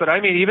to the left, but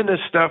I mean, even this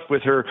stuff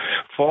with her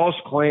false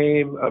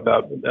claim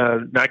about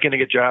not going to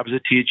get jobs as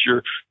a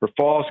teacher, her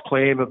false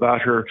claim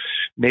about her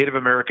Native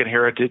American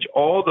heritage,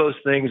 all those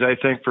things, I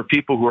think, for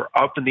people who are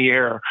up in the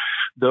air,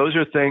 those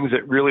are things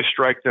that really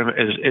strike them,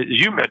 as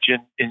you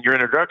mentioned in your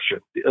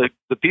introduction.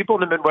 The people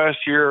in the Midwest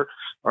here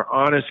are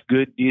honest,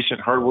 good, decent,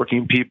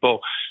 hardworking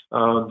people.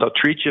 They'll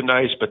treat you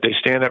nice, but they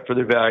stand up for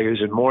their values.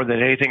 And more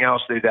than anything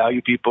else, they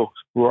value people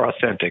who are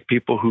authentic,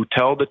 people who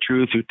tell the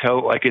truth, who tell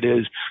it like it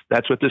is.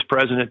 That's what this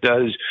president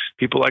does.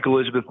 People like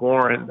Elizabeth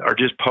Warren are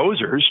just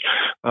posers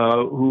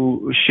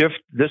who shift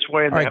this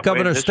way and that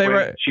Governor, way. Stay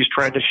right. She's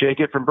trying to shake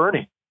it from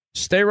Bernie.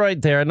 Stay right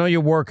there. I know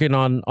you're working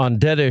on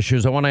debt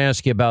issues. I want to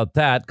ask you about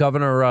that.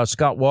 Governor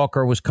Scott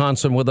Walker,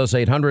 Wisconsin, with us,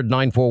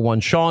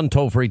 800-941-SEAN,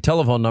 toll-free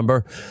telephone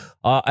number.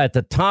 At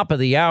the top of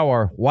the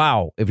hour,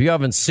 wow, if you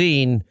haven't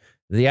seen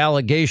the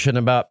allegation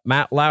about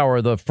Matt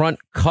Lauer, the front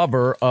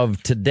cover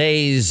of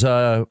today's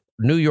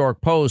New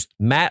York Post,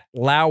 Matt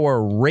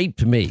Lauer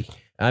raped me.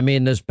 I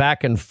mean, this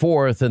back and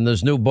forth in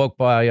this new book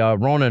by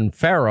Ronan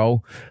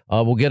Farrow.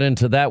 We'll get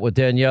into that with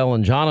Danielle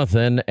and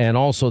Jonathan, and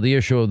also the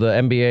issue of the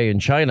NBA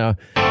in China.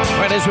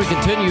 All right, as we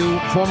continue,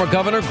 former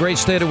governor, great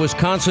state of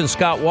Wisconsin,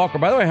 Scott Walker.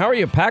 By the way, how are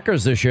your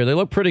Packers this year? They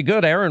look pretty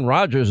good. Aaron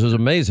Rodgers is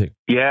amazing.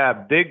 Yeah,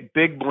 big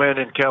win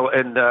in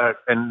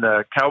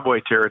Cowboy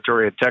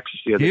territory in Texas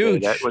the other day.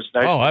 That was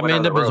nice. Oh, I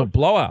mean, it was a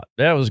blowout.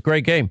 That was a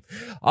great game.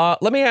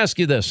 Let me ask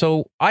you this.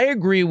 So I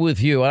agree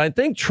with you. And I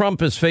think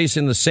Trump is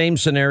facing the same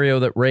scenario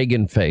that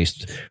Reagan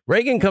faced.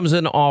 Reagan comes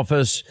into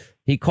office.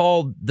 He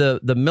called the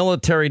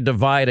military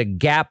divide a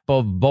gap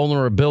of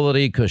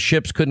vulnerability because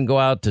ships couldn't go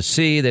out to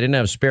sea. They didn't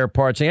have spare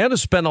parts. He had to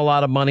spend a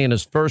lot of money in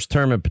his first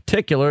term in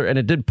particular, and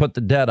it did put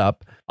the debt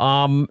up.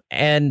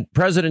 And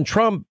President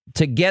Trump,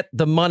 to get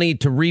the money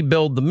to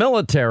rebuild the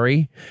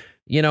military,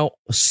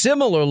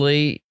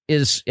 similarly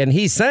and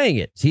he's saying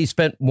it, he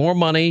spent more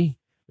money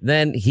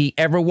than he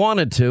ever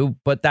wanted to,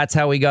 but that's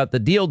how he got the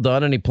deal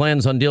done, and he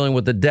plans on dealing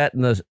with the debt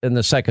in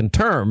the second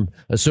term,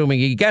 assuming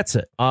he gets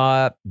it.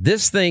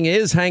 This thing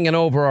is hanging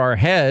over our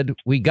head.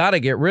 We got to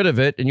get rid of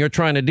it, and you're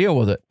trying to deal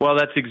with it. Well,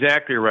 that's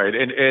exactly right.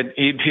 And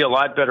he'd be a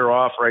lot better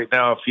off right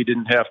now if he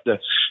didn't have to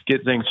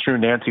get things through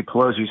Nancy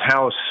Pelosi's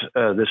House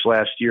this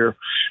last year.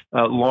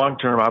 Long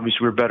term, obviously,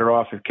 we're better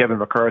off if Kevin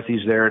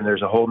McCarthy's there and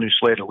there's a whole new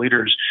slate of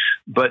leaders.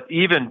 But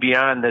even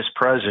beyond this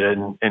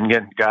president, and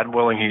again, God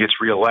willing, he gets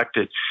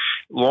reelected,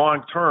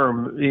 long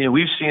term,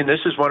 we've seen this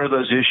is one of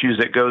those issues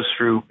that goes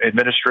through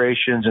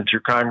administrations and through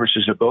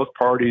Congresses of both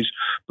parties.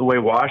 The way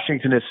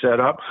Washington is set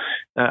up,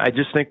 I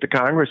just think the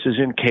Congress is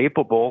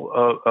incapable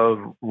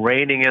of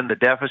reining in the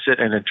deficit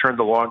and in turn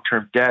the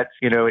long-term debt.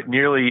 It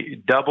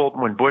nearly doubled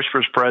when Bush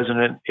was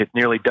president. It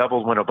nearly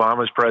doubled when Obama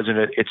was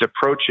president. It's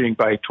approaching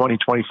by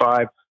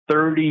 2025.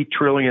 $30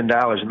 trillion.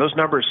 And those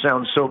numbers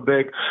sound so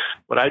big,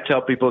 but I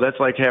tell people that's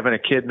like having a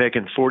kid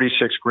making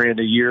 $46,000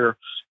 a year,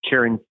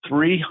 carrying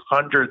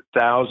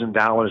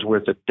 $300,000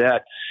 worth of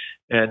debt.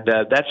 And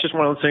that's just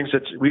one of the things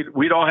that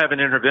we'd all have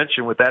an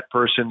intervention with that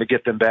person to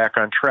get them back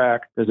on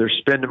track because they're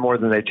spending more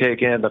than they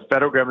take in. The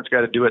federal government's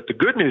got to do it. The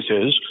good news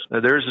is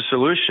there's a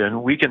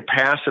solution. We can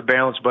pass a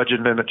balanced budget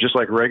amendment just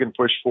like Reagan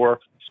pushed for.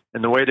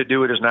 And the way to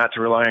do it is not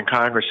to rely on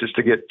Congress, is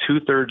to get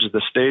 2/3 of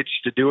the states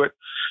to do it.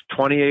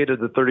 28 of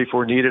the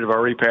 34 needed have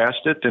already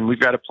passed it. And we've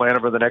got a plan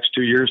over the next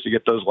 2 years to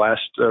get those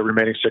last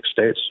remaining 6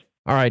 states.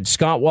 All right,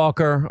 Scott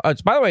Walker.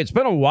 By the way, it's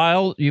been a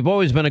while. You've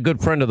always been a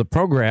good friend of the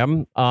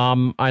program.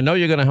 I know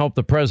you're going to help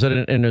the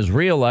president in his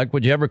reelect.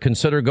 Would you ever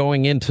consider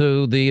going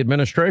into the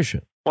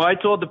administration? Well, I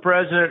told the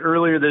president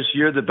earlier this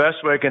year the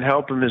best way I can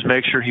help him is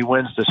make sure he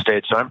wins the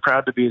state. So I'm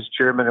proud to be his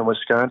chairman in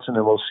Wisconsin,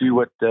 and we'll see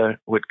what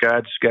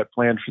God's got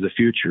planned for the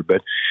future.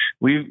 But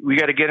we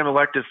got to get him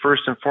elected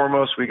first and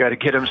foremost. We got to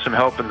get him some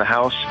help in the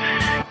House,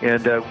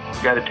 and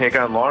we got to take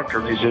on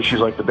long-term these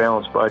issues like the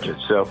balanced budget.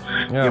 So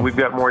we've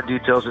got more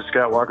details at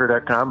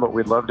scottwalker.com, but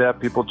we'd love to have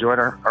people join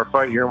our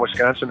fight here in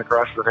Wisconsin and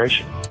across the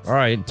nation. All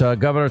right,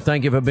 Governor,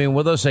 thank you for being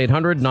with us.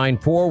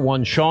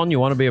 800-941-SEAN. You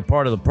want to be a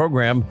part of the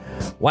program.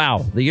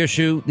 Wow, the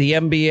issue. The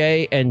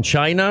NBA and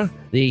China,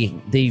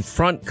 the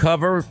front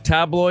cover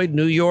tabloid,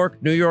 New York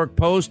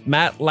Post,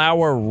 Matt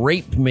Lauer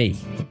raped me.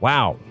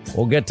 Wow.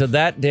 We'll get to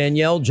that.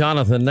 Danielle,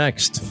 Jonathan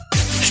next.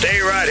 Stay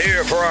right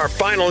here for our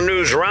final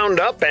news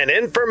roundup and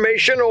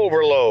information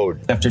overload.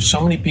 After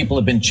so many people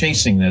have been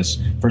chasing this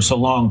for so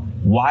long,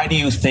 why do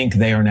you think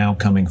they are now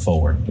coming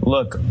forward?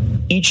 Look,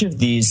 each of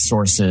these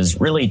sources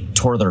really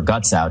tore their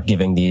guts out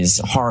giving these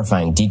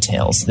horrifying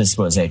details. This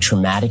was a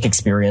traumatic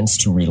experience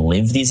to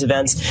relive these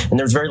events, and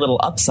there's very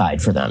little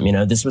upside for them.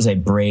 This was a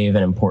brave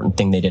and important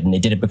thing they did, and they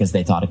did it because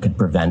they thought it could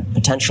prevent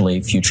potentially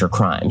future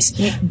crimes.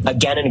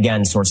 Again and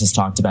again, sources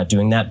talked about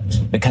doing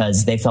that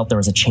because they felt there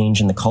was a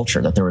change in the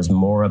culture, that there was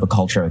more of a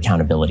culture of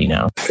accountability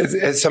now.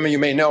 As some of you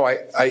may know,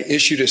 I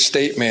issued a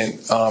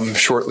statement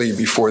shortly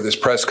before this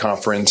press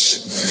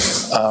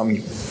conference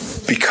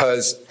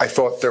because I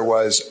thought there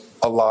was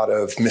a lot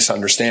of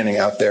misunderstanding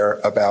out there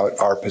about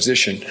our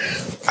position.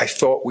 I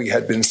thought we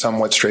had been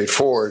somewhat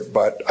straightforward,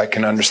 but I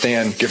can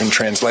understand, given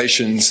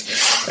translations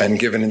and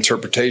given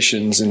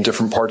interpretations in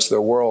different parts of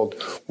the world,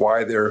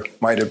 why there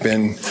might have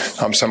been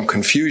some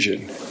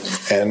confusion.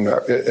 And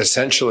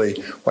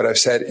essentially, what I've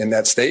said in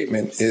that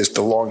statement is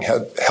the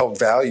long-held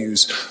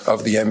values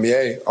of the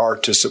NBA are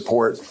to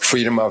support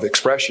freedom of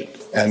expression,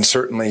 and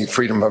certainly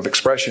freedom of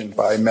expression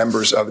by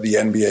members of the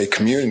NBA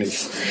community.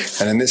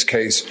 And in this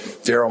case,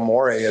 Daryl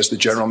Morey, as the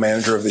general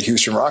manager of the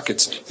Houston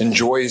Rockets,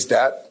 enjoys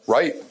that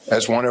right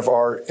as one of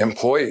our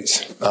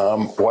employees.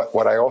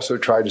 What I also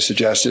try to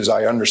suggest is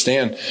I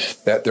understand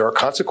that there are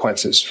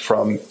consequences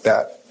from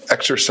that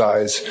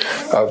exercise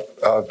of,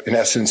 in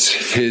essence,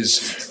 his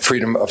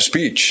freedom of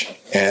speech.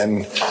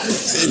 And,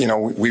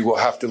 we will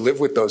have to live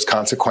with those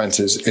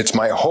consequences. It's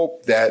my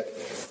hope that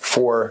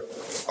for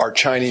our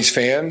Chinese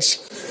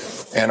fans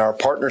and our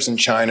partners in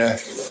China,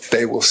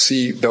 they will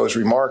see those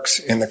remarks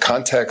in the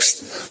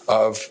context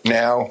of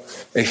now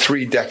a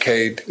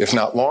 3-decade, if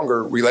not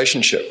longer,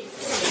 relationship.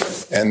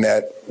 And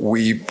that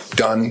we've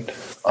done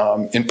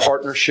in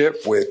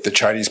partnership with the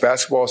Chinese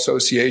Basketball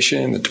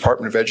Association, the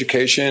Department of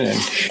Education,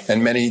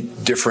 and many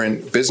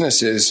different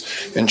businesses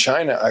in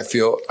China, I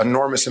feel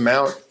enormous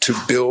amount to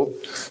build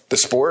the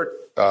sport,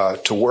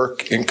 to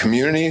work in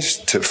communities,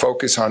 to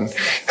focus on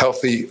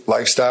healthy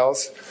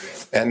lifestyles.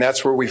 And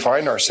that's where we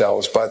find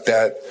ourselves. But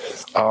that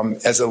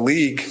as a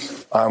league,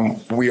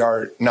 we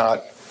are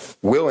not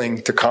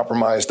willing to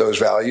compromise those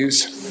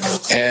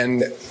values.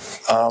 And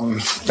I'm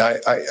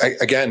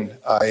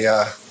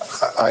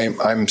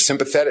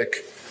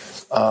sympathetic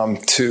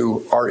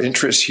to our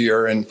interests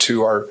here and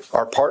to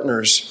our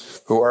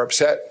partners who are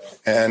upset.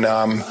 And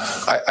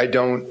I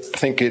don't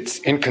think it's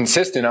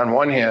inconsistent on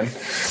one hand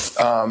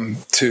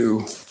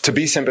to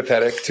be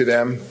sympathetic to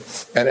them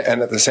and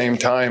at the same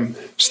time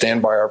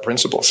stand by our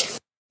principles.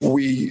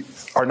 We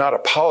are not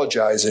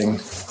apologizing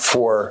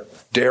for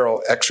Daryl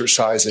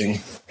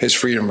exercising his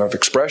freedom of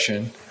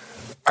expression.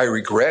 I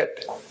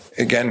regret,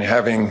 again,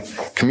 having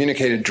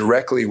communicated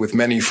directly with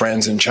many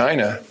friends in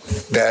China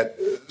that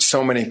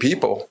so many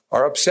people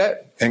are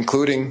upset,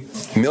 including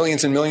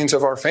millions and millions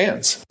of our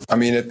fans. I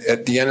mean,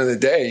 at the end of the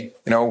day,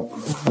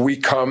 we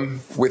come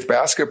with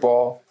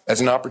basketball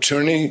as an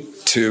opportunity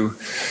to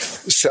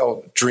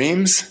sell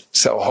dreams,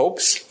 sell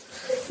hopes,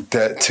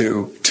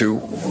 to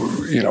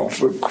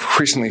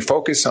increasingly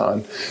focus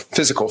on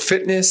physical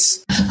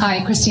fitness.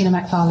 Hi, Christina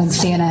McFarland,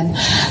 CNN.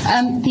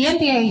 The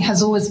NBA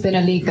has always been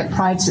a league that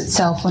prides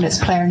itself on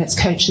its player and its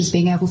coaches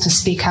being able to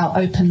speak out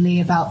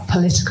openly about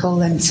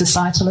political and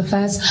societal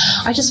affairs.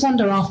 I just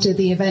wonder, after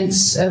the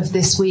events of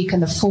this week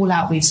and the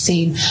fallout we've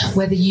seen,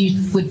 whether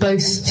you would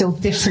both feel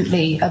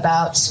differently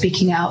about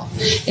speaking out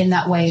in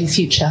that way in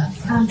future.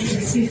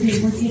 Excuse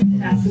me, we're taking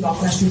basketball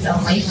questions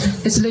only.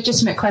 It's a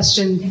legitimate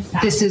question.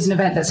 This is an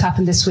event that's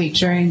happened this week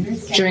during the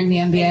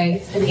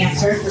NBA. And the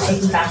answer, we're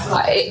taking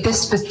basketball.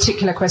 This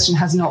particular question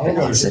has not been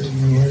answered.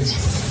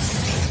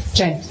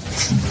 Jane.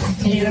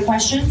 Any other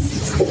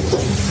questions?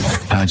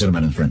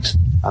 Gentlemen in front.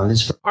 All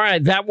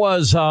right, that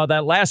was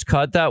that last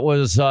cut. That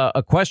was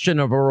a question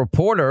of a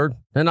reporter.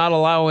 They're not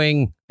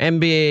allowing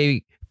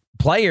NBA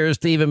players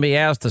to even be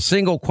asked a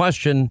single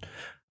question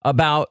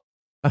about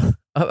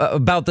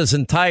this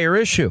entire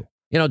issue.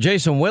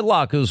 Jason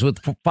Whitlock, who's with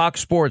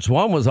Fox Sports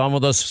 1, was on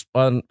with us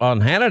on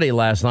Hannity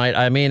last night.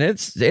 I mean,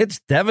 it's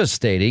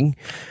devastating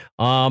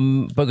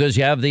because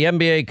you have the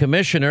NBA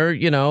commissioner,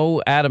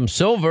 Adam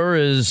Silver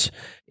is,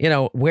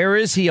 where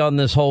is he on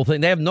this whole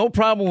thing? They have no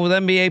problem with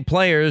NBA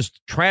players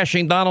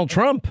trashing Donald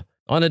Trump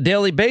on a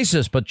daily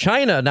basis. But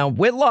China, now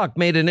Whitlock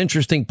made an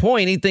interesting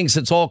point. He thinks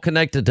it's all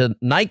connected to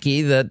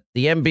Nike, that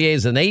the NBA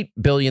is an $8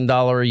 billion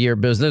a year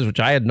business,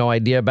 which I had no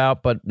idea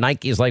about. But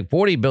Nike is like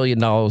 $40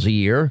 billion a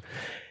year.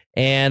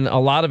 And a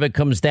lot of it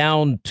comes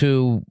down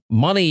to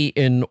money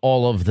in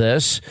all of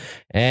this.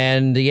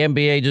 And the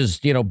NBA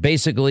just,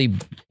 basically,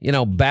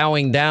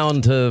 bowing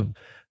down to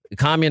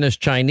communist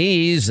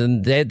Chinese.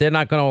 And they're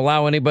not going to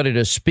allow anybody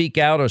to speak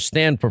out or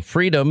stand for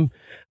freedom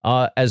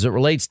as it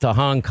relates to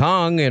Hong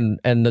Kong and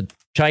the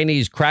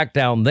Chinese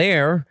crackdown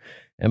there.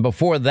 And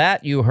before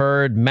that, you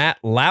heard Matt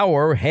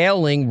Lauer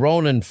hailing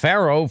Ronan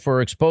Farrow for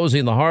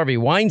exposing the Harvey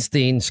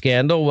Weinstein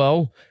scandal.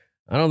 Well,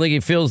 I don't think he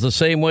feels the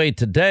same way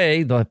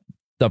today. The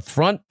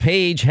front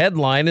page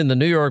headline in the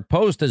New York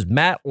Post is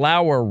Matt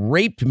Lauer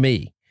raped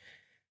me.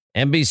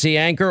 NBC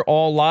anchor,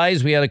 all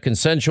lies. We had a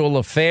consensual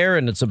affair,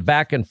 and it's a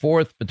back and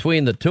forth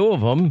between the two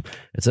of them.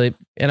 It's I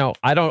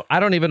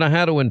don't even know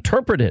how to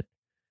interpret it.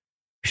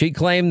 She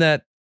claimed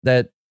that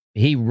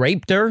he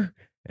raped her,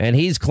 and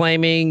he's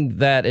claiming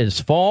that is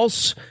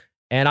false.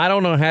 And I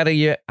don't know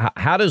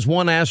how does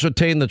one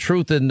ascertain the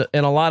truth in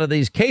a lot of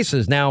these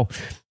cases. Now,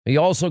 he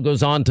also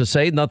goes on to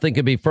say nothing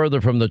could be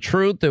further from the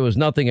truth. There was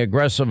nothing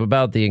aggressive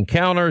about the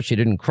encounter. She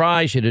didn't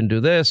cry. She didn't do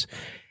this.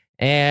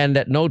 And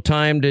at no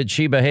time did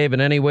she behave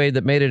in any way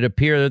that made it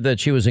appear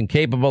that she was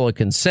incapable of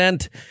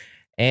consent.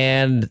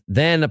 And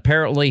then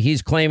apparently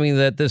he's claiming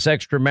that this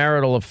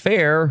extramarital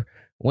affair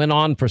went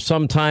on for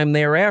some time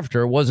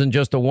thereafter. It wasn't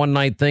just a one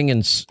night thing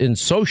in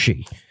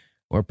Sochi,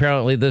 where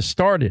apparently this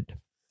started.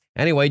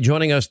 Anyway,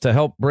 joining us to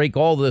help break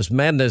all this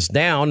madness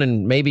down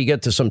and maybe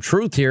get to some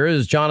truth here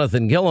is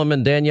Jonathan Gilliam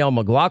and Danielle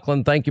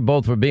McLaughlin. Thank you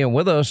both for being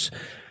with us.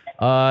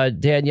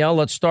 Danielle,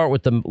 let's start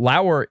with the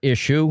Lauer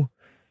issue.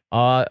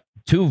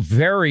 Two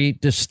very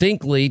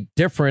distinctly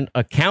different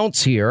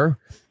accounts here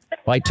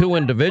by two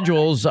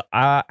individuals.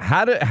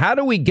 How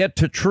do we get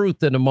to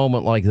truth in a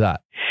moment like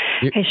that?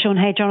 Hey, Sean.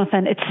 Hey,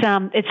 Jonathan. It's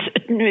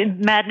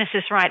madness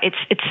is right.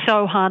 It's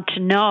so hard to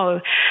know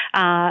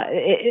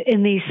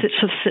in these sorts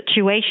of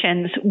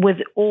situations with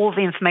all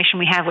the information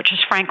we have, which is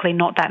frankly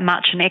not that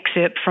much. An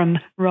excerpt from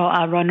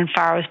Ronan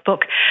Farrow's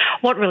book,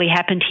 what really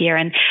happened here.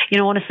 And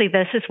honestly,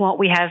 this is what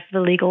we have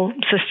the legal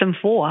system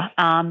for.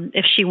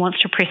 If she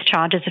wants to press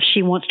charges, if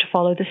she wants to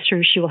follow this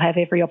through, she will have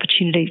every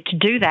opportunity to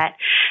do that,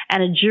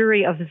 and a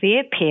jury of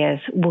their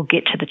peers will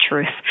get to the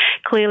truth.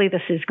 Clearly,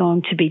 this is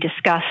going to be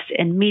discussed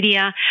in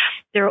media.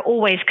 There are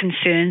always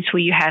concerns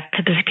where you have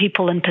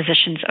people in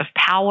positions of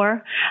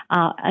power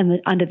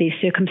under these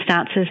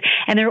circumstances.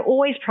 And there are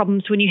always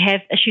problems when you have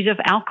issues of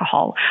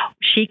alcohol.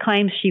 She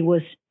claims she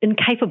was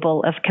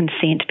incapable of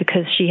consent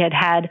because she had,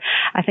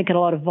 I think, a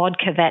lot of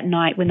vodka that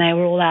night when they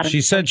were all out.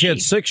 She said she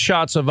had 6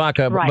 shots of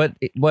vodka. Right.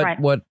 But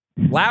what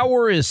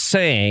Lauer is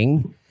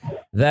saying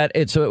that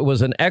it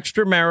was an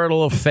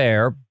extramarital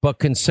affair, but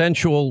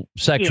consensual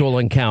sexual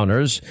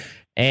encounters,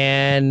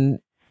 and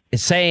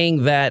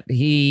saying that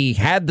he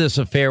had this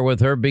affair with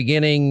her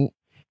beginning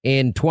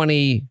in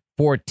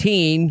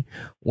 2014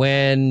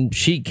 when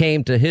she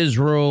came to his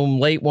room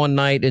late one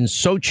night in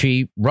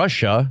Sochi,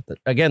 Russia.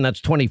 Again,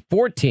 that's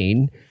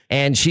 2014.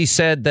 And she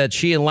said that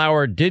she and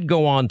Lauer did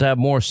go on to have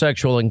more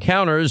sexual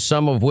encounters,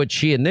 some of which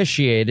she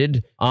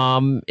initiated.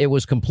 It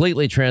was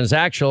completely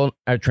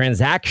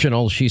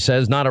transactional, she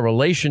says, not a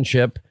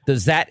relationship.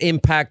 Does that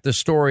impact the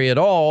story at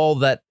all,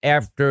 that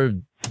after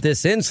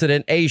this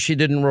incident, A, she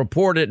didn't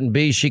report it, and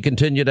B, she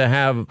continued to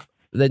have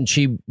then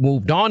she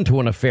moved on to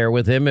an affair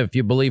with him, if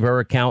you believe her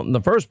account in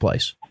the first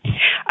place.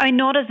 I mean,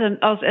 not as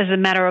a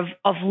matter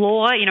of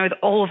law.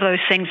 All of those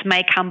things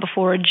may come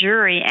before a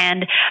jury,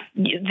 and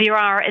there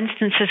are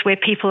instances where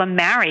people are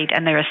married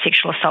and there is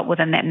sexual assault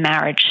within that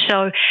marriage.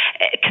 So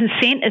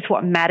consent is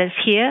what matters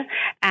here,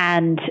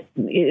 and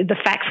the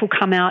facts will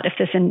come out if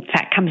this in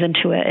fact comes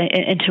into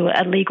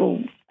a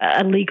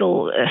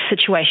legal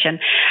situation.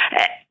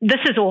 This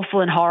is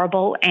awful and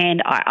horrible,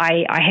 and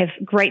I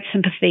have great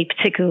sympathy,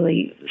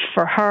 particularly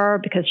for her,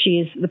 because she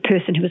is the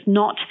person who is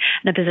not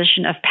in a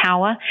position of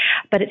power.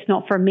 But it's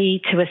not for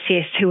me to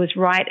assess who was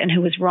right and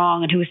who was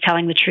wrong and who was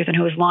telling the truth and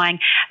who was lying.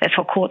 That's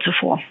what courts are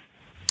for.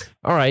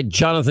 All right,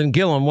 Jonathan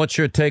Gilliam, what's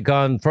your take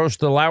on first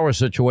the Lauer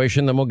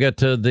situation, then we'll get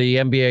to the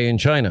NBA in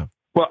China?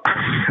 Well,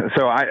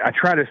 so I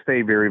try to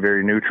stay very,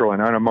 very neutral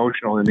and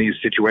unemotional in these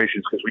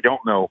situations because we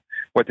don't know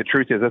what the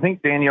truth is. I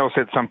think Danielle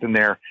said something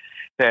there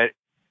that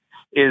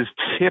is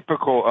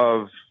typical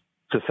of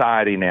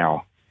society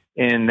now.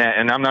 In that,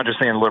 and I'm not just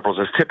saying liberals,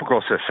 it's typical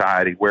of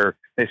society where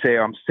they say,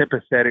 I'm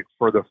sympathetic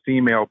for the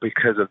female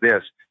because of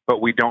this, but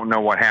we don't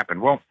know what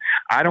happened. Well,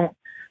 I don't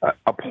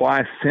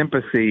apply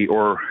sympathy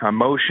or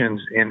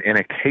emotions in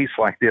a case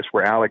like this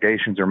where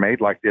allegations are made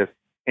like this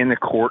in the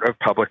court of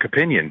public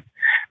opinion,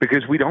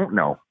 because we don't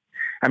know.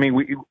 I mean,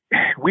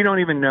 we don't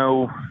even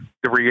know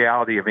the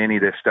reality of any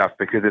of this stuff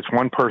because it's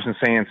one person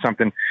saying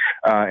something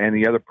and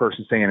the other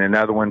person saying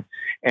another one,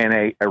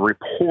 and a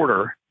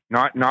reporter,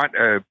 not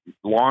a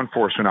law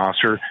enforcement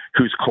officer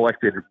who's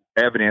collected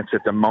evidence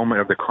at the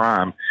moment of the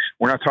crime.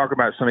 We're not talking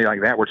about somebody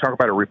like that. We're talking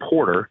about a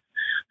reporter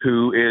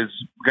who is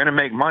going to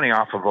make money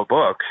off of a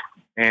book,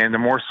 and the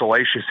more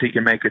salacious he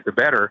can make it, the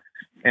better.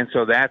 And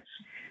so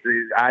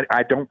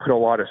I don't put a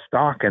lot of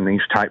stock in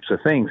these types of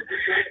things.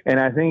 And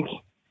I think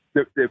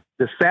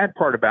the sad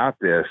part about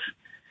this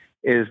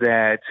is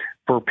that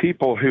for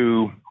people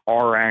who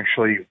are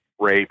actually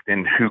raped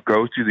and who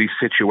go through these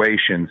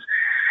situations,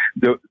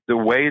 the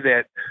way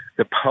that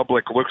the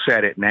public looks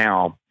at it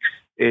now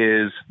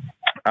is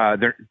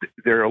there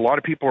are a lot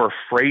of people are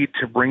afraid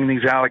to bring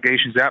these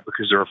allegations out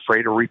because they're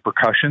afraid of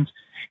repercussions.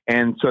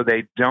 And so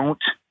they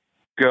don't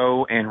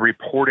go and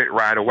report it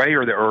right away,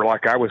 or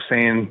like I was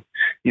saying,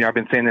 I've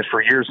been saying this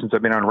for years since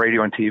I've been on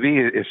radio and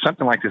TV. If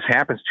something like this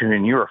happens to you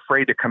and you're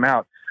afraid to come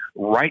out,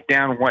 write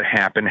down what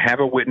happened, have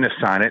a witness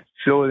sign it,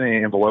 fill it in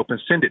an envelope,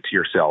 and send it to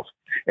yourself.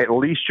 At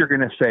least you're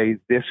going to say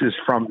this is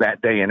from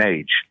that day and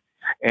age.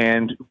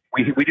 And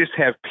we just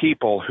have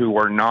people who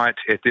are not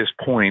at this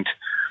point,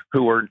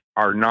 who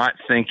are not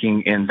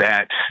thinking in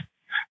that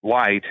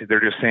light.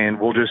 They're just saying,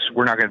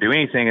 we're not going to do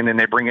anything. And then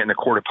they bring it in the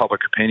court of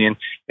public opinion.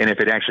 And if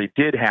it actually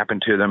did happen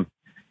to them,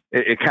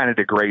 it kind of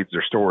degrades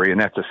their story.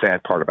 And that's the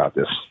sad part about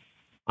this.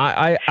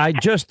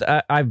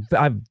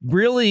 I've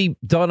really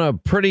done a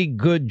pretty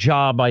good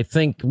job, I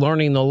think,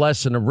 learning the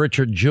lesson of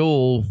Richard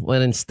Jewell.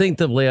 And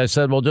instinctively, I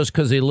said, well, just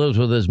because he lives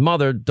with his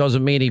mother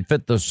doesn't mean he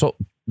fit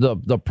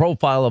the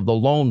profile of the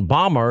lone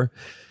bomber.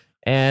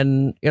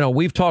 And,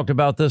 we've talked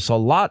about this a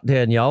lot,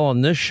 Danielle,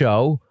 on this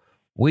show.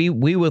 We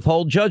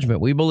withhold judgment.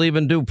 We believe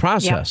in due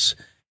process.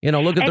 Yep.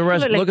 Look at the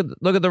rest.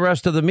 Look at the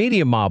rest of the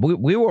media mob.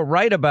 We were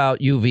right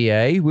about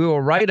UVA. We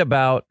were right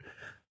about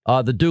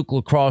the Duke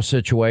lacrosse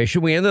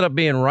situation. We ended up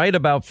being right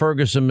about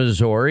Ferguson,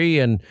 Missouri,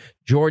 and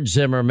George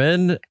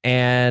Zimmerman,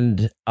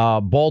 and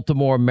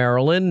Baltimore,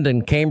 Maryland,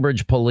 and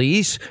Cambridge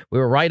police. We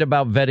were right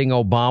about vetting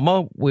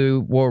Obama. We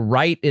were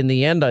right in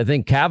the end. I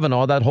think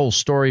Kavanaugh, that whole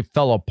story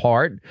fell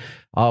apart.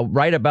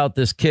 Right about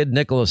this kid,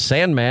 Nicholas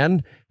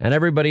Sandmann, and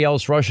everybody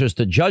else rushes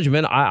to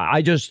judgment.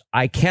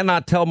 I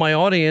cannot tell my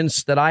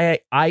audience that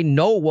I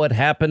know what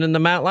happened in the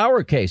Matt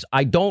Lauer case.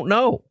 I don't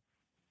know.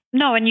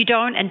 No, and you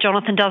don't, and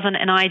Jonathan doesn't,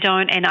 and I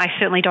don't, and I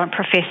certainly don't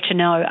profess to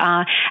know.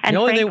 And the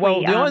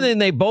only thing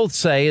they both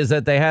say is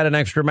that they had an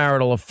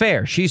extramarital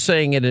affair. She's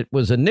saying it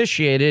was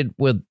initiated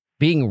with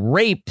being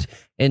raped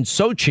in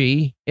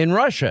Sochi in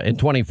Russia in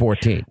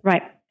 2014.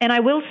 Right. And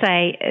I will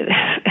say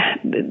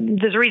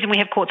there's a reason we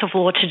have courts of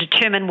law to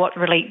determine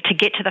to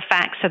get to the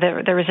facts, so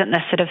there isn't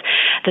this sort of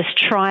this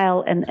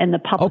trial in the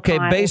public. Okay,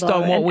 based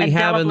on what we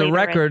have in the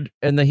record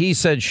and the he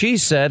said, she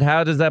said,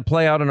 how does that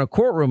play out in a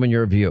courtroom in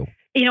your view?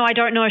 I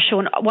don't know,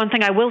 Sean. One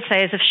thing I will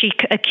say is if she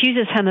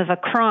accuses him of a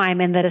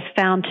crime and that is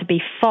found to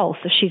be false,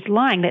 if she's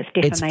lying, that's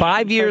defamation. It's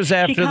 5 years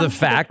after the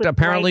fact.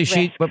 Apparently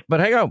but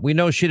hang on. We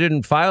know she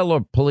didn't file a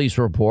police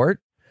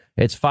report.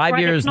 It's 5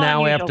 years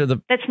now after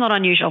the... That's not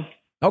unusual.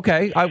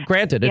 Okay,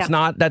 granted, it's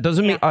not. That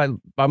doesn't mean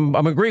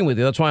I'm agreeing with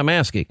you. That's why I'm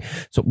asking.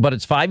 But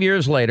it's 5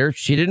 years later.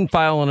 She didn't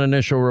file an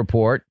initial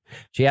report.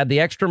 She had the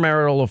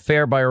extramarital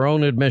affair by her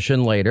own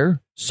admission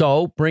later.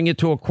 So bring it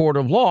to a court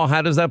of law.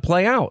 How does that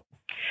play out?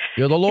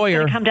 You're the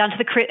lawyer. It's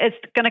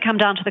going to come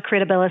down to the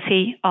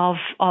credibility of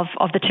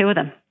the two of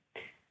them.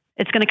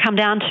 It's going to come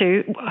down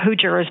to who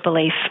jurors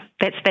believe.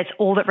 That's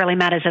all that really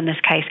matters in this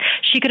case.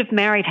 She could have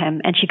married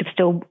him, and she could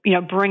still,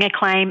 bring a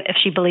claim if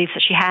she believes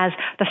that she has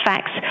the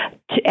facts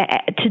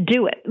to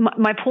do it.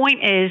 My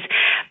point is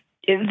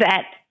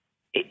that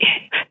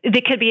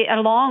there could be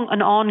an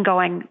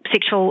ongoing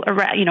sexual,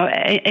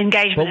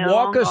 engagement. But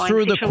walk us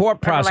through the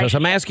court process.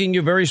 I'm asking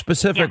you very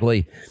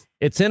specifically. Yeah.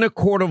 It's in a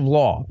court of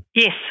law.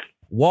 Yes.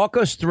 Walk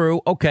us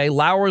through. Okay,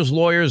 Lauer's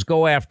lawyers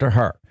go after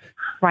her.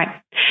 Right.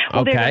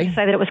 Well, okay. They're going to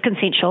say that it was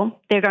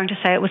consensual. They're going to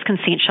say it was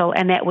consensual,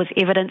 and that was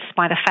evidenced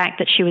by the fact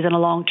that she was in a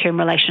long-term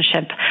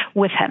relationship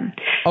with him.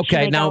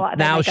 Okay, now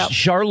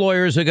our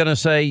lawyers are going to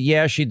say,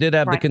 yeah, she did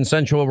have the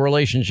consensual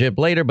relationship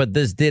later, but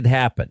this did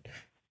happen.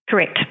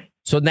 Correct.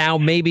 So now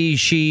maybe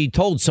she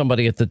told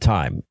somebody at the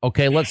time.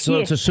 Okay, let's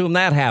assume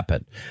that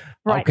happened.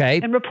 Right. Okay.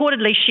 And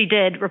reportedly she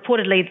did.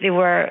 Reportedly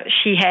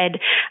she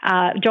had,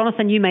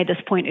 Jonathan, you made this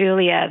point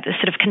earlier, the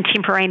sort of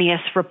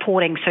contemporaneous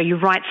reporting. So you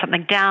write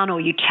something down or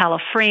you tell a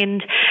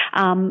friend.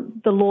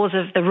 The rules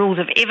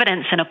of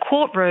evidence in a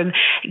courtroom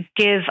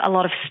give a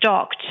lot of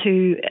stock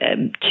to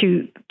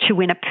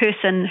when a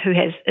person who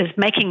is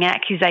making an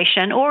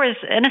accusation or is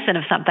innocent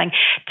of something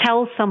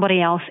tells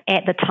somebody else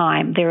at the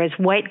time. There is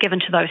weight given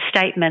to those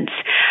statements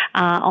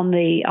on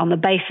the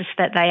basis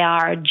that they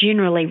are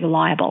generally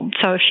reliable.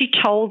 So if she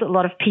told a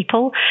lot of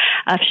people,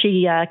 if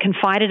she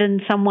confided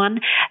in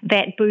someone,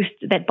 that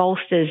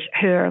bolsters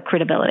her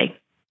credibility.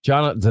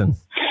 Jonathan.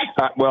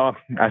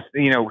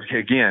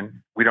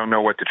 Again, we don't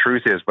know what the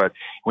truth is, but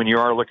when you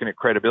are looking at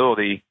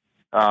credibility,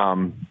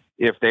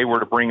 if they were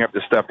to bring up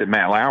the stuff that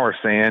Matt Lauer's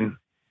saying,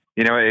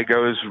 it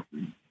goes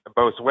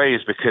both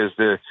ways because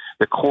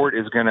the court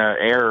is going to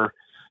err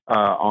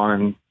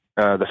on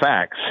the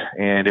facts.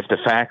 And if the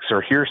facts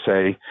are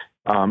hearsay,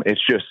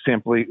 it's just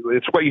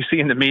it's what you see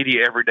in the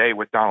media every day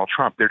with Donald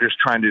Trump. They're just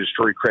trying to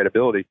destroy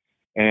credibility.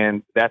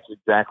 And that's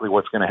exactly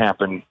what's going to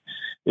happen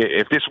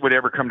if this would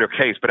ever come to a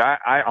case. But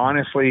I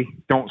honestly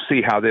don't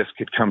see how this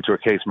could come to a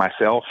case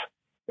myself.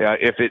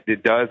 If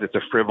it does, it's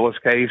a frivolous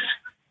case.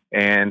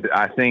 And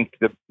I think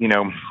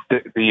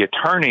the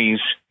attorneys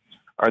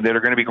that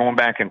are going to be going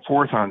back and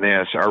forth on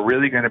this are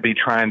really going to be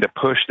trying to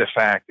push the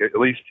fact, at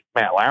least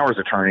Matt Lauer's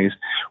attorneys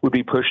would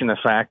be pushing the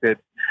fact that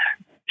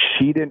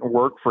she didn't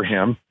work for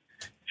him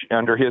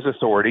under his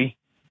authority.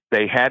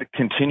 They had a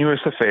continuous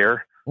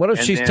affair. What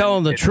if she's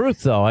telling the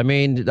truth, though? I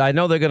mean, I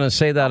know they're going to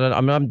say that.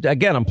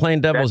 I'm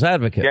playing devil's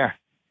advocate. Yeah.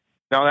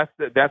 No,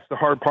 that's the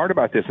hard part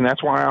about this. And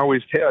that's why I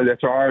always say,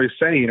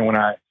 when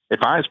I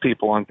advise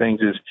people on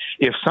things is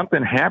if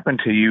something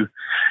happened to you,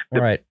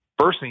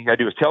 first thing you got to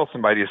do is tell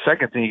somebody. The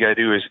second thing you got to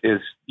do is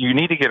you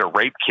need to get a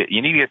rape kit.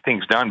 You need to get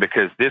things done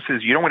because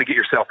you don't want to get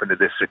yourself into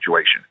this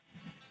situation.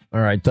 All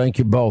right. Thank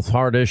you both.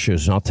 Hard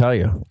issues. I'll tell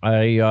you.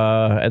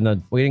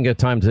 We didn't get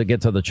time to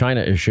get to the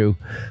China issue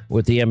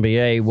with the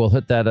NBA. We'll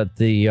hit that at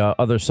the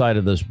other side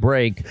of this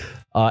break.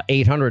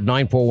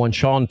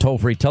 800-941-SEAN,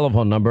 toll-free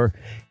telephone number.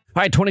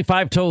 All right,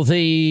 25 till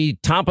the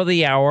top of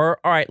the hour.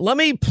 All right, let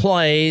me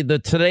play the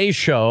Today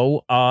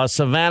Show,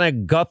 Savannah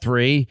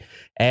Guthrie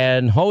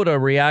and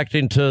Hoda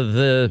reacting to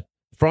the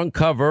front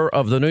cover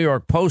of the New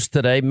York Post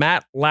today.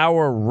 Matt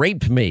Lauer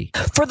raped me.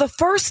 For the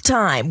first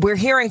time, we're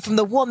hearing from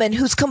the woman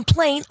whose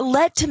complaint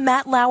led to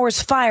Matt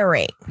Lauer's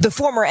firing. The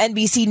former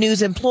NBC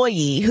News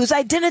employee, whose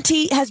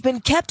identity has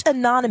been kept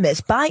anonymous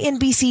by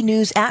NBC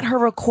News at her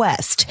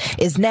request,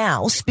 is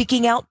now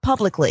speaking out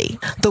publicly.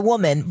 The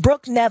woman,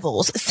 Brooke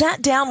Nevels,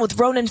 sat down with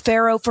Ronan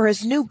Farrow for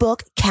his new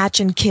book,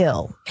 Catch and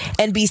Kill.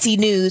 NBC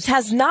News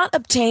has not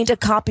obtained a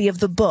copy of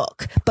the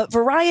book, but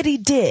Variety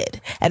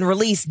did and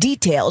released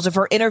details of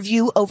her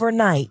interview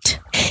overnight.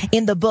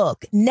 In the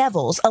book,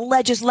 Nevels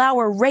alleges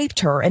Lauer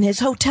raped her in his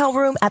hotel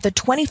room at the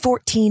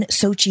 2014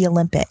 Sochi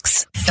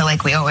Olympics. I feel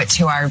like we owe it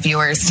to our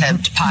viewers to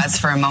pause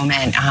for a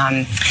moment.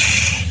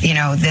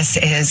 This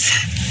is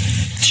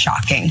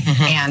shocking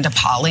and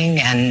appalling,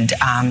 and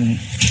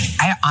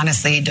I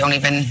honestly don't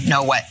even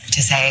know what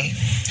to say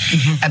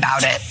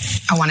about it.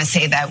 I want to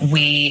say that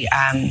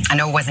I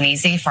know it wasn't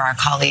easy for our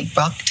colleague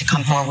Brooke to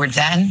come forward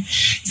then.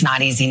 It's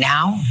not easy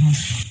now.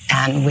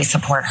 And we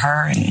support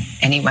her and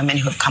any women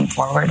who have come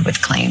forward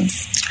with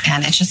claims.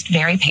 And it's just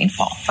very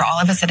painful for all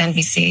of us at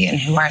NBC and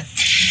who are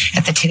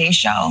at the Today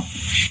Show.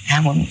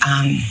 And,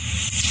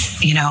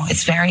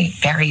 it's very,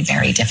 very,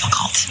 very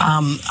difficult.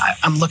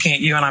 I'm looking at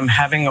you and I'm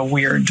having a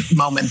weird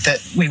moment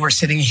that we were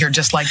sitting here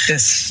just like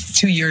this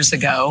 2 years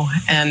ago.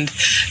 And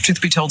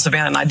truth be told,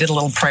 Savannah and I did a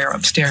little prayer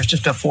upstairs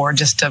just before,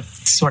 just to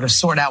sort of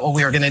sort out what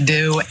we were going to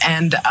do.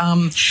 And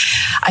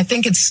I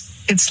think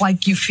it's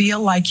like you feel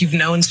like you've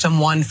known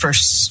someone for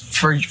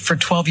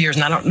 12 years.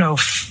 And I don't know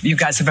if you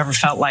guys have ever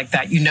felt like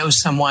that. You know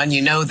someone,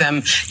 you know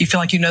them, you feel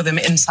like you know them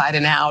inside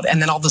and out.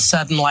 And then all of a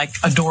sudden, like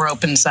a door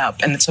opens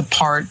up and it's a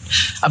part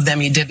of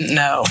them you didn't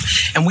know.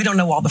 And we don't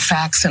know all the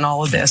facts in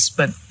all of this,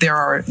 but there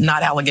are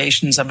not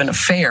allegations of an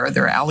affair.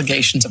 There are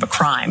allegations of a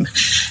crime.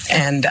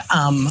 And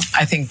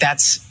I think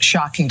that's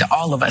shocking to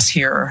all of us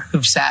here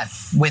who've sat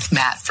with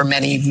Matt for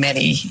many,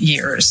 many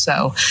years.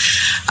 So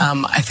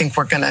I think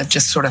we're going to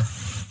just sort of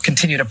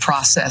continue to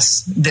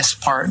process this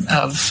part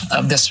of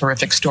this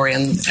horrific story.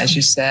 And as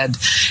you said,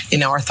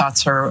 our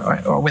thoughts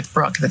are with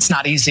Brooke. It's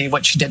not easy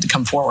what she did to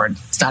come forward.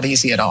 It's not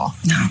easy at all.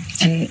 No.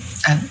 And,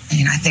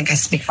 I think I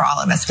speak for all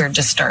of us. We're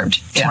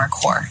disturbed to our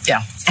core.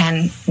 Yeah.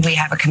 And we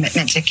have a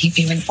commitment to keep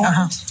you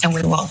informed, and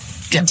we will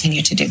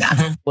continue to do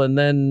that. And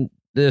then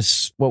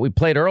what we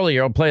played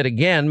earlier, I'll play it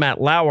again.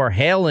 Matt Lauer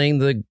hailing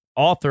the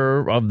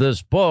author of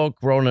this book,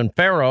 Ronan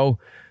Farrow,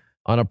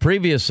 on a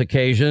previous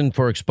occasion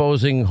for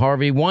exposing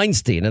Harvey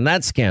Weinstein and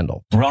that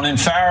scandal. Ronan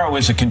Farrow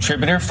is a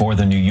contributor for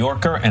The New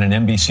Yorker and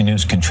an NBC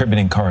News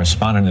contributing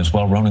correspondent as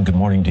well. Ronan, good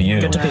morning to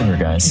you. Good to be here,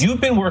 guys.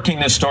 You've been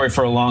working this story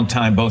for a long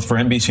time, both for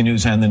NBC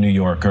News and The New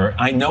Yorker.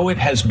 I know it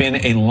has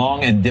been a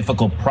long and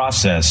difficult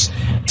process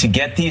to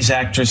get these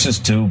actresses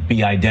to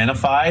be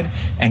identified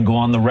and go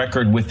on the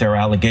record with their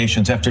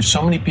allegations. After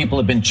so many people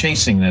have been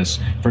chasing this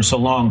for so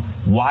long,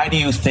 why do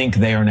you think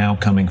they are now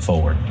coming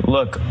forward?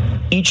 Look,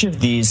 each of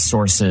these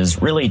sources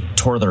really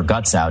tore their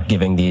guts out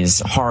giving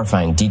these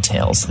horrifying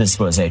details. This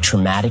was a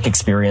traumatic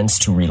experience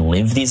to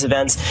relive these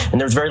events, and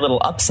there's very little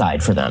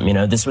upside for them.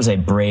 This was a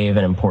brave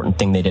and important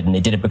thing they did, and they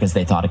did it because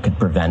they thought it could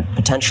prevent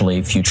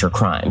potentially future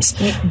crimes.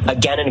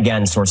 Again and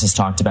again, sources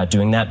talked about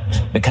doing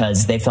that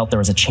because they felt there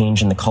was a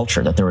change in the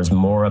culture, that there was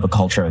more of a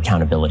culture of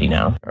accountability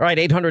now. All right,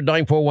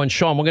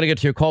 800-941-SEAN. We're going to get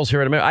to your calls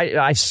here in a minute.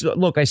 I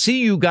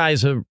see you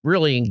guys are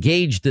really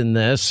engaged in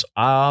this.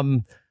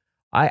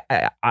 I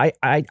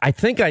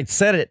think I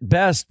said it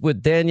best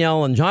with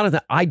Danielle and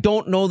Jonathan. I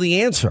don't know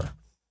the answer.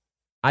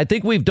 I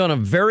think we've done a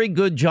very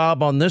good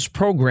job on this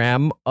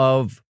program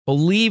of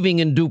believing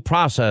in due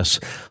process.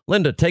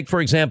 Linda, take,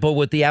 for example,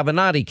 with the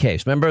Avenatti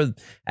case. Remember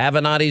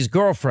Avenatti's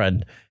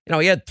girlfriend?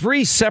 He had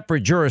 3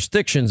 separate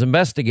jurisdictions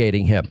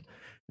investigating him.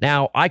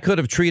 Now, I could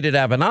have treated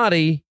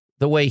Avenatti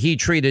the way he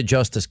treated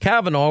Justice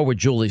Kavanaugh with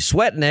Julie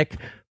Swetnick,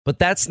 but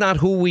that's not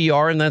who we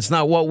are and that's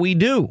not what we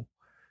do.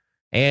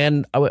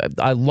 And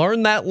I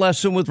learned that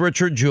lesson with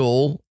Richard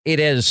Jewell. It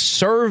has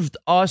served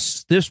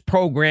us, this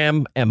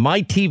program, and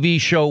my TV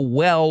show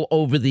well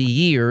over the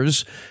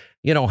years.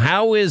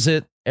 How is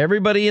it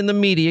everybody in the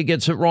media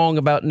gets it wrong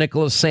about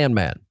Nicholas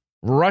Sandmann?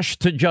 Rush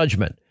to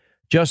judgment.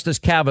 Justice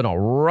Kavanaugh,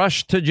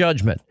 rush to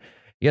judgment.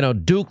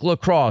 Duke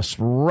Lacrosse,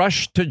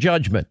 rush to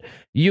judgment.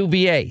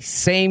 UVA,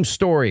 same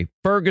story.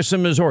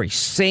 Ferguson, Missouri,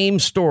 same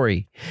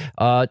story.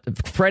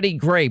 Freddie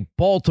Gray,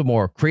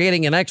 Baltimore,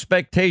 creating an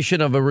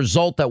expectation of a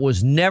result that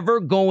was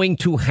never going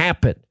to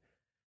happen.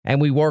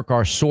 And we work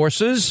our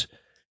sources.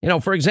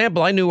 For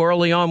example, I knew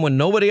early on when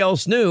nobody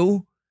else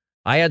knew,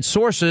 I had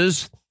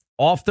sources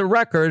off the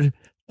record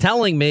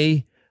telling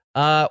me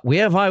we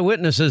have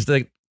eyewitnesses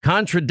that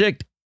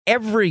contradict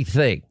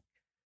everything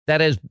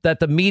that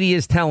the media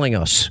is telling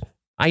us.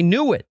 I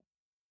knew it.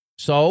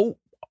 So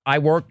I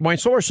worked my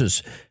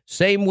sources.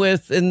 Same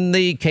with in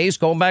the case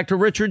going back to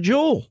Richard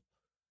Jewell.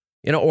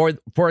 Or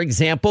for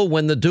example,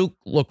 when the Duke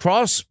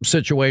Lacrosse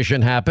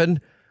situation happened,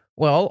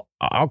 well,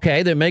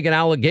 okay, they're making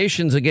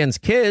allegations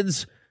against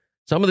kids.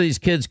 Some of these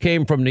kids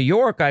came from New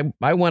York.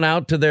 I went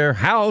out to their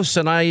house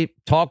and I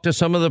talked to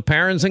some of the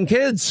parents and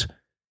kids.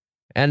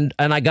 And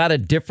I got a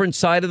different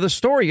side of the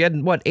story. You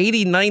had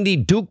 80, 90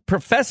 Duke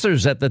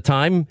professors at the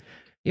time,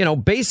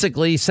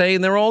 basically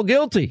saying they're all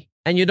guilty.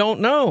 And you don't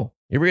know.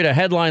 You read a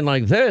headline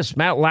like this,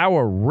 Matt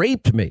Lauer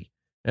raped me.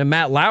 And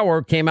Matt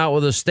Lauer came out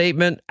with a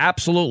statement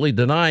absolutely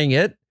denying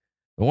it.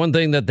 The one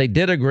thing that they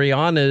did agree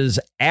on is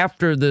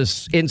after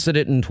this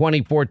incident in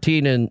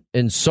 2014 in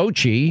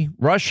Sochi,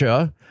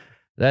 Russia,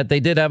 that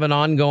they did have an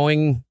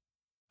ongoing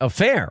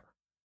affair.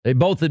 They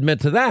both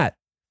admit to that.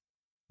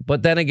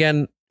 But then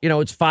again,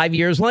 it's 5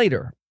 years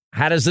later.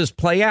 How does this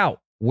play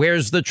out?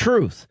 Where's the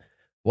truth?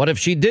 What if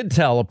she did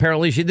tell?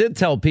 Apparently she did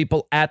tell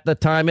people at the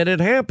time it had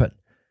happened.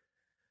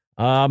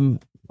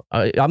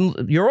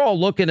 You're all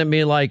looking at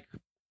me like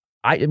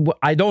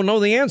I don't know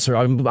the answer.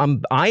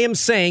 I am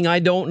saying I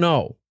don't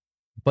know,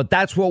 but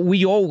that's what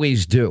we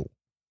always do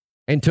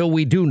until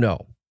we do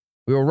know.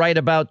 We were right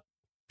about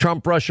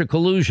Trump-Russia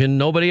collusion.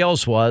 Nobody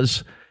else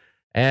was.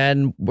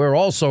 And we're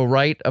also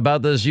right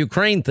about this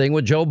Ukraine thing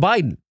with Joe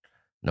Biden.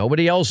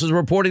 Nobody else is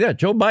reporting that.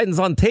 Joe Biden's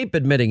on tape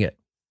admitting it.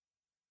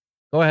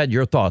 Go ahead.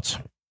 Your thoughts.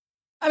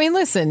 I mean,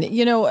 listen,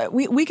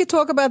 we could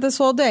talk about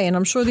this all day, and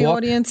I'm sure the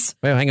audience.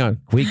 Wait, hang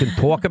on. We can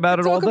talk about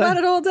it all day. Talk about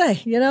it all day.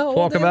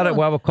 Talk about it.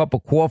 We'll have a cup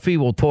of coffee.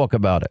 We'll talk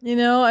about it.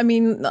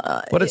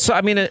 But it's.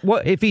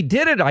 If he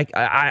did it,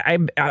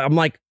 I'm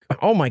like,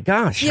 oh my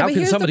gosh, how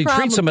can somebody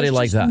treat somebody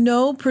like that?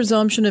 No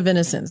presumption of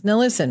innocence. Now,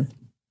 listen,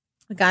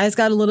 the guy's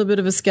got a little bit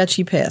of a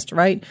sketchy past,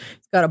 right?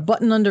 He's got a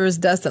button under his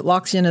desk that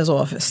locks you in his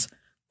office.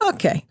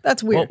 Okay,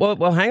 that's weird.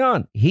 Well, hang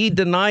on. He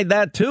denied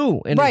that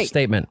too in his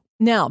statement.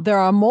 Now, there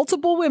are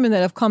multiple women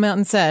that have come out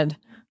and said,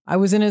 I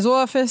was in his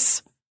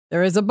office.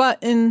 There is a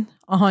button,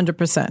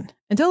 100%.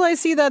 Until I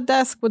see that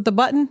desk with the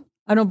button,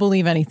 I don't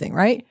believe anything,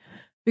 right?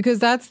 Because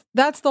that's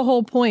the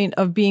whole point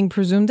of being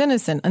presumed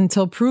innocent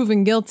until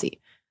proven guilty.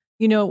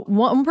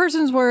 One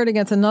person's word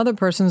against another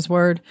person's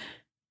word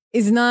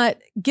is not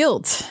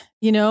guilt.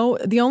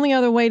 The only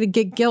other way to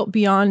get guilt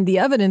beyond the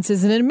evidence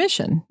is an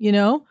admission,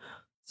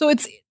 So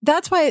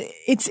that's why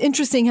it's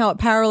interesting how it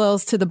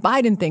parallels to the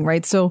Biden thing,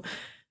 right? So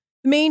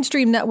the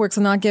mainstream networks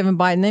are not giving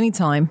Biden any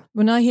time.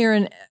 We're not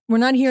hearing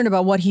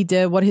about what he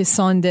did, what his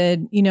son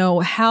did,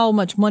 how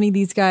much money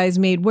these guys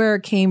made, where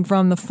it came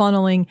from, the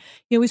funneling.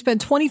 We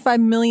spent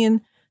 $25 million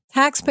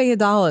taxpayer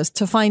dollars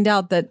to find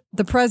out that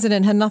the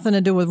president had nothing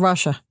to do with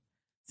Russia.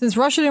 Since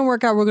Russia didn't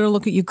work out, we're going to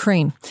look at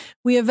Ukraine.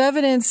 We have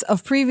evidence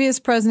of previous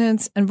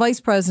presidents and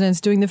vice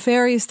presidents doing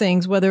nefarious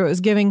things, whether it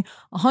was giving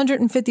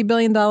 $150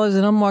 billion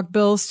in unmarked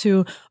bills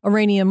to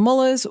Iranian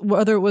mullahs,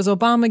 whether it was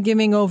Obama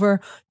giving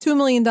over $2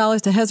 million to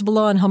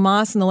Hezbollah and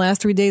Hamas in the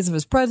last 3 days of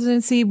his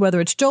presidency,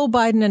 whether it's Joe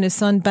Biden and his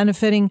son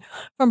benefiting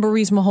from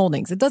Burisma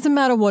Holdings. It doesn't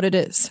matter what it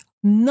is.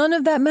 None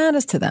of that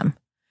matters to them.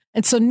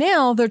 And so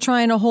now they're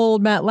trying to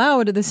hold Matt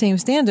Lauer to the same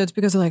standards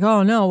because they're like,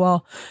 oh, no,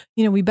 well,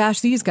 we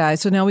bash these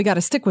guys. So now we got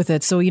to stick with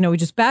it. So, we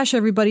just bash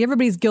everybody.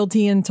 Everybody's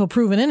guilty until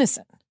proven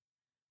innocent.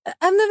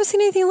 I've never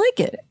seen anything like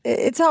it.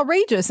 It's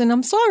outrageous. And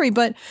I'm sorry,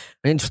 but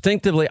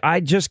instinctively,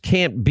 I just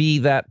can't be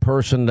that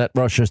person that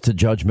rushes to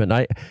judgment.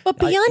 But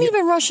beyond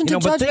even rushing to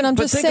judgment, I'm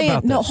just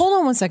saying, no, hold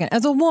on one second.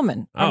 As a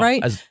woman, all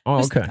right?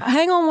 Okay.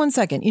 Hang on one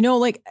second.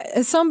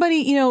 As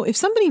somebody, if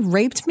somebody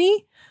raped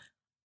me,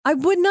 I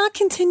would not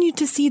continue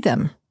to see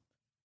them.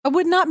 I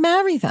would not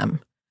marry them.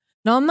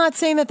 Now, I'm not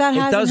saying that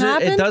hasn't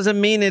happened. It doesn't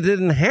mean it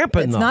didn't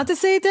happen, It's not to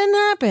say it didn't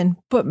happen.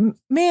 But,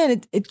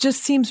 man, it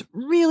just seems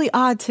really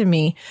odd to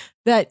me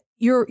that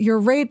you're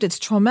raped, it's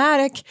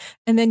traumatic,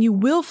 and then you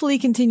willfully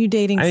continue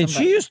dating somebody.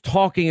 She is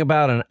talking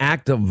about an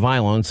act of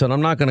violence, and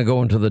I'm not going to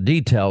go into the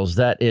details.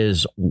 That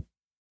is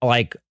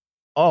like,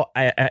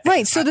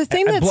 right. So the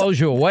thing that blows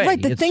you away.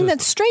 Right. The thing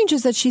that's strange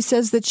is that she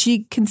says that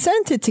she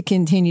consented to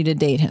continue to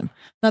date him,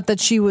 not that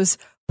she was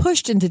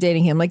pushed into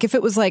dating him. Like if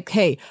it was like,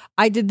 hey,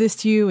 I did this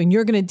to you and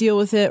you're going to deal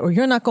with it, or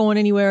you're not going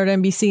anywhere at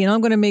NBC and I'm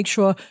going to make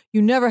sure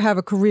you never have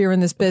a career in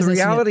this business.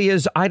 The reality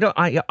is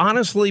I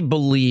honestly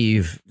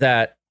believe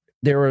that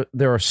there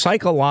are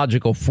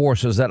psychological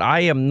forces that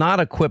I am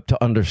not equipped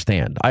to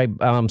understand.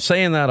 I'm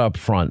saying that up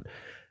front.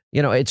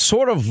 It's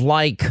sort of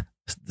like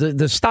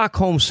the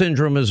Stockholm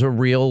syndrome is a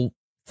real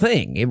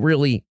thing. It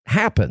really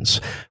happens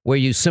where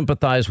you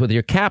sympathize with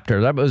your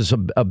captor. That was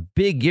a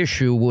big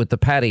issue with the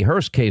Patty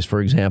Hearst case,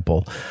 for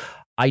example.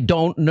 I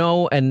don't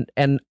know.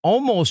 And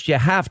almost you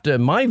have to,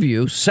 in my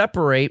view,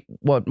 separate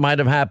what might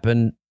have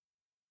happened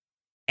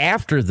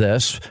after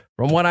this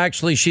from what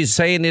actually she's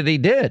saying that he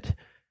did.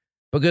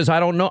 Because I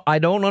don't know. I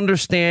don't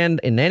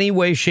understand in any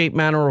way, shape,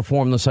 manner, or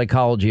form the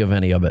psychology of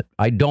any of it.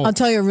 I don't. I'll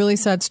tell you a really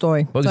sad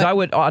story. Because I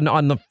would,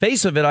 on the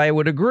face of it, I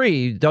would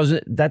agree.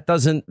 That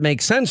doesn't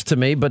make sense to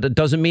me, but it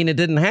doesn't mean it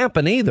didn't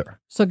happen either.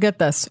 So get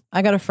this.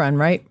 I got a friend,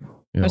 right?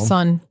 Her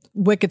son,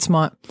 wicked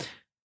smart,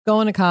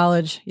 going to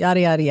college, yada,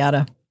 yada,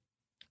 yada.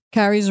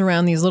 Carries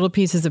around these little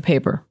pieces of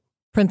paper,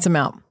 prints them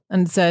out,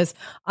 and says,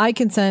 I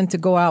consent to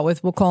go out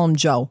with, we'll call him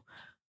Joe.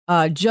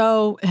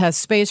 Joe has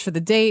space for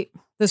the date.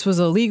 This was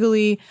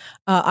illegally.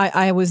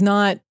 I was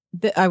not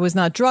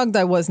drugged.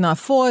 I was not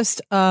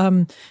forced.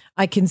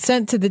 I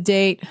consent to the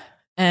date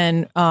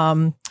and,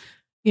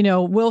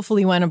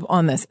 willfully went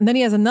on this. And then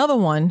he has another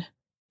one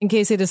in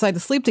case they decide to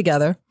sleep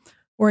together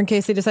or in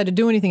case they decide to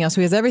do anything else. So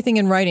he has everything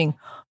in writing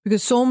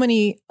because so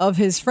many of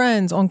his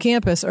friends on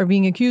campus are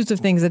being accused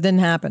of things that didn't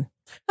happen.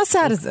 How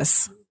sad is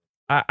this?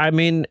 I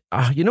mean,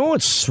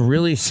 what's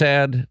really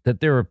sad? That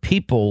there are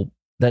people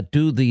that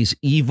do these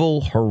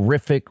evil,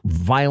 horrific,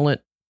 violent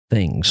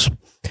things.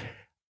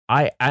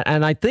 I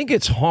think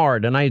it's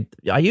hard. And I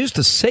used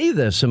to say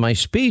this in my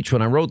speech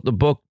when I wrote the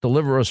book,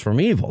 Deliver Us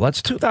from Evil.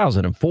 That's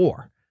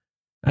 2004.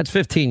 That's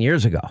 15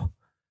 years ago.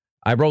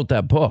 I wrote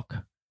that book.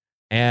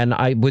 And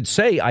I would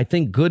say, I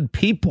think good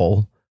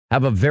people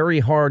have a very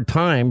hard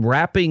time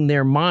wrapping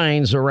their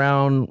minds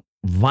around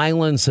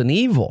violence and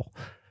evil.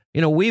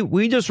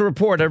 We just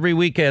report every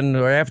weekend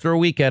or after a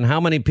weekend how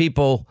many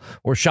people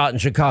were shot in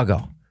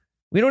Chicago.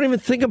 We don't even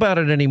think about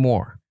it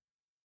anymore.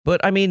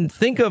 But I mean,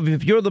 think of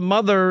if you're the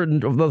mother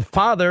and the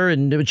father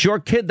and it's your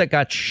kid that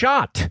got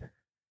shot.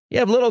 You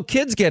have little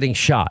kids getting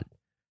shot.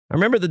 I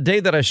remember the day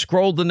that I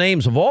scrolled the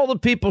names of all the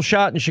people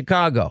shot in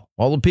Chicago,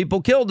 all the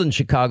people killed in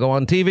Chicago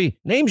on TV,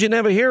 names you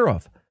never hear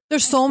of.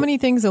 There's so many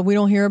things that we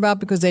don't hear about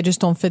because they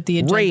just don't fit the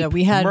agenda. Rape,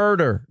 we had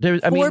murder.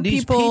 Four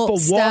people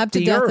stabbed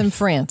to death in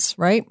France,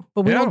 right?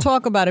 But we don't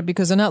talk about it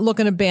because they're not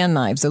looking to ban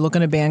knives. They're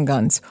looking to ban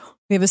guns.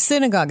 We have a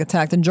synagogue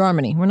attacked in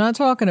Germany. We're not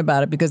talking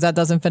about it because that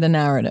doesn't fit a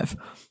narrative.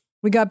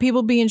 We got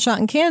people being shot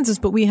in Kansas,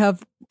 but we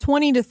have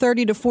 20 to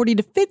 30 to 40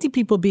 to 50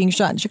 people being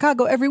shot in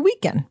Chicago every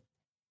weekend.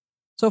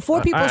 So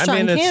 4 people shot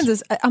in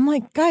Kansas. I'm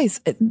like, guys,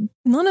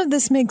 none of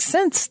this makes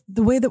sense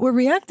the way that we're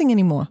reacting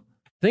anymore.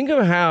 Think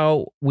of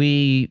how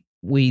we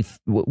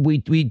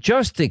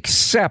just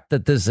accept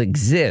that this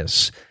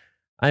exists.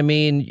 I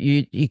mean,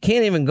 you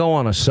can't even go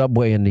on a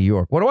subway in New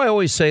York. What do I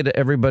always say to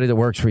everybody that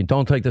works for me?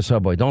 Don't take the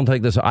subway. Don't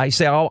take this. I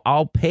say,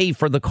 I'll pay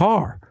for the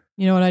car.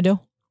 You know what I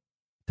do?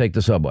 Take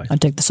the subway. I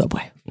take the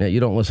subway. Yeah, you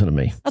don't listen to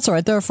me. That's all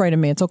right. They're afraid of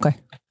me. It's okay.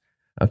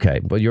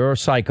 Okay, but you're a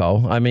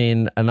psycho. I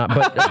mean,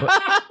 but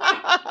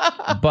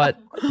But,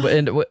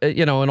 in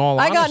all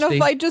honesty. I got in a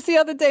fight just the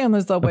other day on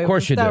the subway. Of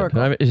course you did.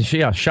 I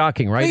mean,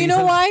 shocking, right? But you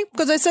know why?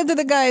 Because I said to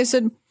the guy, I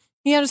said,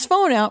 he had his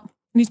phone out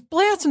and he's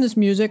blasting this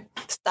music.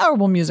 It's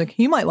terrible music.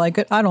 He might like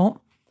it. I don't.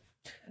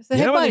 I said,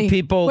 hey, buddy.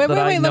 People wait.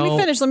 Let me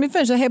finish.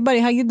 I said, hey, buddy,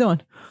 how you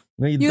doing?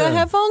 You got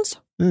headphones?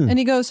 And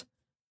he goes,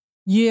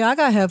 yeah, I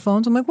got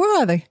headphones. I'm like,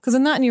 where are they? Because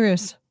they're not in your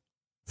ears.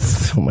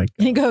 Oh, my God.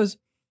 And he goes,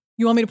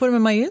 you want me to put them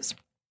in my ears?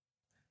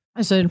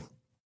 I said,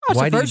 that's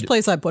the first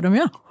place I put them,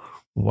 yeah.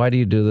 Why do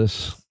you do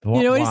this?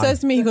 You know what he says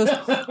to me? He goes,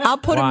 I'll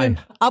put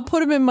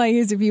them in my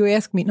ears if you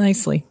ask me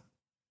nicely.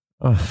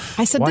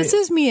 I said, this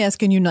is me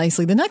asking you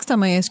nicely. The next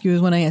time I ask you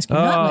is when I ask you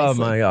not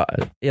nicely. Oh, my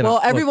God.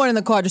 Everyone in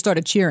the car just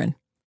started cheering.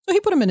 So he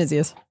put them in his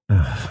ears.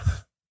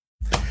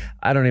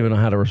 I don't even know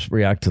how to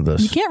react to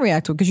this. You can't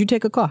react to it because you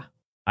take a car.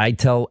 I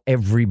tell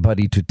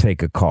everybody to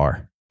take a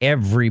car.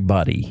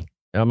 Everybody.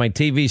 Now, my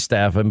TV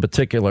staff in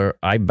particular,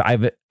 I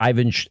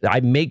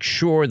make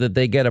sure that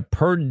they get a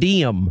per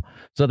diem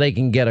so they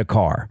can get a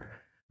car.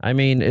 I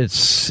mean,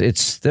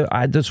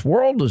 this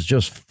world is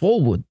just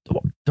full with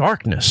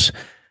darkness.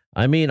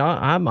 I mean,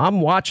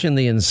 I'm watching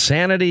the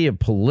insanity of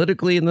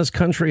politically in this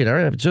country,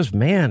 and just,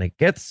 man,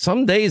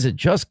 some days it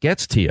just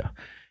gets to you.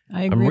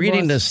 I'm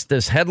reading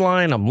this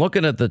headline. I'm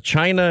looking at the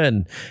China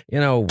and,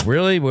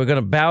 really, we're going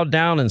to bow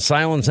down and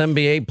silence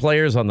NBA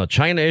players on the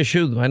China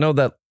issue. I know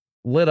that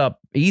lit up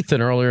Ethan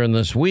earlier in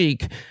this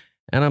week.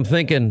 And I'm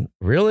thinking,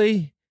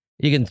 really?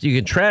 You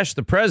can trash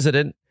the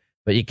president,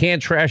 but you can't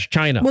trash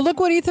China. Well, look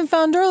what Ethan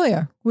found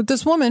earlier with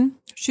this woman.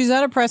 She's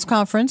at a press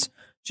conference.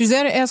 She's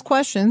there to ask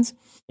questions.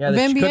 Yeah,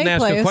 she couldn't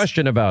ask a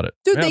question about it.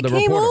 Dude, they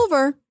came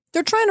over.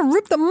 They're trying to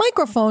rip the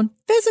microphone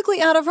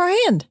physically out of her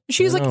hand.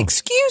 She's like,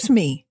 excuse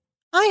me.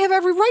 I have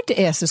every right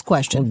to ask this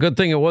question. Well, good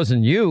thing it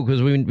wasn't you, because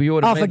you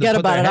would have. Forget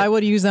about it. I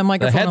would have used that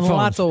microphone in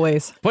lots of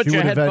ways. She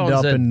would have ended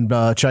up in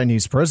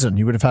Chinese prison.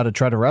 You would have had to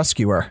try to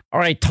rescue her.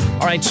 All right.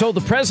 So the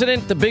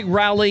president, the big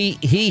rally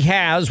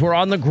we're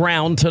on the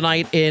ground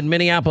tonight in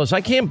Minneapolis.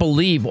 I can't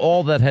believe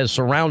all that has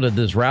surrounded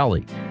this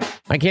rally.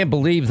 I can't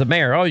believe the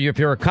mayor. Oh, if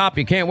you're a cop,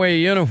 you can't wear your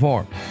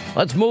uniform.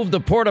 Let's move the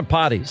porta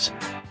potties.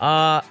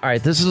 All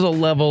right. This is a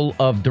level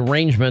of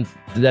derangement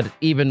that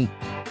even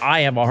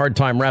I have a hard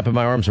time wrapping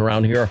my arms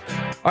around here.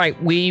 All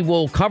right, we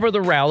will cover the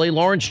rally.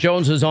 Lawrence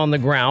Jones is on the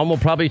ground. We'll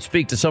probably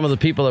speak to some of the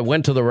people that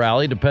went to the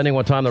rally, depending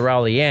what time the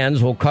rally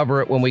ends. We'll cover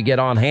it when we get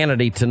on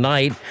Hannity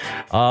tonight.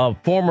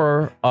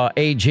 Former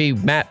AG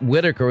Matt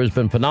Whitaker has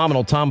been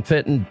phenomenal. Tom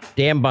Fitton,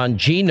 Dan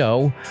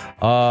Bongino.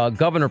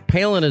 Governor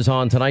Palin is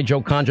on tonight.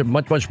 Joe Concha,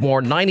 much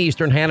more. 9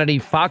 Eastern,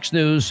 Hannity, Fox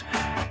News.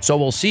 So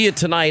we'll see you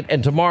tonight,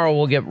 and tomorrow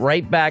we'll get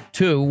right back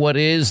to what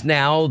is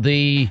now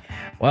the,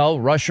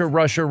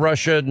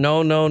 Russia,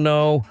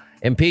 no.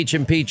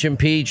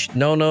 Impeach,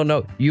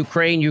 no.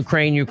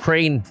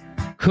 Ukraine,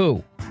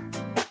 coup.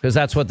 Because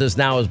that's what this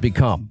now has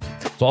become.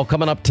 It's all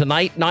coming up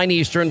tonight, 9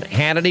 Eastern,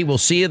 Hannity. We'll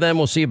see you then.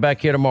 We'll see you back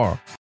here tomorrow.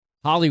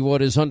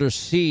 Hollywood is under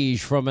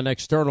siege from an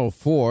external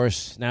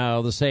force.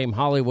 Now, the same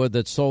Hollywood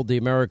that sold the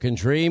American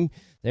dream,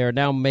 they are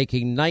now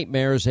making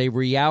nightmares a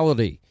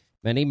reality.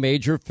 Many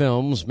major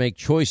films make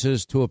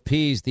choices to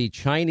appease the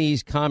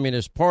Chinese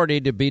Communist Party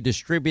to be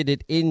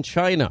distributed in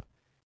China.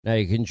 Now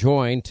you can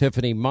join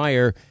Tiffany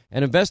Meyer,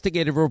 an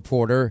investigative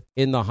reporter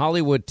in the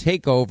Hollywood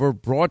Takeover,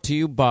 brought to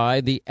you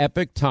by the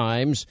Epoch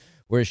Times,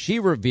 where she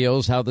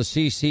reveals how the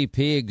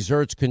CCP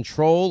exerts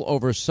control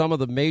over some of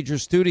the major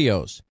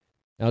studios.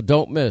 Now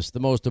don't miss the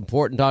most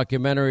important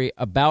documentary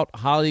about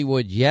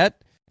Hollywood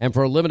yet, and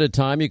for a limited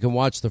time you can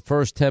watch the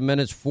first 10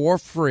 minutes for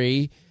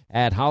free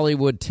at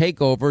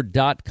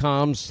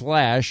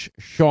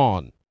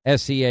HollywoodTakeover.com/Sean,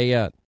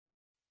 SEAN.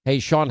 Hey,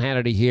 Sean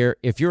Hannity here.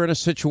 If you're in a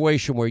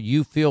situation where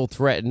you feel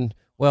threatened,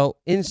 well,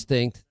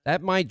 instinct,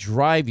 that might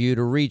drive you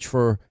to reach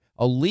for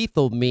a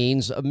lethal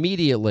means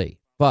immediately.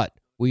 But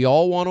we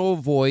all want to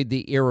avoid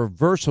the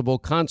irreversible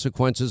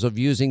consequences of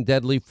using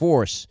deadly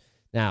force.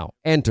 Now,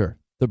 enter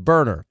the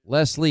Byrna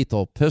less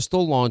lethal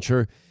pistol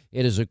launcher.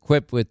 It is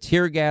equipped with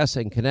tear gas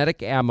and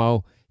kinetic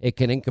ammo. It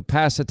can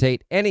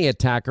incapacitate any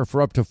attacker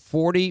for up to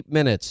 40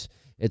 minutes.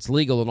 It's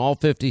legal in all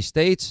 50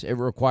 states. It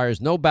requires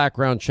no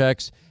background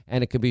checks,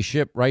 and it can be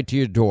shipped right to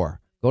your door.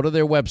 Go to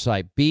their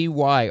website,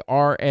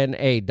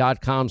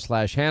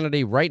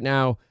 byrna.com/Hannity right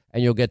now,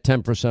 and you'll get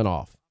 10%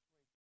 off.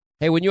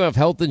 Hey, when you have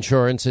health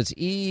insurance, it's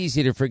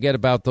easy to forget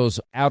about those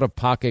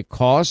out-of-pocket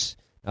costs.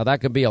 Now, that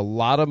can be a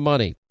lot of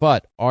money,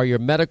 but are your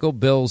medical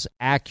bills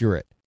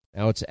accurate?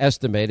 Now, it's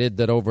estimated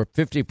that over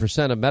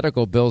 50% of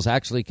medical bills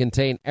actually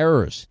contain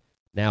errors.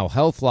 Now,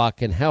 HealthLock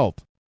can help.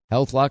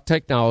 HealthLock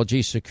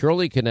technology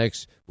securely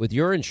connects with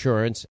your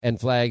insurance and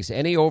flags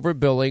any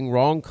overbilling,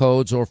 wrong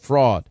codes, or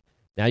fraud.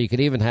 Now, you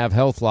can even have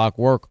HealthLock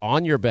work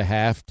on your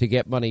behalf to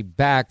get money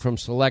back from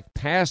select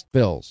past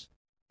bills.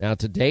 Now,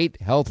 to date,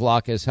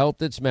 HealthLock has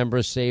helped its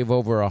members save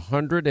over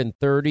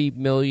 $130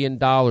 million.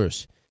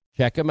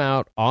 Check them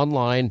out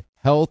online,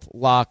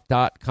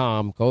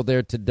 healthlock.com. Go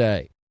there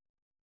today.